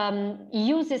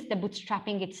uses the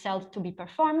bootstrapping itself to be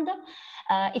performed.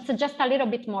 It's just a little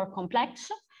bit more complex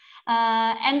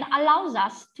and allows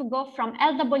us to go from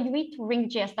LWE to ring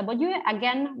GSWE,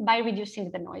 again, by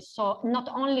reducing the noise. So not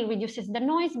only reduces the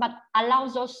noise, but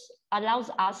allows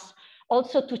us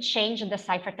also to change the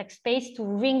ciphertext space to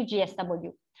ring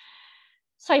GSW.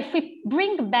 So if we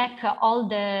bring back all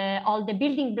the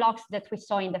building blocks that we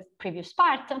saw in the previous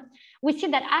part, we see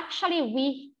that actually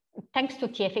we thanks to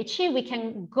TFHE, we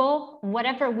can go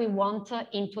whatever we want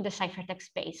into the ciphertext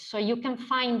space. So you can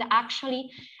find actually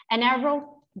an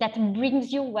arrow that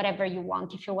brings you whatever you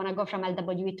want. If you want to go from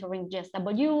LWE to ring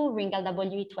GSW, ring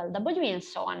LWE to LWE, and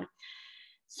so on.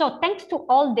 So thanks to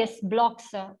all these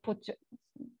blocks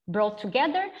brought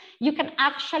together, you can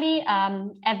actually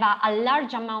have a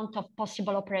large amount of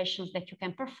possible operations that you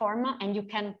can perform, and you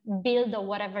can build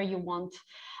whatever you want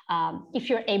if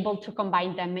you're able to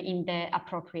combine them in the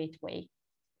appropriate way.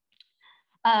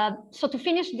 So to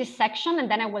finish this section,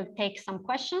 and then I will take some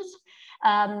questions,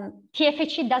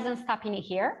 TFHE doesn't stop in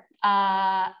here.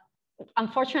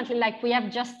 Unfortunately, like we have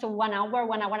just 1 hour,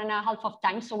 1 hour and a half of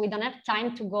time, so we don't have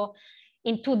time to go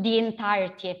into the entire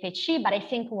TFHE, but I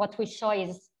think what we saw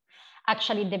is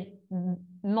actually the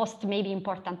most maybe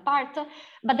important part.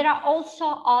 But there are also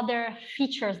other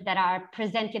features that are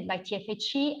presented by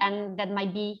TFHE and that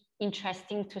might be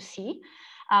interesting to see.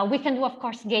 We can do, of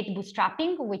course, gate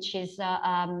bootstrapping, which is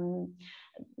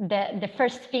the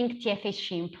first thing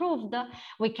TFHE improved.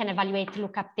 We can evaluate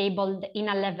lookup table in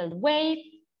a leveled way.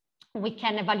 We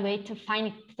can evaluate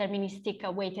finite deterministic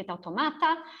weighted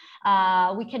automata.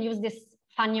 We can use this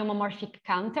funny homomorphic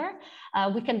counter.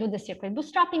 We can do the circuit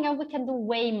bootstrapping, and we can do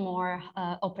way more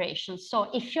operations. So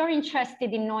if you're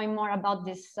interested in knowing more about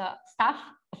this stuff,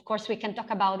 of course, we can talk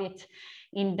about it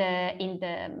in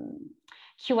the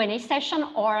Q&A session,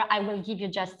 or I will give you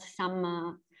just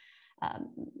some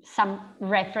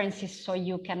references so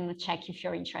you can check if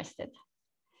you're interested.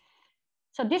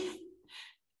 So this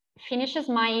finishes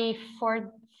my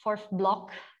fourth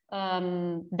block.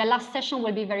 The last session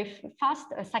will be very fast,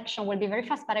 section will be very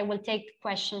fast, but I will take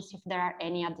questions if there are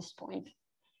any at this point.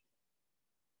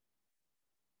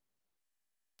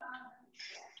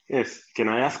 Yes, can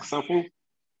I ask something?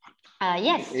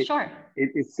 Yes, sure.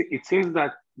 It seems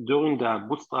that during the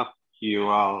bootstrap, you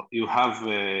have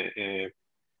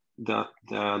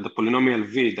the polynomial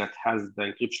V that has the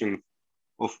encryption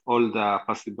of all the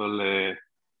possible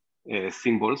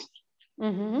symbols.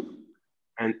 Mm-hmm.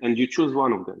 And you choose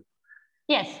one of them.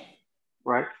 Yes.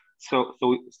 Right. So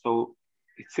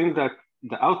it seems that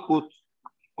the output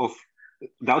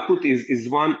is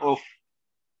one of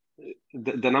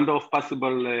the number of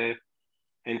possible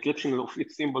encryption of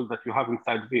each symbol that you have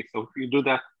inside V. So if you do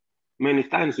that many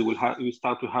times, you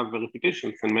start to have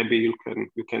verifications, and maybe you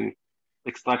can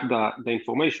extract the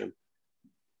information.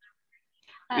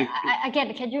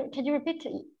 Again, can you repeat?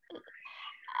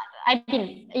 I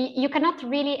mean, you cannot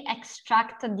really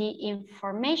extract the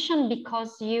information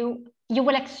because you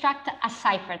will extract a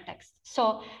ciphertext.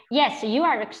 So yes, you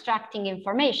are extracting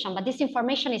information, but this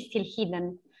information is still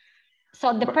hidden.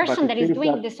 So the person that is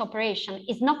doing this operation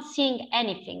is not seeing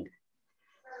anything.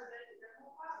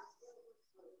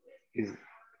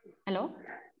 Hello?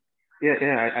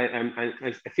 Yeah.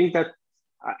 I think that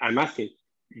I'm asking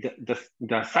the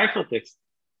ciphertext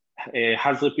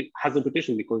has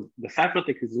repetition, because the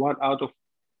ciphertext is one out of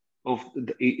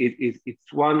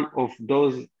it's one of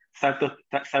those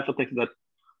ciphertexts that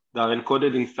are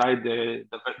encoded inside the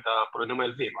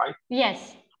polynomial V, right?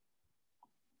 Yes.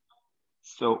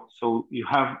 So you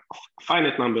have a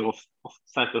finite number of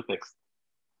ciphertext.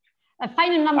 A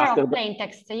finite number of plain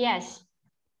text, yes.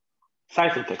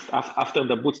 Ciphertext after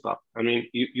the bootstrap. I mean,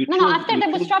 No, after the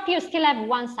bootstrap, you still have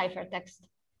one ciphertext,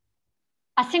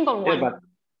 a single one. Yeah,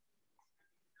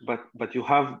 but you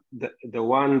have the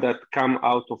one that come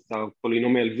out of the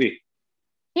polynomial V.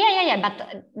 Yeah.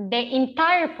 But the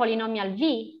entire polynomial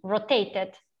V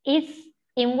rotated is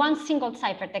in one single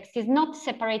ciphertext. It's not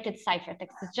separated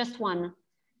ciphertext. It's just one.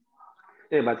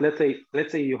 Yeah, but let's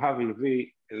say you have in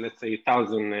V, let's say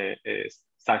 1,000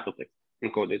 ciphertext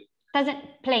encoded.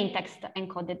 Plain text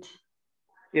encoded.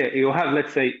 Yeah, you have,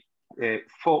 let's say,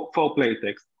 four plain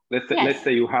text. Let's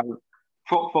say you have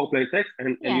four plain text,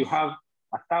 and you have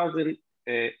 1,000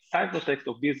 ciphertext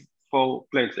of these 4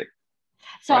 plain text.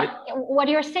 So right? What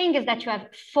you're saying is that you have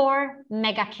 4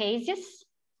 mega cases,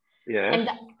 and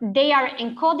they are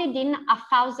encoded in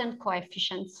 1,000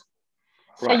 coefficients.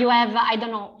 So right. You have, I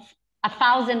don't know,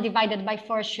 1,000 divided by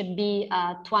 4 should be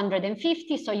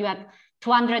 250. So you have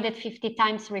 250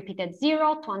 times repeated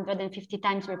 0, 250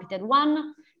 times repeated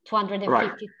 1, 252,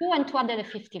 right. And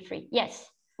 253.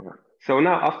 Yes. So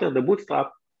now after the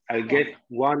bootstrap, I get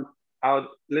one out.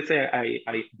 Let's say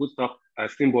I bootstrap a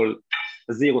symbol,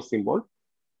 a 0 symbol,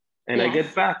 and I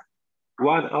get back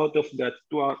one out of that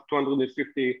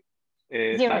 250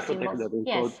 ciphertext that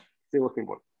encode 0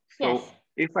 symbol. So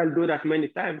if I do that many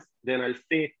times, then I'll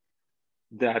see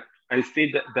that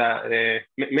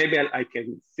maybe I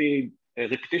can see a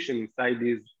repetition inside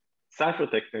these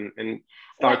ciphertext and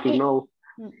start to know.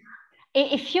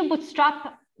 If you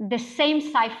bootstrap the same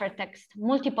ciphertext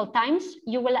multiple times,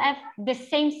 you will have the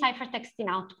same ciphertext in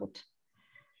output.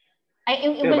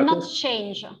 It will not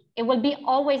change. It will be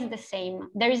always the same.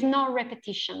 There is no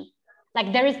repetition.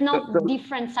 Like there is no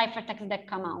different ciphertext that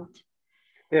come out.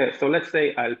 Yeah, so let's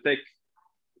say I'll take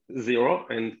 0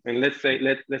 and let's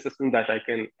assume that I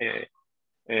can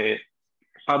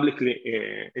publicly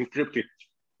encrypt it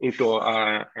into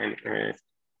an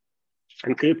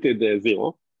encrypted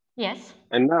 0. Yes.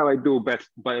 And now I do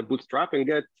by bootstrap and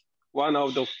get one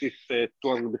out of these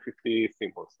 250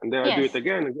 symbols. And then I do it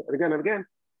again and again.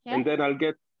 Yeah. And then I'll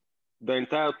get the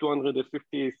entire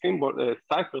 250 symbol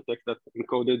ciphertext that's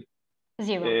encoded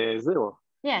 0.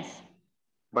 Yes.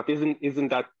 But isn't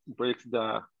that breaks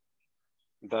the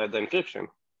encryption?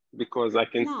 Because I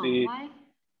can see. Why?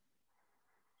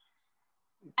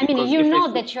 I mean, you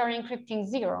know that you're encrypting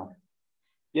 0.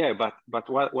 Yeah, but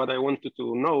what I wanted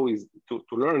to know is to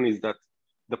learn is that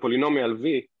the polynomial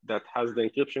V that has the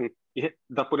encryption,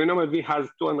 the polynomial V has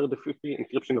 250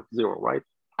 encryption of 0, right?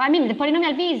 I mean, the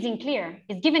polynomial V is in clear.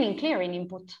 It's given in clear in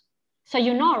input. So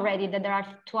you know already that there are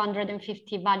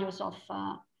 250 values of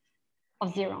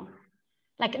 0.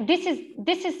 Like this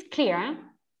is clear.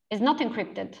 It's not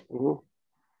encrypted. Mm-hmm.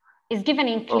 It's given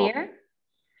in clear.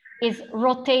 Is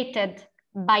rotated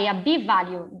by a B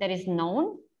value that is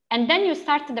known. And then you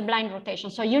start the blind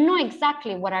rotation. So you know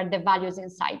exactly what are the values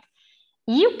inside.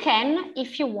 You can,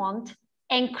 if you want,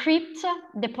 encrypt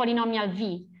the polynomial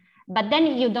V, but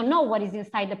then you don't know what is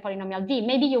inside the polynomial V.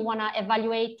 Maybe you want to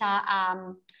evaluate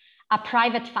a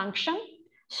private function.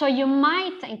 So you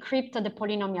might encrypt the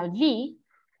polynomial V,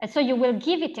 and so you will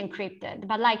give it encrypted.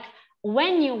 But like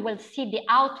when you will see the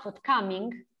output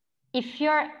coming,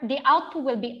 the output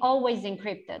will be always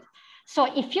encrypted. So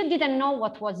if you didn't know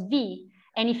what was V,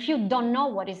 and if you don't know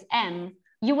what is M,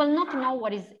 you will not know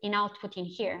what is in output in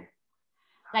here.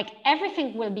 Like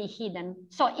everything will be hidden.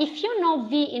 So if you know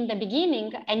V in the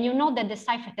beginning and you know that the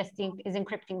ciphertext is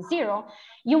encrypting 0,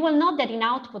 you will know that in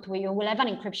output you will have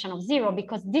an encryption of 0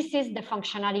 because this is the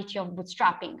functionality of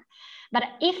bootstrapping. But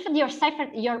if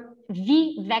your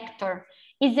V vector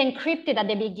is encrypted at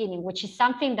the beginning, which is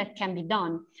something that can be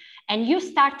done, and you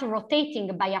start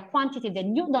rotating by a quantity that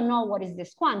you don't know what is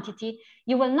this quantity,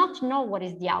 you will not know what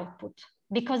is the output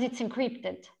because it's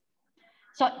encrypted.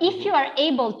 So if you are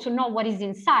able to know what is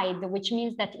inside, which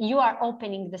means that you are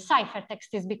opening the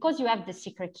ciphertext, is because you have the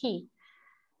secret key.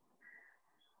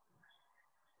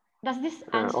 Does this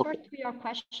answer to your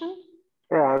question?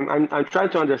 Yeah, I'm trying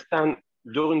to understand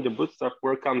during the bootstrap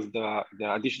where comes the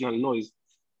additional noise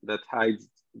that hides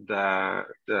the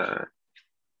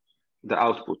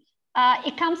output.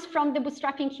 It comes from the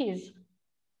bootstrapping keys.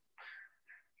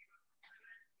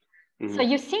 Mm-hmm. So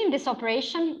you see in this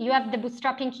operation, you have the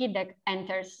bootstrapping key that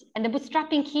enters, and the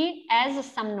bootstrapping key has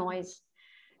some noise.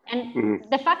 And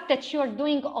the fact that you're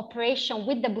doing operation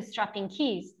with the bootstrapping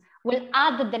keys will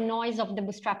add the noise of the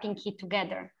bootstrapping key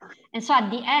together. And so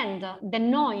at the end, the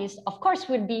noise, of course,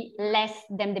 will be less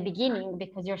than the beginning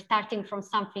because you're starting from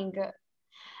something,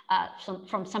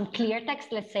 from some clear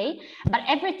text, let's say. But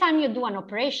every time you do an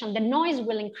operation, the noise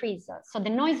will increase. So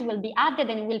the noise will be added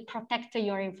and it will protect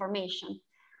your information.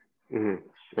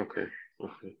 Okay,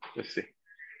 let's see.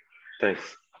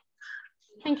 Thanks.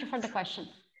 Thank you for the question.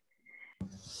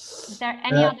 Is there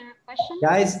any other question?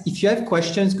 Guys, if you have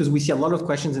questions, because we see a lot of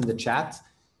questions in the chat,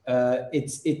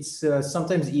 it's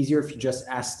sometimes easier if you just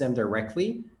ask them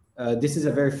directly. This is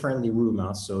a very friendly room,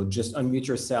 so just unmute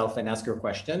yourself and ask your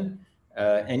question.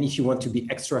 And if you want to be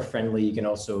extra friendly, you can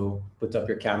also put up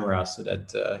your camera so that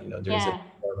there's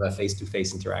more of a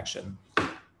face-to-face interaction.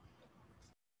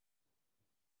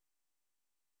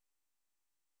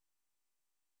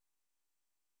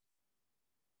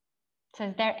 So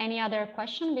is there any other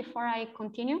question before I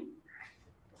continue?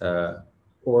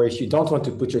 Or if you don't want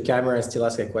to put your camera and still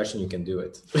ask a question, you can do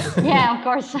it. Yeah, of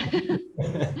course.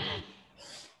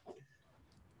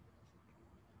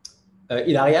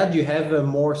 Ilaria, do you have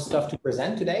more stuff to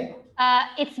present today?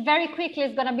 It's very quickly,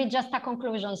 it's going to be just a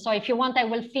conclusion. So if you want, I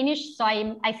will finish. So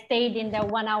I stayed in the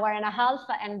 1 hour and a half,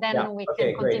 and then we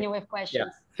can continue with questions.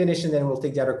 Yeah. Finish, and then we'll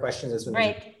take the other questions as soon as.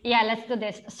 Great. Yeah, let's do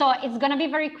this. So it's going to be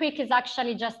very quick. It's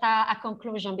actually just a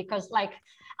conclusion because like,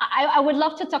 I would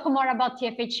love to talk more about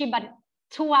TFHE, but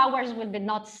 2 hours will be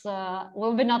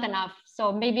not enough.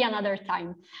 So maybe another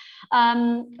time.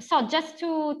 So just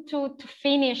to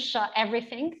finish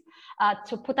everything,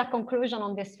 to put a conclusion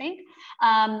on this thing,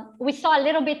 we saw a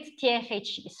little bit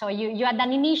TFHE. So you had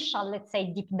an initial, let's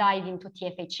say, deep dive into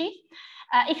TFHE.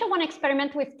 If you want to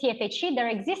experiment with TFHE, there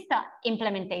exist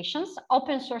implementations,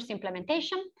 open source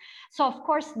implementation. So of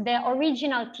course, the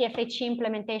original TFHE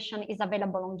implementation is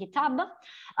available on GitHub.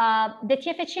 The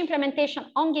TFHE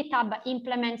implementation on GitHub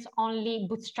implements only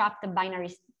bootstrapped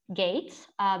binary gates.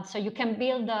 So you can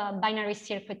build a binary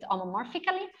circuit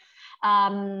homomorphically.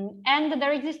 And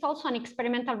there exists also an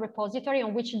experimental repository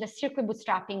on which the circuit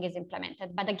bootstrapping is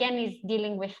implemented, but again is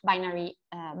dealing with binary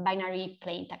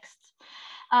plain text.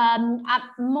 A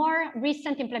more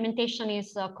recent implementation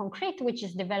is Concrete, which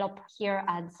is developed here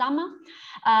at Zama.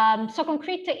 So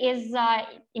Concrete is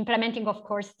implementing, of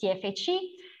course, TFHE.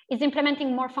 Is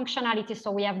implementing more functionality. So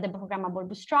we have the programmable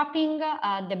bootstrapping,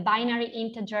 the binary,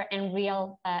 integer, and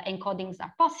real encodings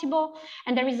are possible.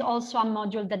 And there is also a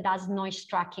module that does noise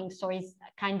tracking. So it's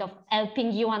kind of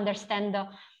helping you understand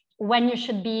when you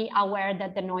should be aware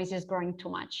that the noise is growing too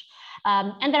much.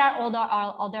 And there are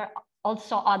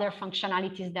also other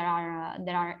functionalities that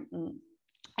are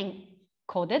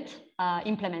encoded,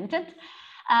 implemented.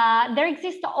 There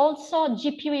exist also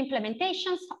GPU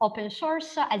implementations, open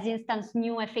source, as instance,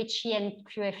 new FHE and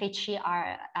QFHE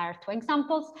are two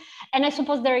examples. And I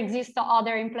suppose there exist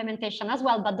other implementation as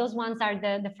well, but those ones are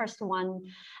the first one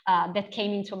that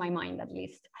came into my mind at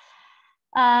least.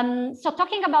 So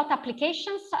talking about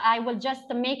applications, I will just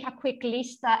make a quick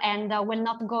list and will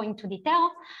not go into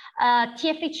detail.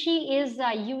 TFHE is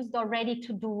used already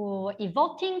to do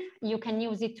e-voting. You can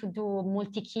use it to do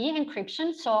multi-key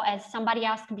encryption. So as somebody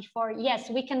asked before, yes,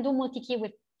 we can do multi-key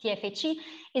with TFHE.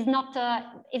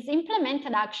 It's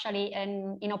implemented actually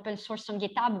in open source on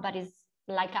GitHub, but is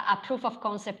like a proof of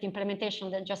concept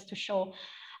implementation that just to show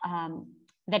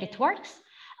that it works.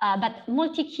 But the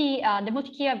multi-key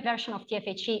version of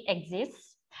TFHE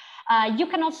exists. You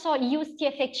can also use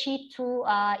TFHE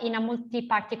in a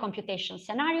multi-party computation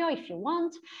scenario if you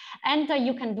want, and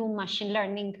you can do machine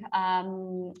learning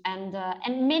and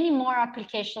many more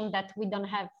applications that we don't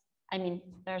have. I mean,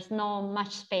 there's no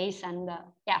much space, and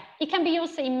yeah, it can be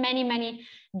used in many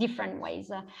different ways.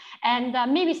 And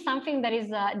maybe something that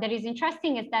is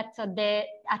interesting is that a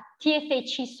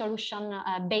TFHE solution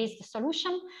based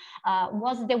solution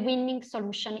was the winning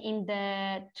solution in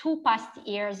the 2 past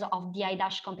years of the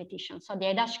iDASH competition. So the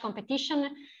iDASH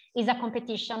competition is a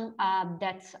competition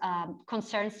that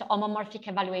concerns homomorphic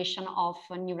evaluation of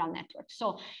neural networks.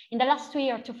 So in the last 2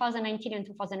 years, 2019 and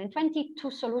 2020,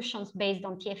 2 solutions based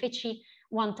on TFHE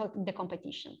won the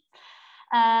competition.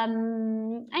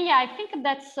 And yeah, I think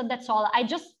that's all. I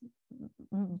just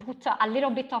put a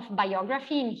little bit of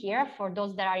biography in here for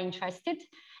those that are interested.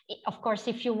 Of course,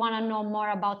 if you want to know more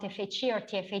about FHE or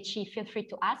TFHE, feel free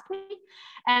to ask me.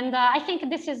 And I think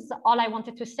this is all I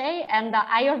wanted to say. And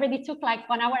I already took like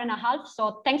 1.5 hours.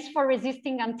 So thanks for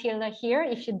resisting until here,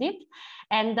 if you did.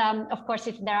 And of course,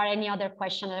 if there are any other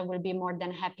questions, I will be more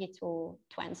than happy to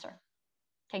answer.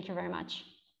 Thank you very much.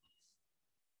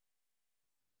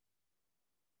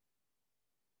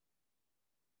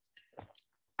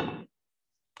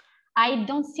 I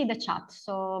don't see the chat.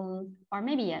 So, or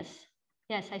maybe yes.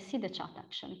 Yes, I see the chat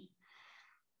actually.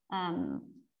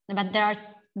 But there are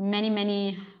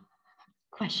many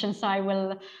questions. So I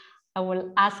will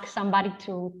ask somebody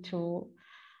to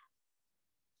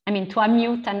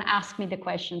unmute and ask me the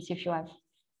questions if you have.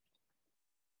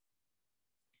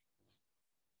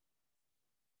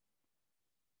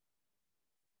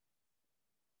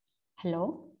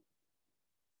 Hello?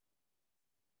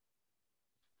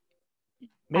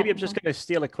 Maybe I'm just going to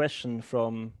steal a question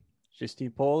from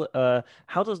Justine Paul.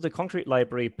 How does the Concrete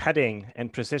library padding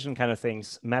and precision kind of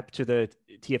things map to the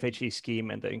TFHE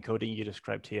scheme and the encoding you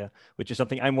described here, which is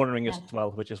something I'm wondering as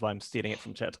well, which is why I'm stealing it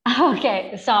from chat.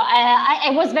 Okay, so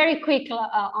I was very quick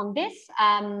on this.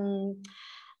 Can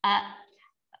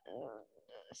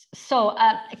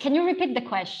you repeat the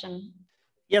question?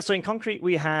 Yeah, so in Concrete,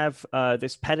 we have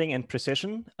this padding and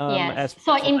precision yes. as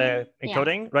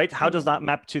encoding, right? How does that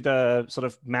map to the sort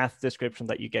of math description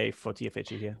that you gave for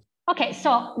TFHE here? Okay,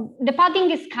 so the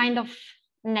padding is kind of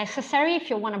necessary if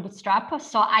you want to bootstrap.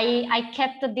 So I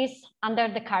kept this under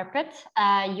the carpet.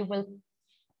 You will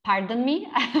pardon me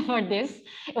for this.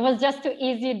 It was just too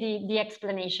easy, the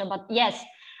explanation, but yes,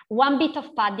 1 bit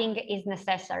of padding is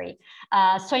necessary.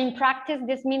 So in practice,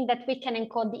 this means that we can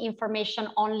encode the information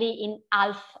only in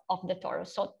half of the torus.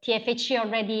 So TFHE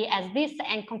already has this,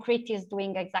 and Concrete is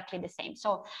doing exactly the same.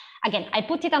 So again, I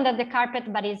put it under the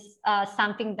carpet, but it's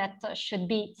something that should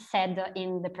be said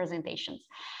in the presentations.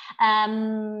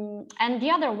 And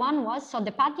the other one was, so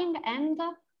the padding and...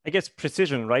 I guess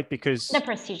precision, right? Because the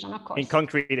precision, of course. In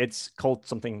Concrete, it's called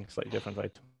something slightly different,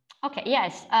 right? Okay,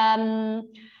 yes.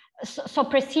 So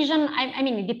precision, I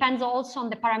mean, it depends also on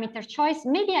the parameter choice.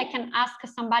 Maybe I can ask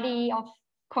somebody of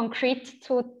Concrete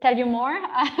to tell you more.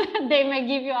 They may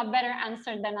give you a better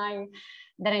answer than I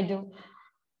do.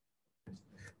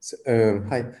 So,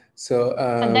 hi. So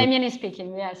Damien is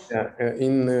speaking. Yes. Yeah,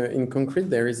 in Concrete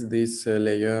there is this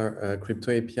layer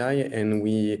crypto API, and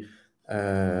we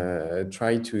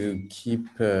try to keep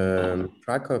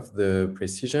track of the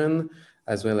precision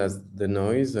as well as the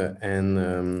noise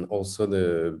and also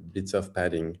the bits of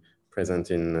padding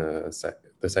present in the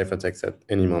ciphertext at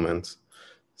any moment.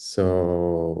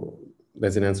 So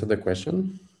does it answer the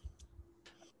question?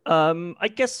 I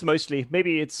guess mostly.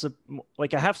 Maybe it's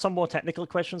like I have some more technical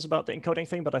questions about the encoding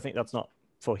thing, but I think that's not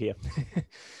for here.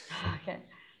 Okay.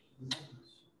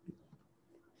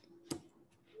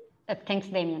 Thanks,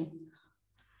 Damien.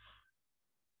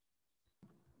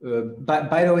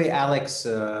 By the way, Alex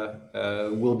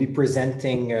will be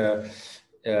presenting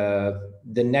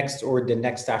the next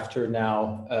after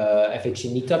now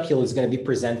FHE meetup. He is going to be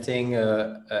presenting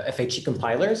FHE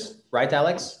compilers, right,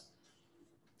 Alex?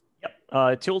 Yep,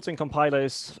 tools and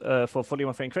compilers for fully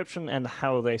homomorphic encryption and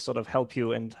how they sort of help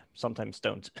you and sometimes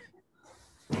don't.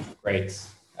 Great.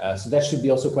 So that should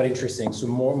be also quite interesting. So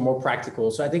more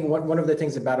practical. So I think one of the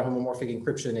things about a homomorphic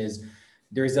encryption is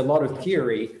there is a lot of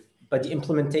theory, but the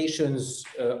implementations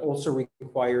also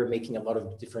require making a lot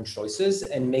of different choices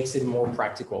and makes it more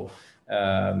practical.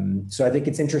 So I think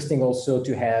it's interesting also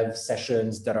to have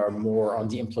sessions that are more on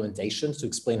the implementations to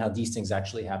explain how these things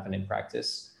actually happen in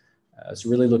practice. So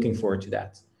really looking forward to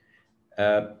that.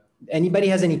 Anybody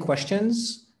has any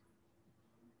questions?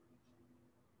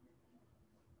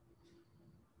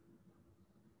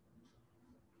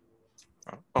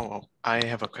 Oh, I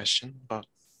have a question about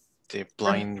the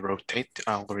blind rotate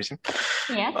algorithm.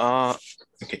 Yeah.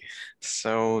 Okay,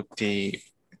 so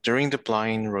during the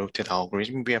blind rotate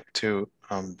algorithm, we have to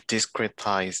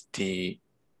discretize the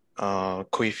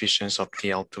coefficients of the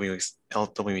LW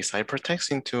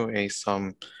ciphertext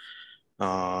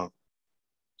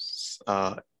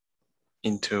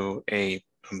into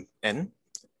n,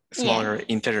 smaller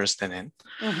integers than n.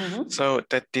 Mm-hmm. So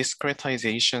that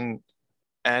discretization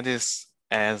adds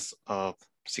a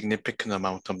significant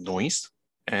amount of noise,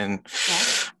 and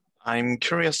I'm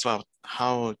curious about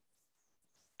how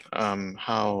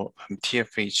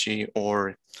TFHE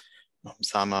or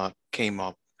Zama came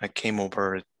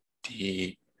over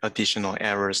the additional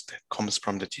errors that comes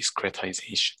from the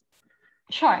discretization.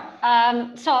 Sure.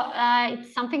 So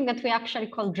it's something that we actually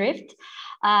call drift.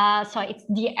 So it's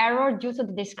the error due to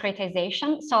the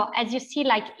discretization. So as you see,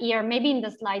 like here, maybe in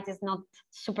the slides is not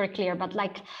super clear, but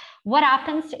like what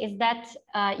happens is that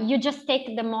you just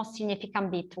take the most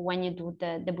significant bit when you do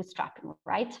the bootstrapping,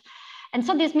 right? And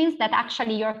so this means that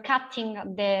actually you're cutting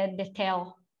the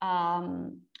tail,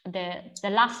 the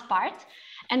last part,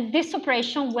 and this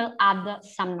operation will add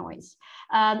some noise.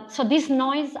 So this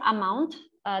noise amount,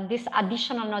 this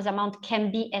additional noise amount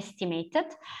can be estimated.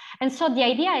 And so the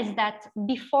idea is that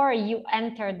before you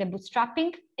enter the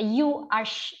bootstrapping, you are,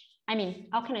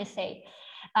 how can I say?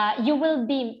 You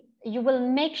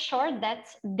will make sure that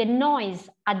the noise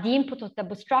at the input of the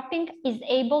bootstrapping is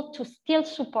able to still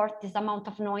support this amount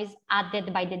of noise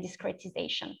added by the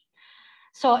discretization.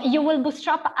 So you will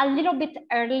bootstrap a little bit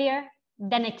earlier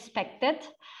than expected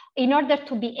in order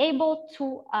to be able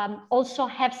to also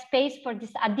have space for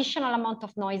this additional amount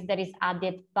of noise that is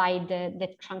added by the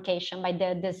truncation, by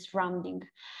the surrounding.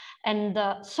 And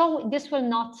so this will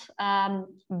not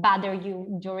bother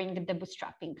you during the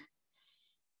bootstrapping.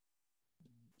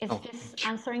 Is this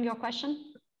answering your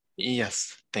question?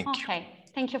 Yes, thank you. Okay,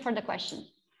 thank you for the question.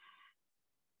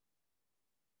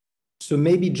 So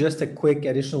maybe just a quick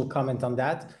additional comment on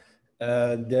that.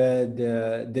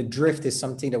 The drift is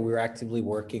something that we're actively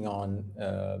working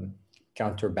on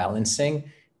counterbalancing,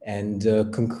 and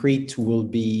Concrete will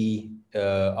be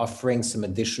offering some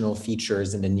additional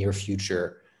features in the near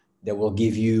future that will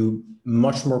give you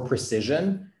much more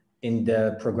precision in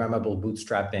the programmable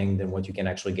bootstrapping than what you can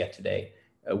actually get today.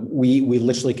 We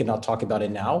literally cannot talk about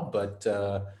it now, but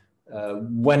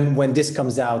when this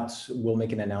comes out, we'll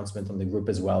make an announcement on the group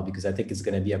as well, because I think it's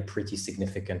going to be a pretty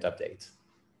significant update.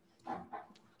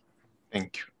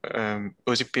 Thank you.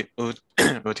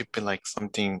 Would it be like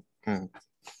something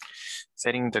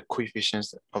setting the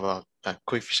coefficients of a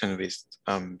coefficient with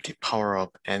the power of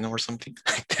n or something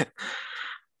like that?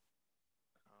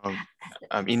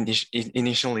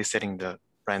 Initially setting the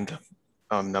random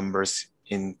numbers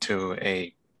into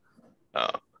a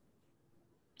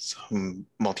some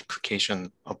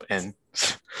multiplication of n,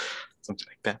 something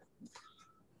like that.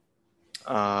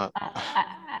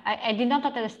 I did not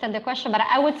understand the question, but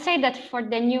I would say that for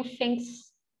the new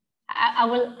things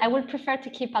I will prefer to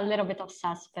keep a little bit of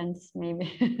suspense,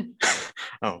 maybe.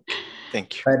 Oh,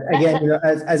 thank you. But again, you know,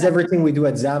 as everything we do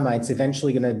at Zama, it's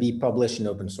eventually going to be published in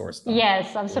open source.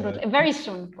 Yes, absolutely. Very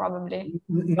soon, probably.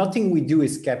 Nothing we do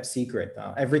is kept secret.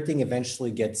 Everything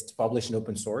eventually gets published in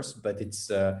open source, but it's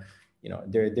you know,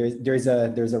 there's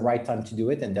a right time to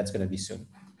do it, and that's going to be soon.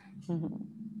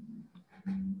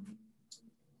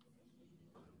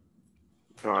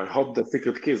 I hope the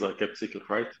secret keys are kept secret,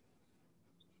 right?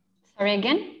 Sorry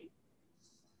again?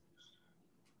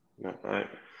 No,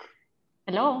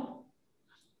 Hello?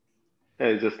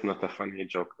 it's just not a funny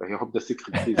joke. I hope the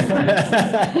secret keys.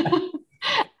 I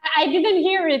didn't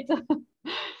hear it.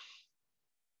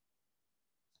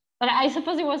 But I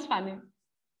suppose it was funny.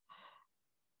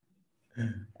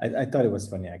 I thought it was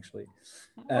funny, actually.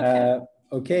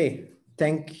 Okay.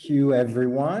 Thank you,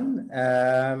 everyone.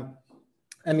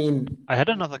 I mean, I had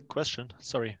another question.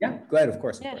 Sorry. Yeah, go ahead. Of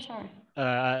course. Yeah, sure.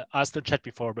 I asked in chat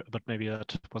before, but maybe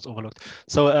that was overlooked.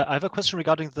 So I have a question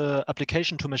regarding the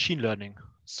application to machine learning.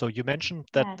 So you mentioned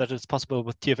that that it's possible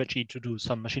with TFHE to do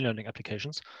some machine learning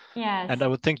applications. Yes. And I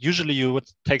would think usually you would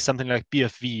take something like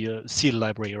BFV, seal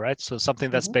library, right? So something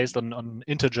that's based on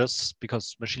integers,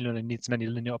 because machine learning needs many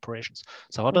linear operations.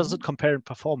 So how does it compare in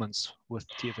performance with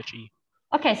TFHE?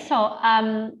 Okay, so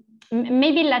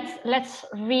maybe let's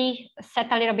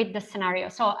reset a little bit the scenario.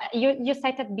 So you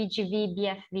cited BGV,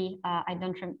 BFV. I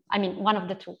mean one of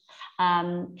the two.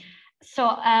 As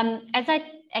I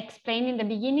explained in the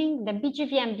beginning, the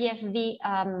BGV and BFV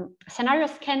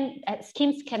scenarios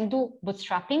schemes can do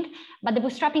bootstrapping, but the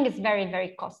bootstrapping is very,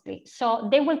 very costly. So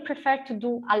they will prefer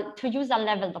to use a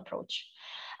leveled approach.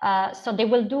 So they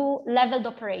will do leveled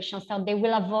operations, so they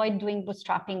will avoid doing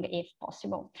bootstrapping if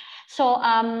possible. So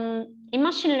in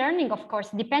machine learning, of course,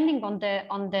 depending on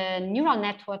the neural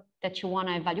network that you want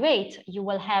to evaluate, you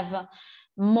will have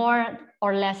more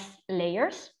or less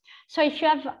layers. So if you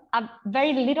have a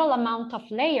very little amount of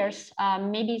layers,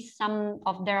 maybe some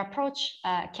of their approach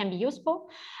can be useful.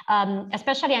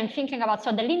 Especially I'm thinking about,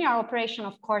 so the linear operation,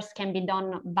 of course, can be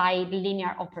done by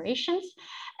linear operations.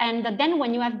 And then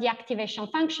when you have the activation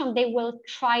function, they will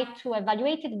try to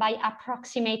evaluate it by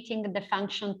approximating the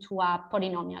function to a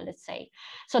polynomial, let's say.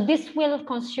 So this will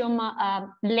consume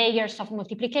layers of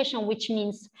multiplication, which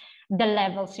means the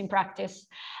levels in practice.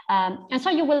 And so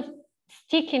you will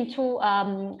stick into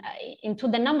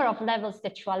the number of levels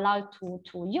that you allow to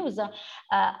use a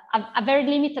very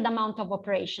limited amount of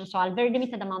operations, so a very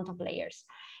limited amount of layers.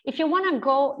 If you want to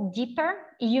go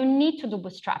deeper, you need to do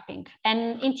bootstrapping.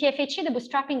 And in TFHE, the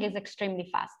bootstrapping is extremely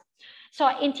fast. So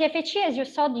in TFHE, as you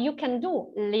saw, you can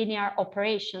do linear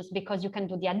operations because you can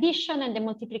do the addition and the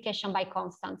multiplication by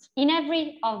constants in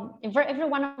every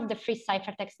one of the free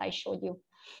ciphertexts I showed you.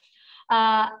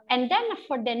 And then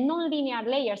for the non-linear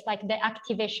layers, like the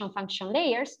activation function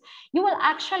layers, you will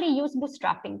actually use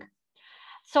bootstrapping.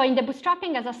 So in the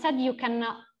bootstrapping, as I said, you can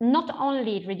not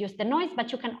only reduce the noise,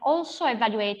 but you can also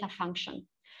evaluate a function.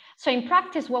 So in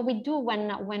practice, what we do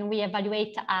when we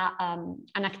evaluate an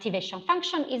activation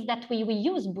function is that we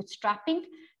use bootstrapping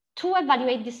to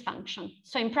evaluate this function.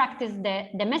 So in practice,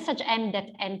 the message M that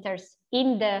enters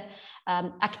in the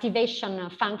activation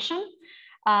function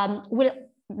will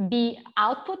be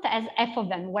output as f of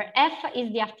n, where f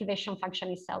is the activation function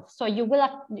itself. So you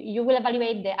will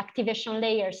evaluate the activation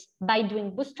layers by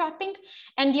doing bootstrapping,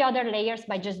 and the other layers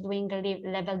by just doing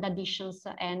leveled additions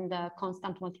and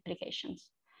constant multiplications.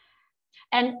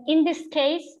 And in this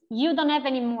case, you don't have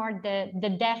anymore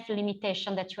the depth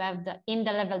limitation that you have in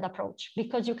the leveled approach,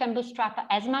 because you can bootstrap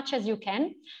as much as you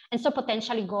can, and so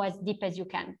potentially go as deep as you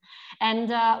can. And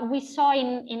we saw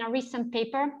in a recent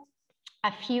paper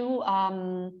a few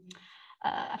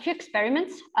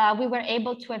experiments. We were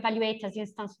able to evaluate as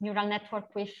instance neural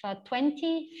network with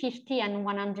 20, 50, and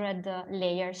 100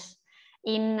 layers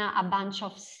in a bunch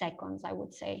of seconds, I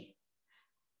would say.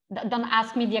 Don't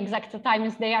ask me the exact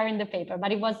times, they are in the paper,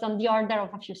 but it was on the order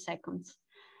of a few seconds.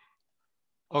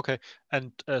 Okay,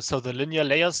 and so the linear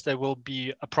layers, they will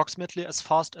be approximately as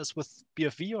fast as with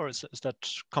BFV, or is that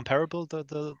comparable?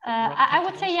 I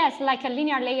would say yes, like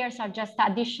linear layers are just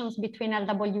additions between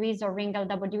LWEs or ring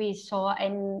LWEs. So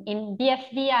in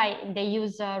BFV, they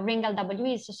use ring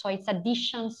LWEs, so it's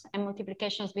additions and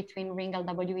multiplications between ring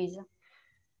LWEs.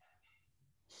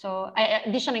 So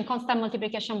addition and constant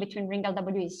multiplication between ring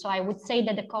LWEs. So I would say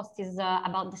that the cost is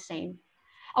about the same.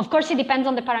 Of course, it depends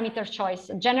on the parameter choice.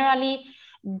 Generally,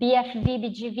 BFV,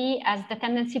 BGV has the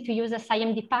tendency to use a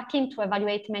SIMD packing to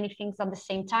evaluate many things at the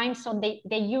same time. So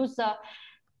they use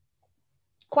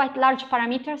quite large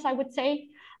parameters, I would say.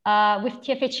 With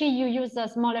TFHE, you use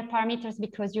smaller parameters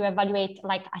because you evaluate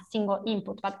like a single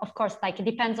input, but of course, like it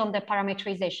depends on the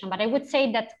parameterization. But I would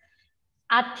say that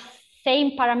at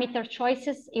same parameter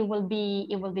choices, it will be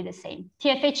the same.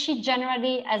 TFHE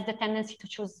generally has the tendency to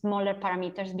choose smaller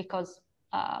parameters because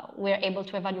we're able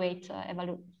to evaluate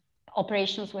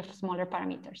operations with smaller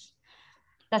parameters.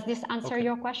 Does this answer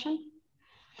your question?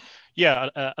 Yeah,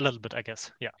 a little bit, I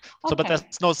guess. Yeah. So, but there's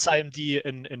no SIMD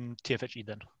in TFHE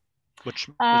then, which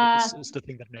is the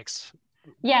thing that makes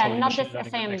not this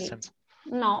SIMD.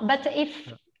 No, but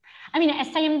if I mean,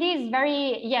 SIMD is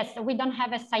very, yes, we don't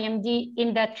have a SIMD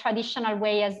in the traditional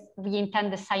way as we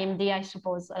intend the SIMD, I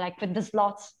suppose, like with the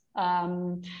slots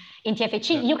in TFHE.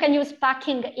 Yeah. You can use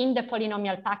packing in the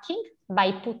polynomial packing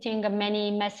by putting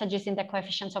many messages in the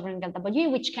coefficients of ring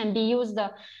LWE, which can be used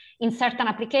in certain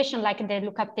applications like the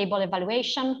lookup table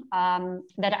evaluation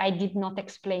that I did not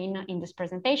explain in this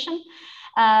presentation.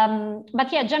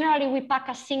 But yeah, generally we pack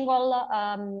a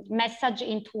single message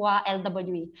into a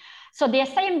LWE. So the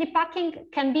SIMD packing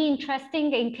can be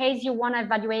interesting in case you want to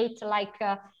evaluate like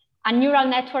a neural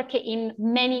network in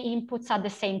many inputs at the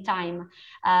same time.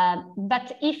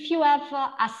 But if you have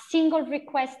a single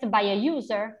request by a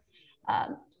user,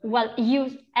 well,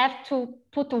 you have to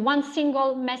put one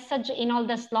single message in all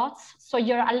the slots, so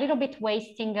you're a little bit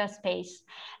wasting space.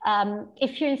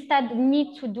 If you instead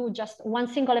need to do just one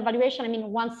single evaluation, I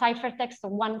mean, one ciphertext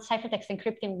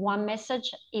encrypting one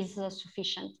message is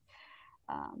sufficient.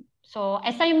 So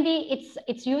SIMD,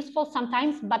 it's useful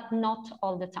sometimes, but not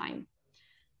all the time,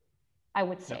 I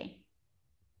would say.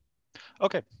 Yeah.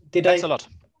 Okay, thanks a lot.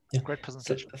 Yeah. Great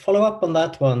presentation. So follow up on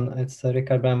that one. It's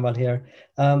Ricard Bramwall here.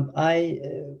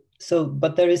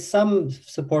 But there is some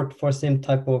support for sim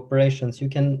type of operations. You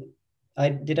can,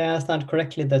 did I understand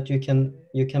correctly that you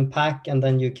can pack and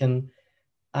then you can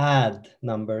add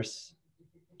numbers?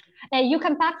 You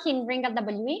can pack in ring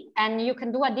LWE and you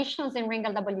can do additions in ring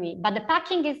LWE, but the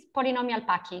packing is polynomial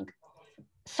packing.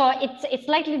 So it's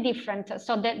slightly different.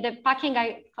 So the packing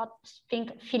I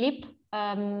think Philippe,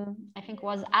 I think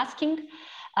was asking,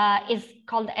 is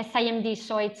called SIMD.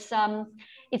 So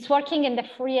it's working in the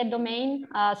Fourier domain.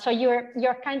 So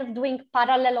you're kind of doing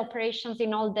parallel operations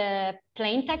in all the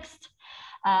plain text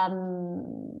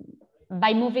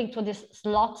by moving to this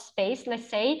slot space, let's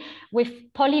say.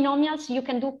 With polynomials, you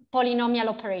can do polynomial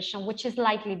operation, which is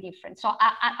slightly different. So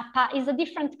is a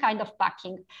different kind of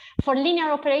packing. For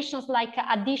linear operations like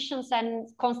additions and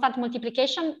constant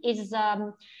multiplication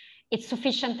it's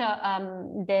sufficient,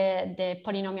 the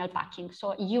polynomial packing.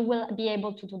 So you will be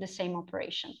able to do the same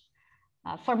operation.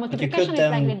 For multiplication, it's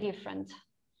slightly different.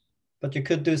 But you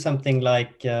could do something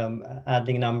like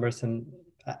adding numbers and,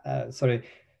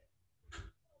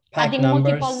 adding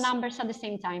multiple numbers at the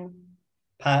same time.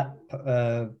 Pack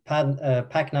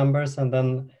numbers and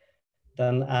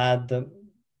then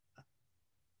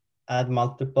add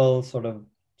multiple sort of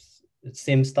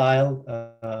sim style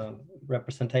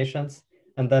representations,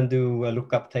 and then do a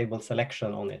lookup table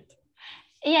selection on it.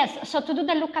 Yes, so to do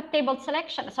the lookup table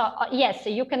selection, so yes,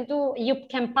 you can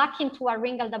pack into a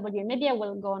ring LWE. Maybe I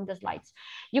will go on the slides.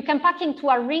 You can pack into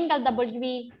a ring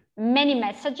LWE many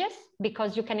messages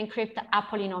because you can encrypt a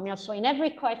polynomial. So in every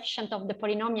coefficient of the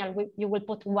polynomial, you will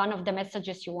put one of the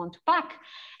messages you want to pack.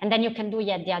 And then you can do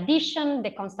the addition,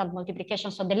 the constant multiplication.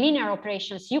 So the linear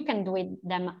operations, you can do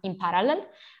them in parallel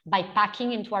by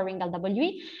packing into a ring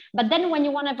LWE. But then when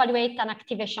you want to evaluate an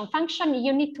activation function,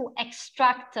 you need to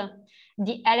extract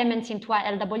the elements into a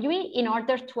LWE in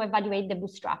order to evaluate the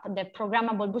bootstrap, the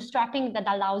programmable bootstrapping that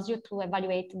allows you to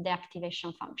evaluate the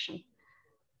activation function.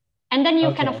 And then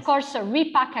you can, of course,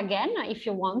 repack again if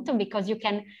you want to, because you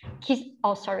can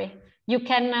you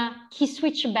can key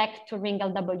switch back to ring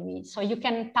LWE. So you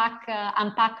can pack,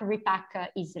 unpack,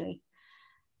 repack easily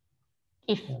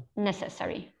if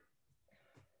necessary.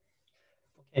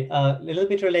 Okay, a little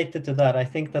bit related to that, I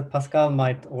think that Pascal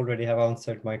might already have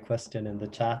answered my question in the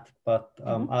chat, but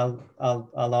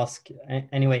I'll ask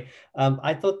anyway.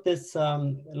 I thought this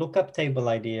lookup table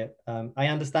idea, I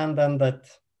understand then that,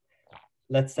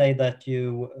 let's say that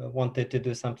you wanted to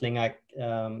do something like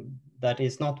that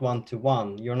is not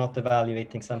one-to-one. You're not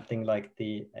evaluating something like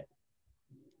the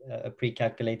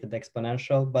pre-calculated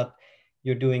exponential, but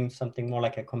you're doing something more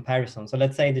like a comparison. So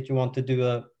let's say that you want to do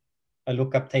a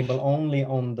lookup table only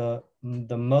on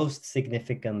the most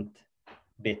significant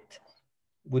bit.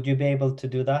 Would you be able to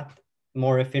do that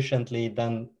more efficiently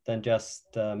than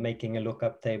just making a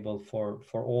lookup table for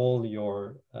all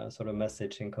your sort of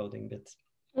message encoding bits?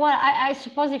 Well, I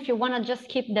suppose if you want to just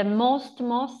keep the most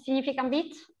significant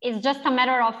bit, it's just a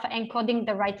matter of encoding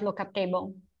the right lookup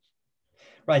table.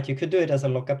 Right, you could do it as a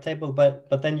lookup table,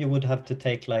 but then you would have to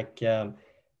take like,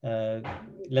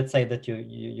 let's say that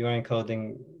you're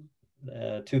encoding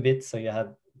 2 bits, so you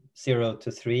have 0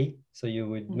 to 3. So you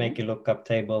would make a lookup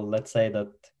table. Let's say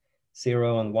that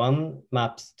 0 and 1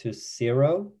 maps to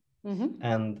 0,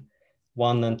 and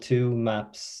 1 and 2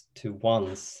 maps to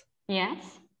 1s.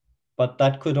 Yes. But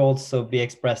that could also be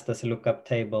expressed as a lookup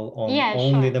table on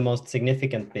only the most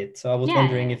significant bit. So I was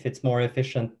wondering if it's more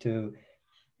efficient and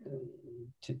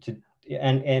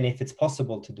if it's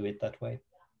possible to do it that way.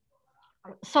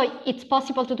 So it's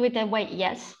possible to do it that way,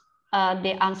 yes.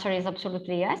 The answer is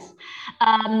absolutely yes.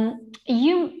 I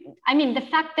mean, the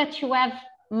fact that you have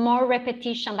more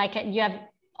repetition, like you have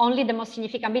only the most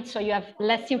significant bits, so you have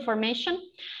less information,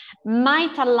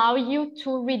 might allow you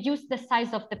to reduce the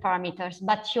size of the parameters,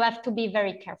 but you have to be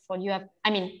very careful. You have,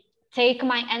 I mean, take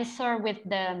my answer with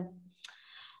the,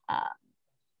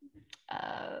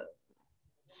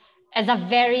 as a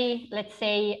very, let's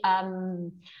say,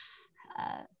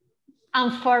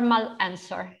 informal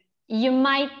answer. You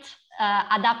might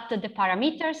adapt the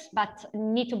parameters, but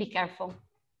need to be careful.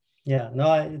 Yeah, no,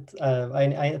 I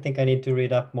think I need to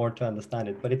read up more to understand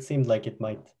it, but it seemed like it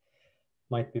might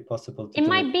be possible to do it. It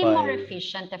might be more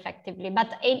efficient, effectively,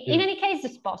 but in any case,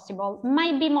 it's possible.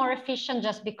 Might be more efficient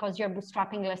just because you're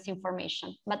bootstrapping less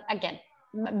information. But again,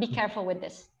 be careful with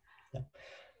this. Yeah.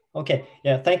 Okay.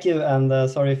 Yeah. Thank you, and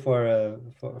sorry for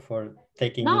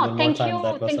taking even more time.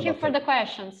 Thank you for the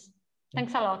questions.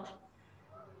 Thanks a lot.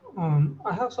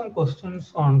 I have some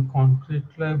questions on concrete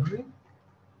library.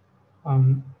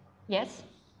 Yes.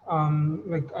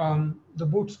 The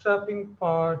bootstrapping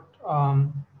part,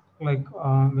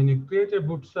 when you create a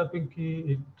bootstrapping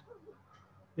key,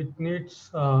 it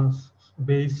needs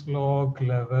base, log,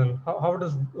 level. How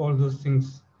does all those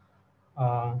things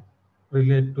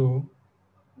relate to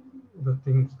the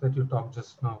things that you talked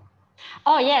just now?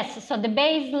 Oh yes, so the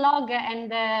base, log,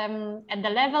 and the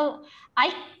level,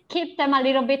 I keep them a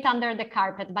little bit under the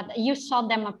carpet, but you saw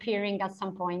them appearing at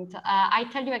some point. I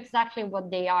tell you exactly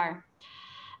what they are.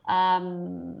 Let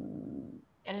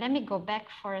me go back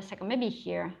for a second, maybe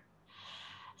here.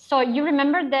 So you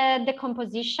remember the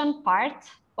composition part,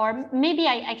 or maybe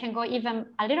I can go even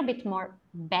a little bit more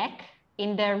back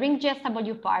in the ring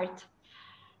GSW part.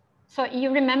 So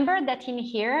you remember that in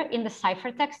here, in the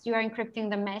ciphertext, you are encrypting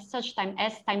the message times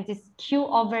S times this Q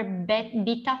over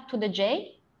beta to the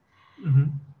J.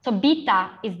 So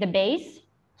beta is the base.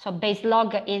 So base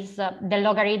log is the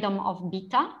logarithm of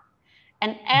beta,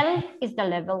 and L is the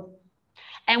level.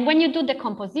 And when you do the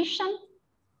composition,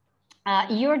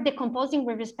 you're decomposing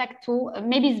with respect to,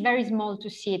 maybe it's very small to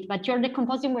see it, but you're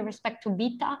decomposing with respect to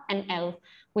beta and L,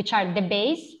 which are the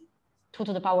base, 2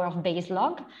 to the power of base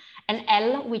log, and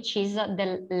L, which is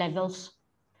the levels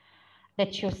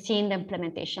that you see in the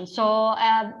implementation. So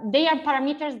they are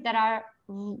parameters that are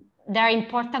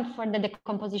important for the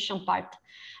decomposition part.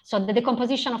 So the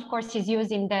decomposition, of course, is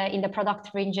used in the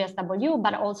product ring GSW,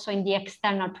 but also in the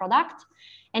external product.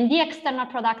 And the external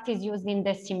product is used in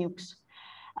the CMUX.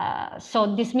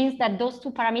 So this means that those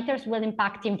 2 parameters will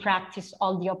impact in practice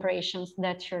all the operations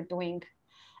that you're doing,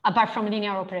 apart from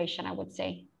linear operation, I would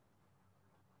say.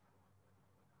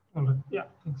 All right. Yeah,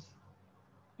 thanks.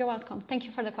 You're welcome. Thank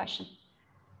you for the question.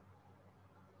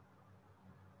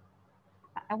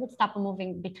 I would stop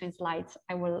moving between slides.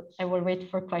 I will wait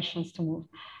for questions to move.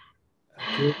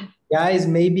 Okay. Guys,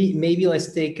 maybe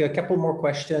let's take a couple more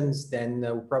questions, then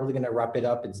we're probably going to wrap it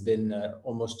up. It's been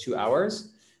almost 2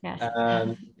 hours. Yes.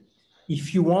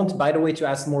 If you want, by the way, to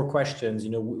ask more questions,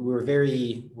 we're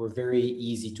very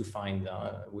easy to find.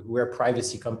 We're a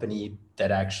privacy company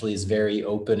that actually is very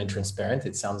open and transparent.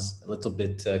 It sounds a little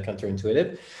bit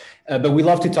counterintuitive, but we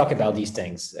love to talk about these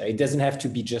things. It doesn't have to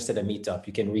be just at a meetup.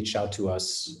 You can reach out to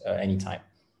us anytime.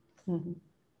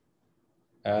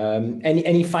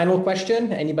 Any final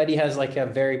question? Anybody has like a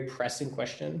very pressing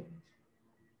question?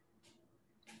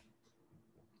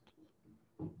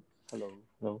 Hello,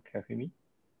 can you hear me?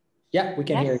 Yeah, we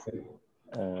can hear you.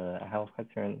 I have a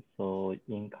question. So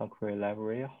in concrete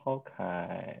library, how can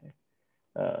I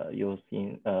use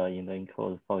in the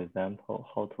encode, for example,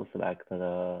 how to select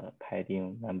the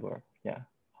padding number? Yeah,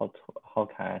 how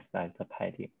can I select the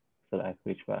padding? Select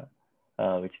which one,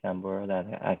 which number that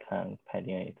I can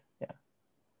padding it? Yeah,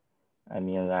 I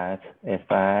mean that if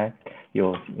I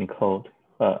use encode,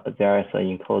 there is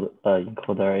an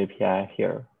encoder API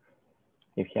here.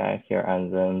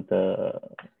 And then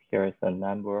here is the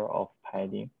number of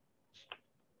padding.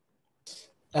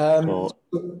 For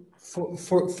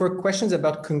questions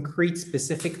about concrete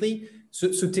specifically,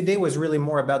 so today was really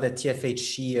more about the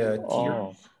TFHE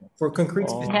tier. For concrete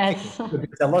specifically,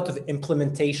 there's a lot of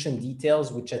implementation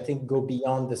details, which I think go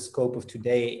beyond the scope of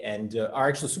today and are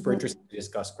actually super interesting to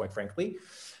discuss, quite frankly.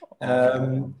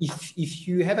 If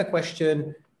you have a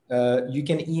question, you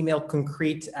can email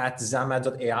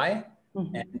concrete@zama.ai,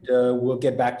 and we'll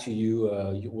get back to you.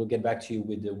 We'll get back to you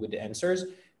with the answers.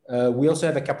 We also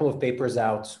have a couple of papers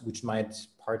out which might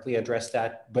partly address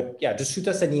that. But yeah, just shoot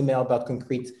us an email about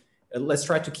concrete. Let's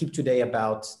try to keep today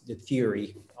about the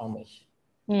theory only.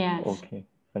 Yes. Okay.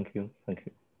 Thank you. Thank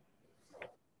you.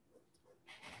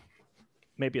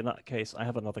 Maybe in that case, I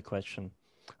have another question.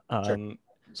 Sure.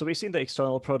 So we've seen the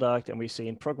external product and we've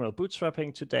seen programmable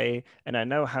bootstrapping today, and I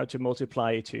know how to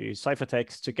multiply two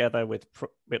ciphertext together with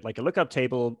like a lookup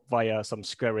table via some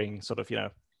squaring sort of,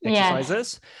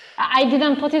 exercises. Yes. I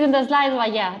didn't put it in the slides,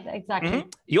 but yeah, exactly.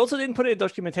 You also didn't put it in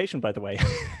documentation, by the way,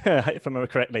 if I remember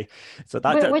correctly. So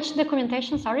that which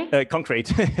documentation? Sorry.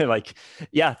 Concrete. Like,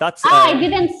 yeah, that's. I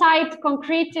didn't cite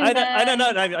concrete. I don't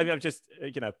know. I'm just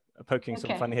poking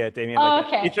some fun here, Damien.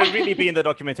 Like, it should really be in the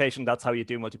documentation. That's how you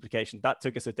do multiplication. That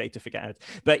took us a day to figure out.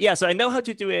 But yeah, so I know how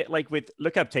to do it like with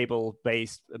lookup table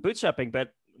based bootstrapping.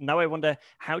 But now I wonder,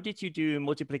 how did you do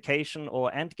multiplication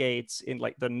or AND gates in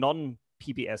like the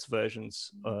non-PBS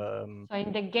versions? So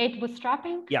in the gate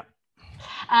bootstrapping? Yeah.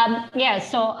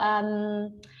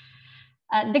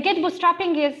 The gate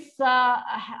bootstrapping is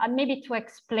maybe to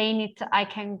explain it. I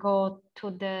can go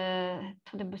to the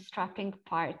bootstrapping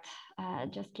part.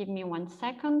 Just give me 1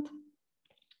 second.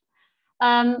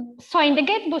 So in the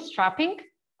gate bootstrapping,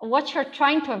 what you're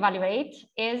trying to evaluate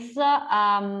is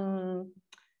a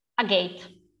gate,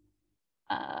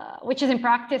 which is in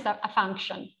practice a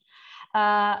function.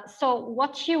 So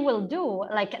what you will do,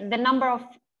 like the number of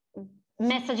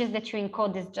messages that you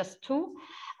encode is just 2.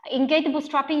 In gate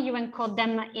bootstrapping, you encode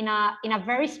them in a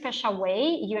very special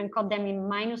way. You encode them in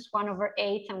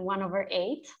 -1/8 and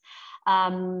 1/8.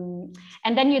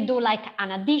 And then you do like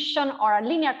an addition or a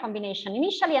linear combination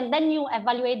initially, and then you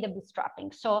evaluate the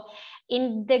bootstrapping. So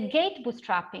in the gate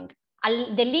bootstrapping,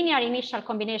 the linear initial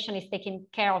combination is taking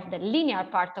care of the linear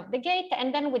part of the gate.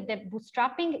 And then with the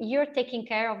bootstrapping, you're taking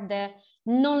care of the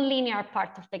non-linear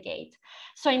part of the gate.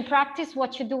 So in practice,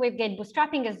 what you do with gate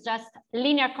bootstrapping is just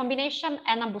linear combination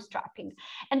and a bootstrapping.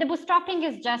 And the bootstrapping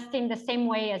is just in the same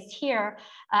way as here,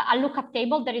 a lookup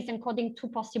table that is encoding 2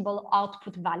 possible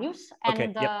output values.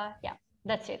 And yeah,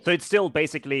 that's it. So it's still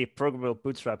basically programmable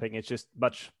bootstrapping. It's just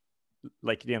much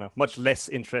like, much less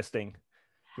interesting.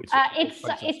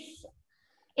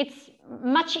 It's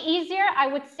much easier, I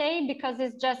would say, because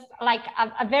it's just like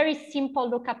a very simple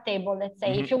lookup table, let's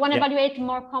say. If you want to evaluate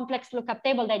more complex lookup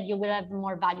table, then you will have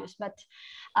more values. But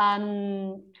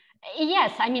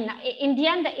yes, I mean, in the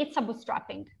end, it's a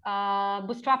bootstrapping.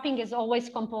 Bootstrapping is always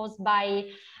composed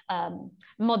by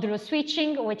modulo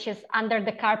switching, which is under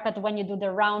the carpet when you do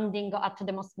the rounding up to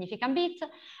the most significant bit,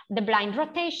 the blind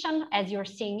rotation, as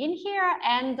you're seeing in here,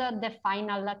 and the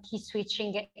final key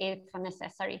switching if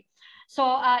necessary. So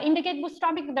in the gate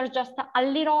bootstrapping, there's just a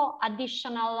little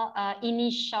additional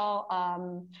initial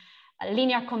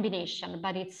linear combination,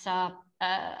 but it's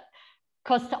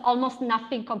costs almost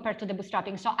nothing compared to the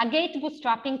bootstrapping. So a gate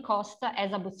bootstrapping costs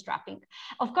as a bootstrapping.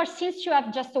 Of course, since you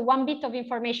have just 1 bit of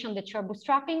information that you're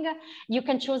bootstrapping, you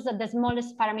can choose the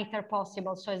smallest parameter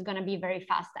possible. So it's going to be very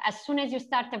fast. As soon as you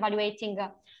start evaluating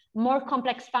more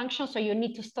complex functions, so you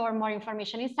need to store more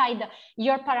information inside,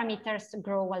 your parameters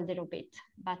grow a little bit.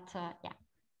 But yeah.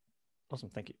 Awesome.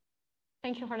 Thank you.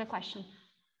 Thank you for the question.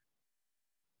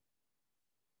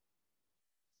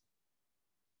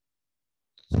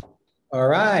 All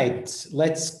right,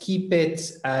 let's keep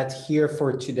it at here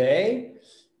for today.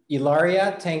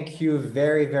 Ilaria, thank you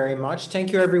very, very much.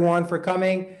 Thank you everyone for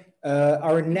coming.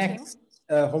 Our next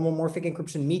homomorphic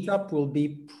encryption meetup will be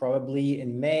probably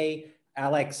in May.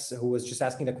 Alex, who was just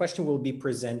asking the question, will be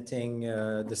presenting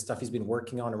the stuff he's been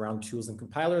working on around tools and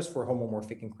compilers for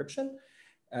homomorphic encryption.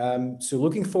 So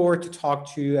looking forward to talk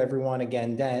to everyone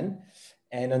again then.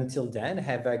 And until then,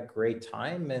 have a great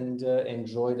time and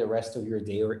enjoy the rest of your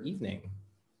day or evening.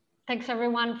 Thanks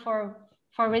everyone for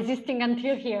resisting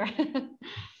until here.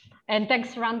 And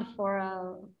thanks Rand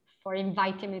for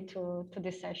inviting me to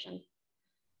this session.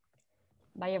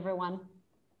 Bye everyone.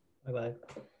 Bye-bye.